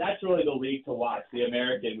that's really the league to watch, the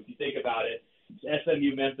American. If you think about it,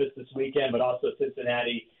 SMU, Memphis this weekend, but also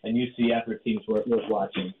Cincinnati and UCF are teams worth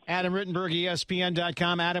watching. Adam Rittenberg,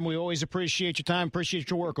 ESPN.com. Adam, we always appreciate your time, appreciate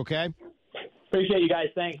your work, okay? Appreciate you guys.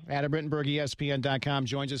 Thanks. Adam Rittenberg, ESPN.com,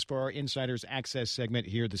 joins us for our Insiders Access segment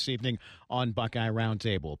here this evening on Buckeye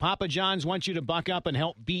Roundtable. Papa John's wants you to buck up and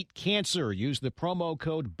help beat cancer. Use the promo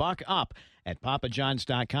code BUCKUP at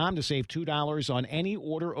papajohns.com to save $2 on any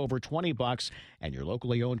order over $20, and your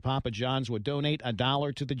locally owned Papa John's would donate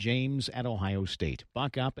 $1 to the James at Ohio State.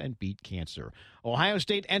 Buck up and beat cancer. Ohio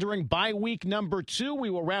State entering bye week number 2. We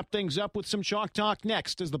will wrap things up with some chalk talk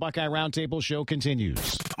next as the Buckeye Roundtable show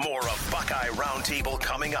continues. More of Buckeye Roundtable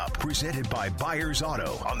coming up. Presented by Byers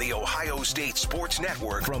Auto on the Ohio State Sports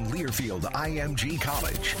Network from Learfield IMG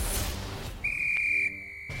College.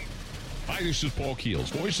 Hi, this is Paul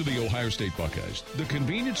Keels, voice of the Ohio State Buckeyes. The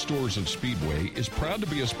convenience stores of Speedway is proud to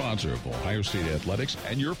be a sponsor of Ohio State athletics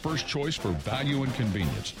and your first choice for value and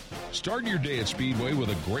convenience. Start your day at Speedway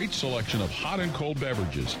with a great selection of hot and cold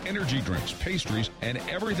beverages, energy drinks, pastries, and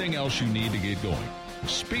everything else you need to get going.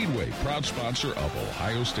 Speedway, proud sponsor of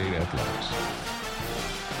Ohio State athletics.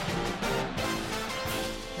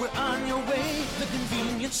 We're on your way, the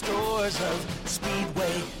convenience stores of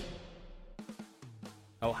Speedway.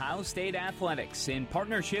 Ohio State Athletics, in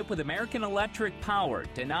partnership with American Electric Power,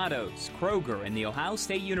 Donato's, Kroger, and the Ohio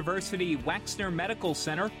State University Wexner Medical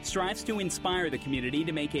Center, strives to inspire the community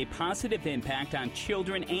to make a positive impact on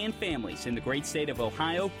children and families in the great state of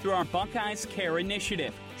Ohio through our Buckeyes Care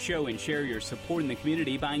initiative. Show and share your support in the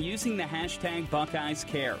community by using the hashtag Buckeyes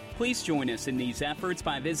Care. Please join us in these efforts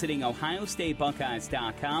by visiting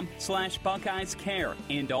ohiostatebuckeyes.com/Buckeyes Care.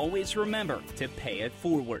 And always remember to pay it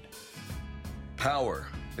forward. Power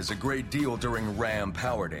is a great deal during Ram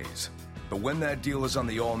Power Days. But when that deal is on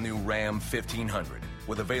the all-new Ram 1500,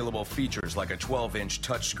 with available features like a 12-inch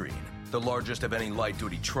touchscreen, the largest of any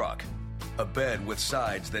light-duty truck, a bed with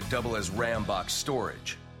sides that double as Ram box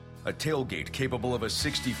storage, a tailgate capable of a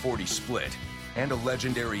 60-40 split, and a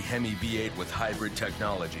legendary Hemi V8 with hybrid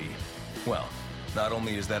technology. Well, not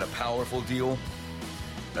only is that a powerful deal,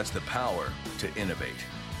 that's the power to innovate.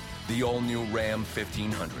 The all-new Ram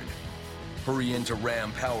 1500. Hurry into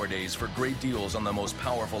Ram Power Days for great deals on the most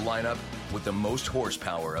powerful lineup with the most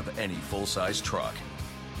horsepower of any full-size truck.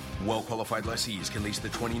 Well-qualified lessees can lease the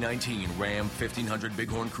 2019 Ram 1500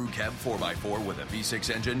 Bighorn Crew Cab 4x4 with a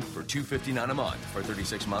V6 engine for $259 a month for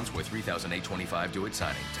 36 months with $3,825 due at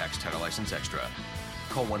signing. Tax, title, license extra.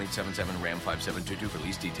 Call 1-877-RAM-5722 for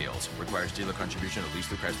lease details. Requires dealer contribution at lease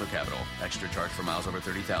through Chrysler Capital. Extra charge for miles over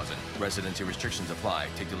 30,000. Residency restrictions apply.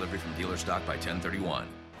 Take delivery from dealer stock by 10/31.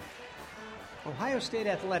 Ohio State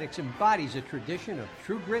Athletics embodies a tradition of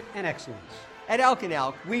true grit and excellence. At Elk &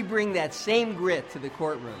 Elk, we bring that same grit to the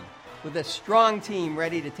courtroom with a strong team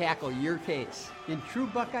ready to tackle your case. In true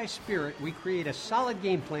Buckeye spirit, we create a solid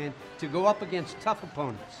game plan to go up against tough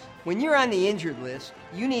opponents. When you're on the injured list,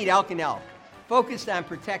 you need Elk & Elk, focused on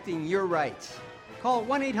protecting your rights. Call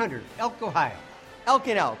 1-800-ELK-OHIO. Elk &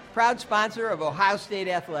 Elk, proud sponsor of Ohio State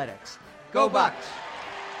Athletics. Go Bucks!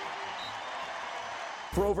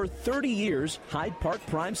 For over 30 years, Hyde Park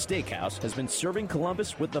Prime Steakhouse has been serving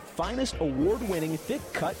Columbus with the finest award-winning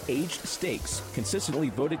thick-cut aged steaks. Consistently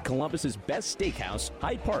voted Columbus's best steakhouse,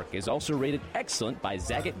 Hyde Park is also rated excellent by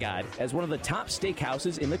Zagat Guide as one of the top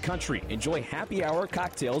steakhouses in the country. Enjoy happy hour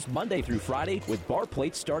cocktails Monday through Friday with bar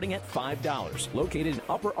plates starting at $5. Located in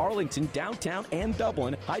Upper Arlington, downtown, and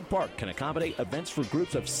Dublin, Hyde Park can accommodate events for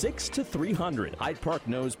groups of 6 to 300. Hyde Park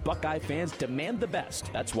knows Buckeye fans demand the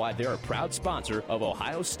best. That's why they're a proud sponsor of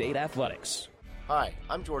Ohio State Athletics. Hi,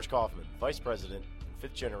 I'm George Kaufman, Vice President and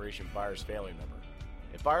 5th-generation Byers family member.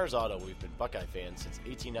 At Byers Auto, we've been Buckeye fans since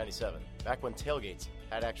 1897, back when tailgates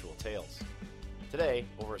had actual tails. Today,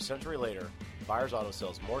 over a century later, Byers Auto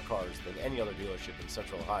sells more cars than any other dealership in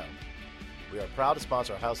Central Ohio. We are proud to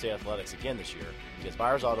sponsor Ohio State Athletics again this year because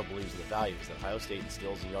Byers Auto believes in the values that Ohio State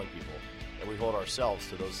instills in young people, and we hold ourselves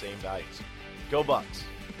to those same values. Go Bucks!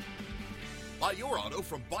 Buy your auto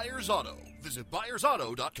from Byers Auto. Visit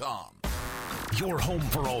ByersAuto.com. Your home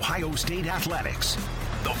for Ohio State Athletics.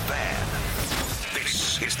 The Fan.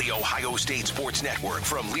 This is the Ohio State Sports Network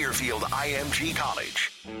from Learfield IMG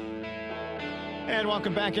College. And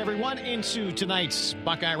welcome back, everyone, into tonight's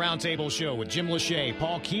Buckeye Roundtable show with Jim Lachey,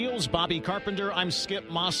 Paul Keels, Bobby Carpenter. I'm Skip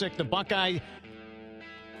Mosic. The Buckeye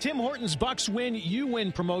Tim Hortons Bucks win, you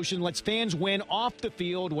win promotion lets fans win off the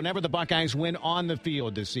field whenever the Buckeyes win on the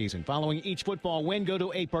field this season. Following each football win, go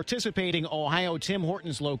to a participating Ohio Tim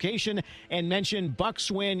Hortons location and mention Bucks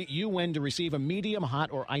win, you win to receive a medium, hot,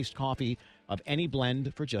 or iced coffee of any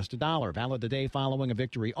blend for just $1. Valid the day following a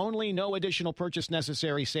victory only. No additional purchase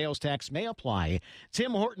necessary. Sales tax may apply.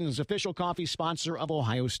 Tim Hortons, official coffee sponsor of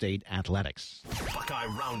Ohio State Athletics. Buckeye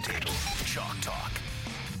Roundtable Chalk Talk.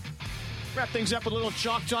 Wrap things up with a little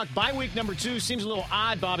Chalk Talk. Bye week number 2 seems a little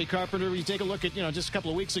odd, Bobby Carpenter. You take a look at, just a couple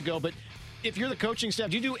of weeks ago. But if you're the coaching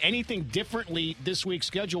staff, do you do anything differently this week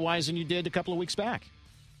schedule-wise than you did a couple of weeks back?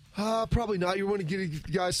 Probably not. You want to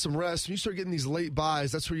give guys some rest. When you start getting these late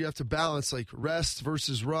buys, that's where you have to balance like rest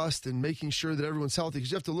versus rust and making sure that everyone's healthy.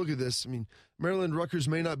 Because you have to look at this. I mean, Maryland Rutgers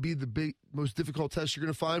may not be the most difficult test you're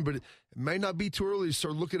going to find, but it may not be too early to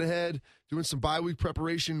start looking ahead, doing some bye week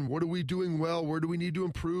preparation. What are we doing well? Where do we need to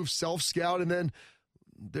improve? Self-scout, and then,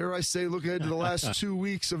 dare I say, look ahead to the last 2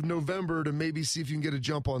 weeks of November to maybe see if you can get a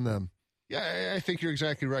jump on them. Yeah, I think you're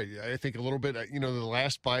exactly right. I think a little bit, the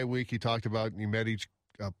last bye week you talked about, you met each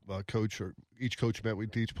coach, or each coach met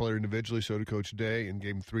with each player individually, so did Coach Day, and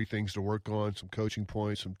gave them 3 things to work on, some coaching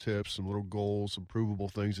points, some tips, some little goals, some provable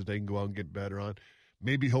things that they can go out and get better on.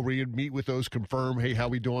 Maybe he'll meet with those, confirm, hey, how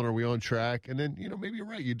we doing? Are we on track? And then, maybe you're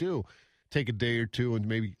right, you do take a day or two and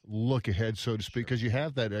maybe look ahead, so to speak, because you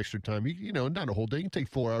have that extra time. Not a whole day. You can take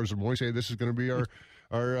 4 hours or more. Say, this is going to be our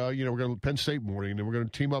we're going to Penn State morning, and then we're going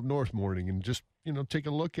to team up North morning, and just, take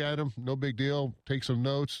a look at him. No big deal. Take some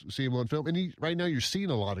notes, see him on film. And right now you're seeing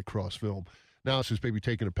a lot of cross film. Now it's just maybe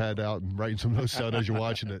taking a pad out and writing some notes out as you're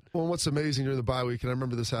watching it. Well, what's amazing during the bye week, and I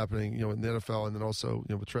remember this happening, in the NFL, and then also,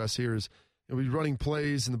 with Tress here, is we'd be running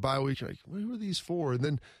plays in the bye week. You're like, what are these for? And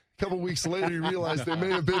then a couple weeks later, you realize they may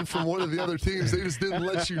have been from one of the other teams. They just didn't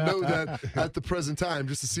let you know that at the present time,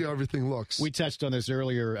 just to see how everything looks. We touched on this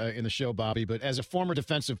earlier in the show, Bobby, but as a former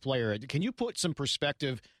defensive player, can you put some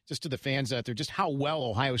perspective just to the fans out there, just how well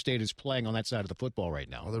Ohio State is playing on that side of the football right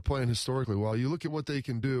now? Well, they're playing historically well. You look at what they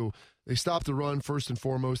can do. They stop the run first and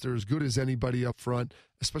foremost. They're as good as anybody up front,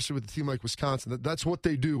 especially with a team like Wisconsin. That's what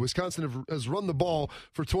they do. Wisconsin has run the ball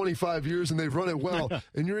for 25 years, and they've run it well.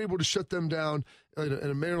 And you're able to shut them down in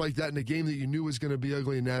a manner like that in a game that you knew was going to be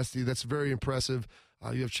ugly and nasty. That's very impressive.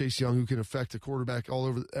 You have Chase Young, who can affect a quarterback all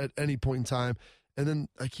over at any point in time. And then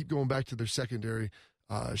I keep going back to their secondary.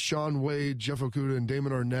 Sean Wade, Jeff Okudah, and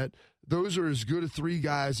Damon Arnett. Those are as good a three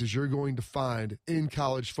guys as you're going to find in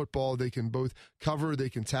college football. They can both cover, they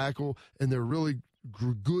can tackle, and they're really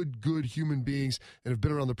good human beings and have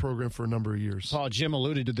been around the program for a number of years. Paul, Jim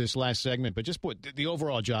alluded to this last segment, but just the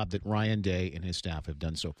overall job that Ryan Day and his staff have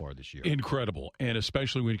done so far this year. Incredible, and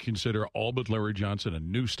especially when you consider all but Larry Johnson, a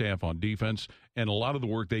new staff on defense, and a lot of the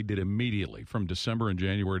work they did immediately from December and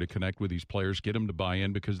January to connect with these players, get them to buy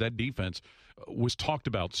in, because that defense was talked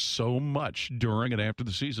about so much during and after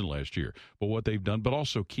the season last year. But what they've done, but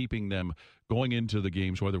also keeping them going into the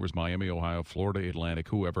games, whether it was Miami, Ohio, Florida Atlantic,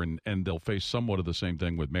 whoever, and they'll face somewhat of the same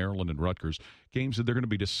thing with Maryland and Rutgers, games that they're going to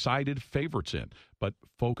be decided favorites in, but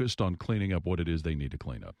focused on cleaning up what it is they need to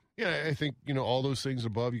clean up. Yeah, I think, all those things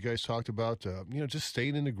above you guys talked about, just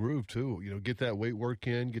staying in the groove too. Get that weight work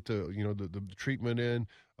in, get the treatment in,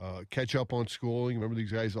 catch up on schooling. Remember,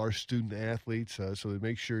 these guys are student athletes, so they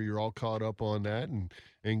make sure you're all caught up on that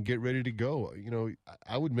and get ready to go.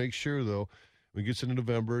 I would make sure, though, when it gets into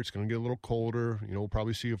November, it's going to get a little colder. We'll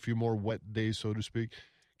probably see a few more wet days, so to speak.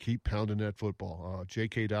 Keep pounding that football.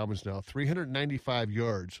 J.K. Dobbins now 395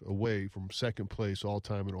 yards away from second place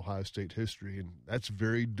all-time in Ohio State history, and that's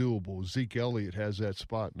very doable. Zeke Elliott has that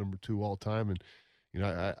spot, number 2 all-time, and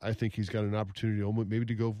I think he's got an opportunity maybe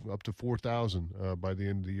to go up to 4,000 by the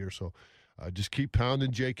end of the year. So just keep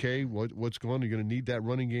pounding J.K. What's going on? You're going to need that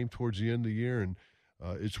running game towards the end of the year, and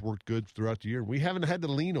it's worked good throughout the year. We haven't had to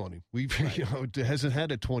lean on him. We've it hasn't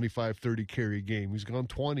had a 25, 30 carry game. He's gone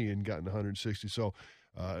 20 and gotten 160. So,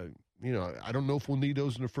 I don't know if we'll need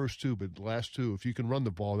those in the first 2, but the last 2, if you can run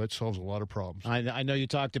the ball, that solves a lot of problems. I know you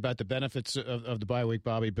talked about the benefits of the bye week,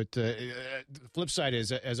 Bobby, but the flip side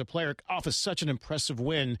is, as a player off of such an impressive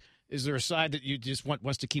win, is there a side that you just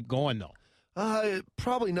wants to keep going, though?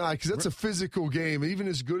 Probably not, because that's a physical game. Even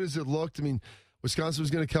as good as it looked, Wisconsin was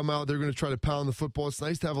going to come out. They're going to try to pound the football. It's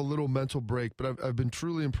nice to have a little mental break, but I've been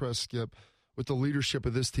truly impressed, Skip, with the leadership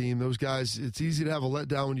of this team. Those guys, it's easy to have a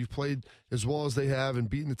letdown when you've played as well as they have and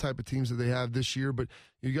beaten the type of teams that they have this year, but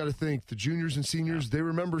you got to think the juniors and seniors, they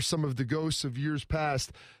remember some of the ghosts of years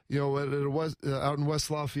past, out in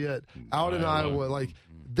West Lafayette, out in Iowa. Like,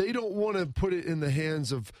 they don't want to put it in the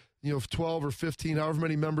hands of 12 or 15, however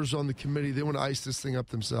many members on the committee. They want to ice this thing up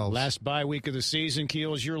themselves. Last bye week of the season,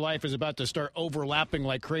 Keels, your life is about to start overlapping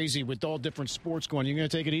like crazy with all different sports going. You going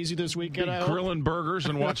to take it easy this weekend? Grilling burgers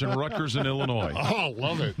and watching Rutgers in Illinois. Oh,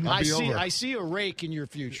 love it. I see a rake in your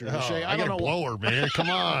future. Lachey. I got a blower, man.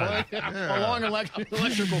 Come on. A long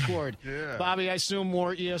electrical cord. Yeah. Bobby, I assume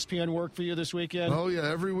more ESPN work for you this weekend? Oh,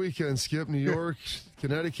 yeah, every weekend, Skip. New York,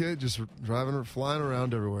 Connecticut, just flying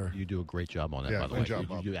around everywhere. You do a great job on that, by the way. Good job,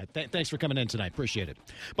 Bob. Thanks for coming in tonight. Appreciate it.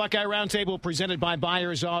 Buckeye Roundtable, presented by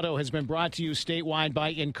Byers Auto, has been brought to you statewide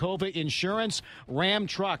by Encova Insurance, Ram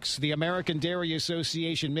Trucks, the American Dairy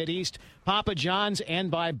Association Mideast, Papa John's,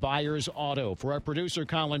 and by Byers Auto. For our producer,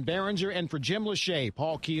 Colin Behringer, and for Jim Lachey,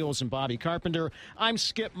 Paul Keels, and Bobby Carpenter, I'm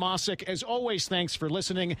Skip Mosic. As always, thanks for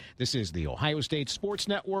listening. This is the Ohio State Sports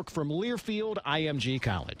Network from Learfield IMG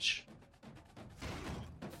College.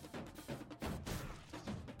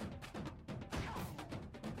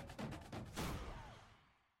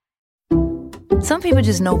 Some people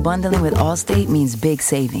just know bundling with Allstate means big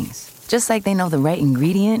savings. Just like they know the right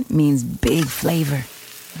ingredient means big flavor.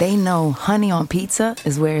 They know honey on pizza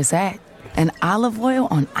is where it's at. And olive oil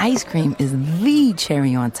on ice cream is the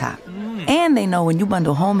cherry on top. And they know when you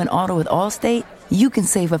bundle home and auto with Allstate, you can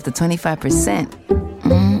save up to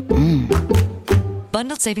 25%.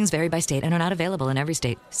 Bundled savings vary by state and are not available in every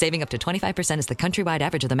state. Saving up to 25% is the countrywide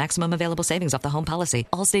average of the maximum available savings off the home policy.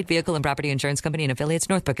 Allstate Vehicle and Property Insurance Company and affiliates,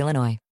 Northbrook, Illinois.